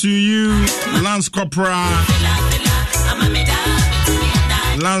birthday to you, Lance Corporal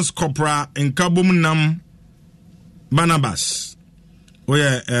in Kabum Nam Barnabas. We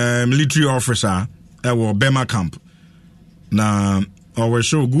are military officer at Bema camp. Now, our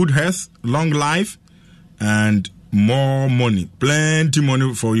show good health, long life, and more money. Plenty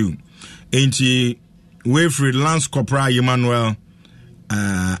money for you. Ain't he? Wayfree Lance Corporal Emmanuel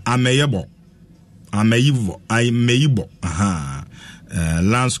Ameibo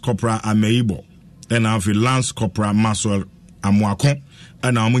Lance Corporal Ameibo and after Lance Corporal Maswell Amwako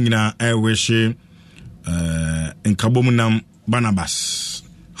and Amuna Airwish Nkabomunam Barnabas.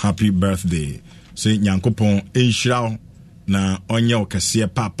 Happy birthday. Say Yankopon Inshao na onye okese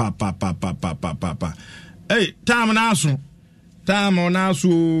pa. Hey, Tamaso.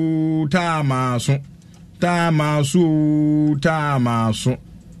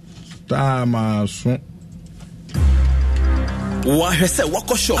 Wahese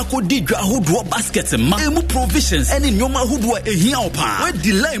wako shop akodi dwa hodo basket ma emu provisions ene nyoma hodo ehia opa we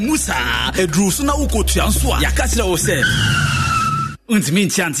delay musa edru so na ukotua nso a yakachira wo se untimi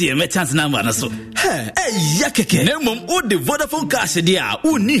nchanti e merchant number na so ya keke na mom o de Vodafone cash dia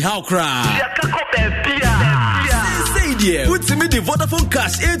uni how cry yakako bebia say dia untimi de Vodafone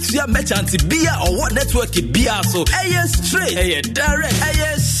cash etua merchant bia or what network bia so straight direct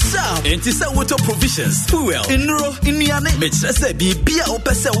sharp enti say water provisions fuel inro inuane me kire say bia o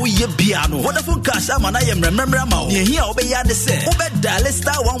pese wo ye bia no Vodafone cash ama na ye remember ma ye hia obe ya de say obe dial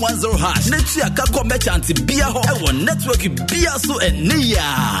 *110# na tua kakọ merchant bia ho e wo network bia so enia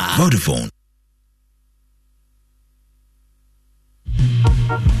Vodafone.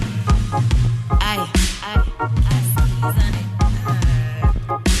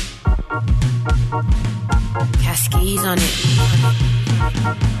 Cascades on it.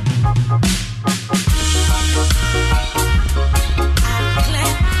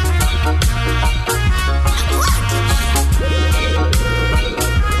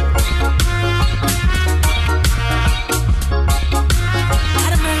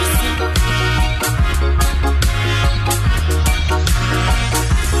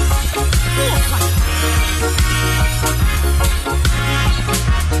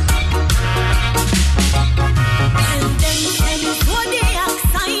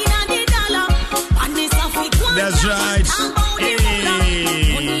 That's right.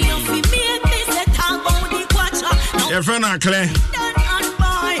 Your friend are clear.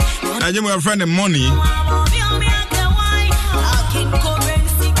 I give my friend the money.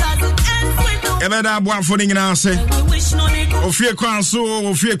 Ebeda abua footing in our say. Ofie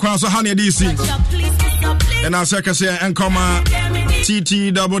Kwanso, honey DC. And our second say, and comma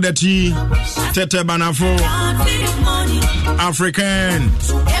TT double the T, Tete Banafo, African,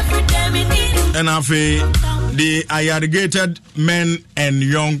 and Ofie, the irrigated men and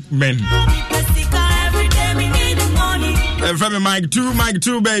young men. And from Mike 2,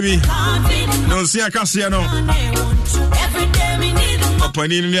 baby. No, see, I can't see, no.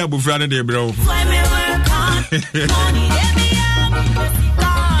 Panini ni abufrane de bro.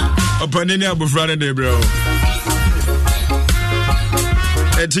 Panini abufrane de bro.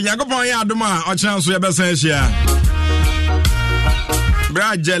 Tinyakopon ya Adom a ochran so ye besan hia.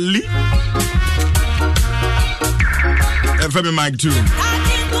 Bra jelly. FM Mike 2.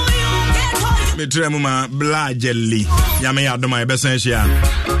 Me tremu ma bla jelly. Ya me Adom a ye besan hia.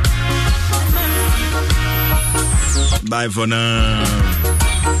 Bye for now.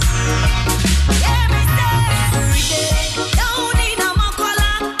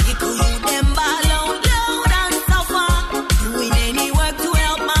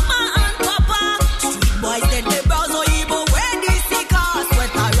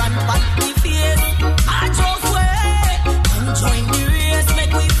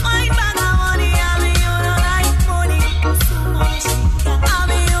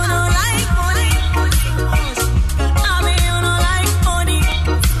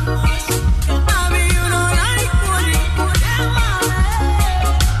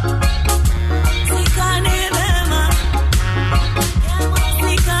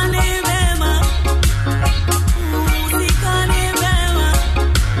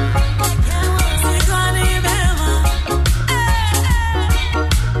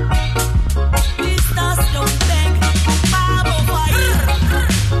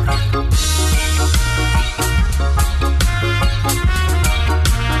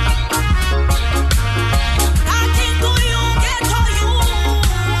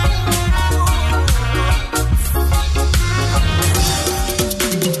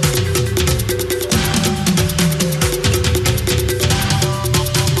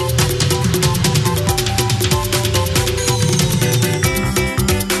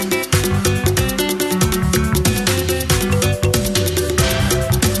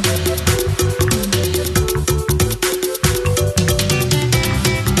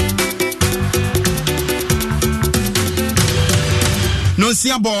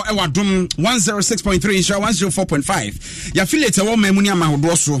 Siabo Ewadum 106.3 Insha 104.5. Ya affiliate wo memuni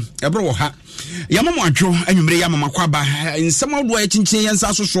amahodo so ebro wo ha yamamo adwo anwumre yamama kwaba nsɛm awdo a yɛkyenkyen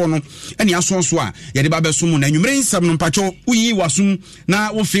yɛnsa so no ɛne aso so a yɛde ba bɛso mu na anwumre nsɛm no mpacho uyi wasum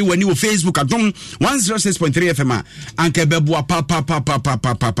na wo fe wani wo Facebook Adom 106.3 FM a anka bɛboa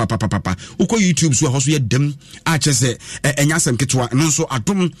pa uko YouTube so hɔ so yɛ dem a kyɛ sɛ ɛnya asɛm ketewa no nso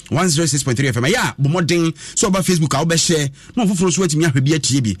Adom 106.3 FM ya bomɔden so ba Facebook a wo bɛhyɛ na ofoforo so atimi ahwɛ bi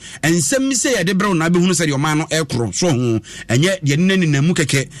atie bi ensɛm sɛ yɛde brɛ na bɛhunu sɛ de ɔman no ɛkoro so ho ɛnyɛ de nani namu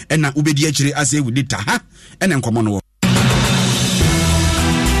kɛkɛ ɛna wobɛdi akyire asɛ wudi ta ha ɛna nkɔmɔ no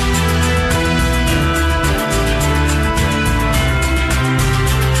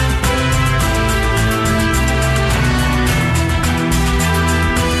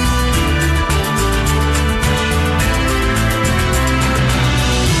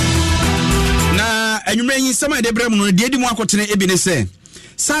anwumre sama de brem no de di mu akotene ebi ne se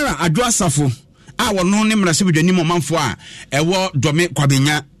Sarah Adwo Asafo a wono ne mmara se bedwani mo manfo a ewo dome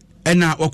kwabenya ena